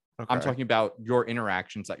 okay. I'm talking about your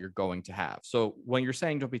interactions that you're going to have. So when you're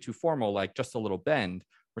saying don't be too formal, like just a little bend,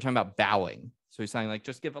 we're talking about bowing. So he's saying like,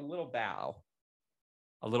 just give a little bow.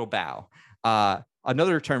 A little bow.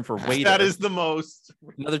 Another term for waiter. That is the most.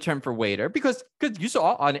 Another term for waiter, because you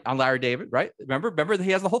saw on Larry David, right? Remember that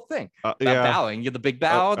he has the whole thing about bowing. You get the big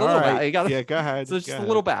bow, the little bow. You got go ahead. So it's just a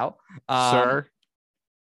little bow.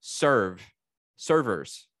 Servers.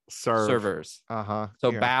 Servers.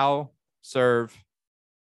 So bow, serve.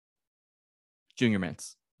 Junior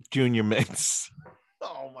mints.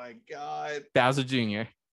 Oh my God. Bowser Jr.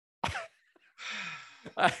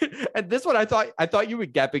 And this one I thought you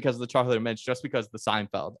would get because of the chocolate mints, just because of the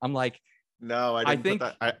Seinfeld. I'm like, no, I didn't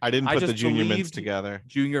put the junior mints together.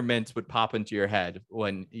 Junior mints would pop into your head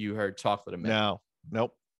when you heard chocolate mint. No,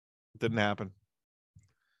 nope, didn't happen.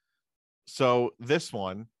 So this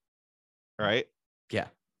one, right? Yeah.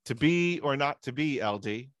 To be or not to be, LD.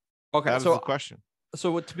 Okay, that is the question.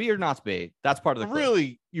 So what to be or not to be? That's part of the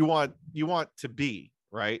really you want to be,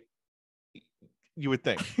 right? You would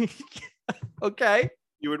think. Okay.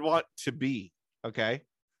 You would want to be, okay?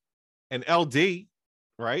 And LD,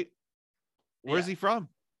 right? Where's he from?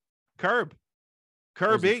 Kirby.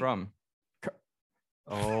 Where's he from?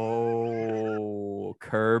 Oh,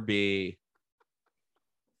 Kirby.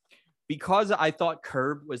 Because I thought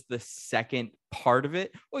Curb was the second part of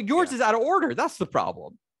it. Well, yours is out of order. That's the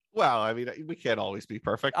problem. Well, I mean, we can't always be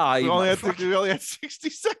perfect. We only had 60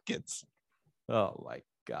 seconds. Oh my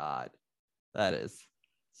God. That is.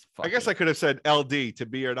 I guess I could have said LD, to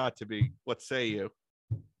be or not to be. What say you?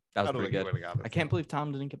 That was pretty good. I can't believe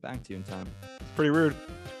Tom didn't get back to you in time. It's pretty rude.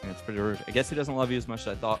 Yeah, it's pretty rude. I guess he doesn't love you as much as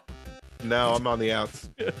I thought. No, I'm on the outs.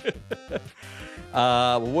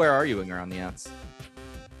 Where are you when you're on the outs?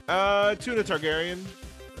 Tuna Targaryen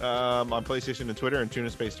on PlayStation and Twitter, and Tuna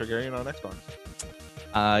Space Targaryen on Xbox.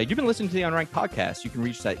 You've been listening to the Unranked Podcast. You can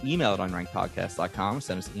reach that email at unrankedpodcast.com.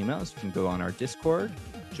 Send us emails. You can go on our Discord,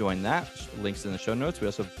 join that. Links in the show notes. We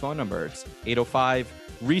also have a phone number. It's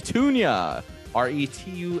 805-RETUNYA,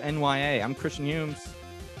 RETUNYA. I'm Christian Humes.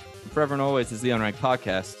 And forever and always is the Unranked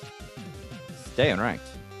Podcast. Stay unranked.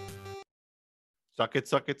 Suck it,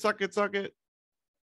 suck it, suck it, suck it.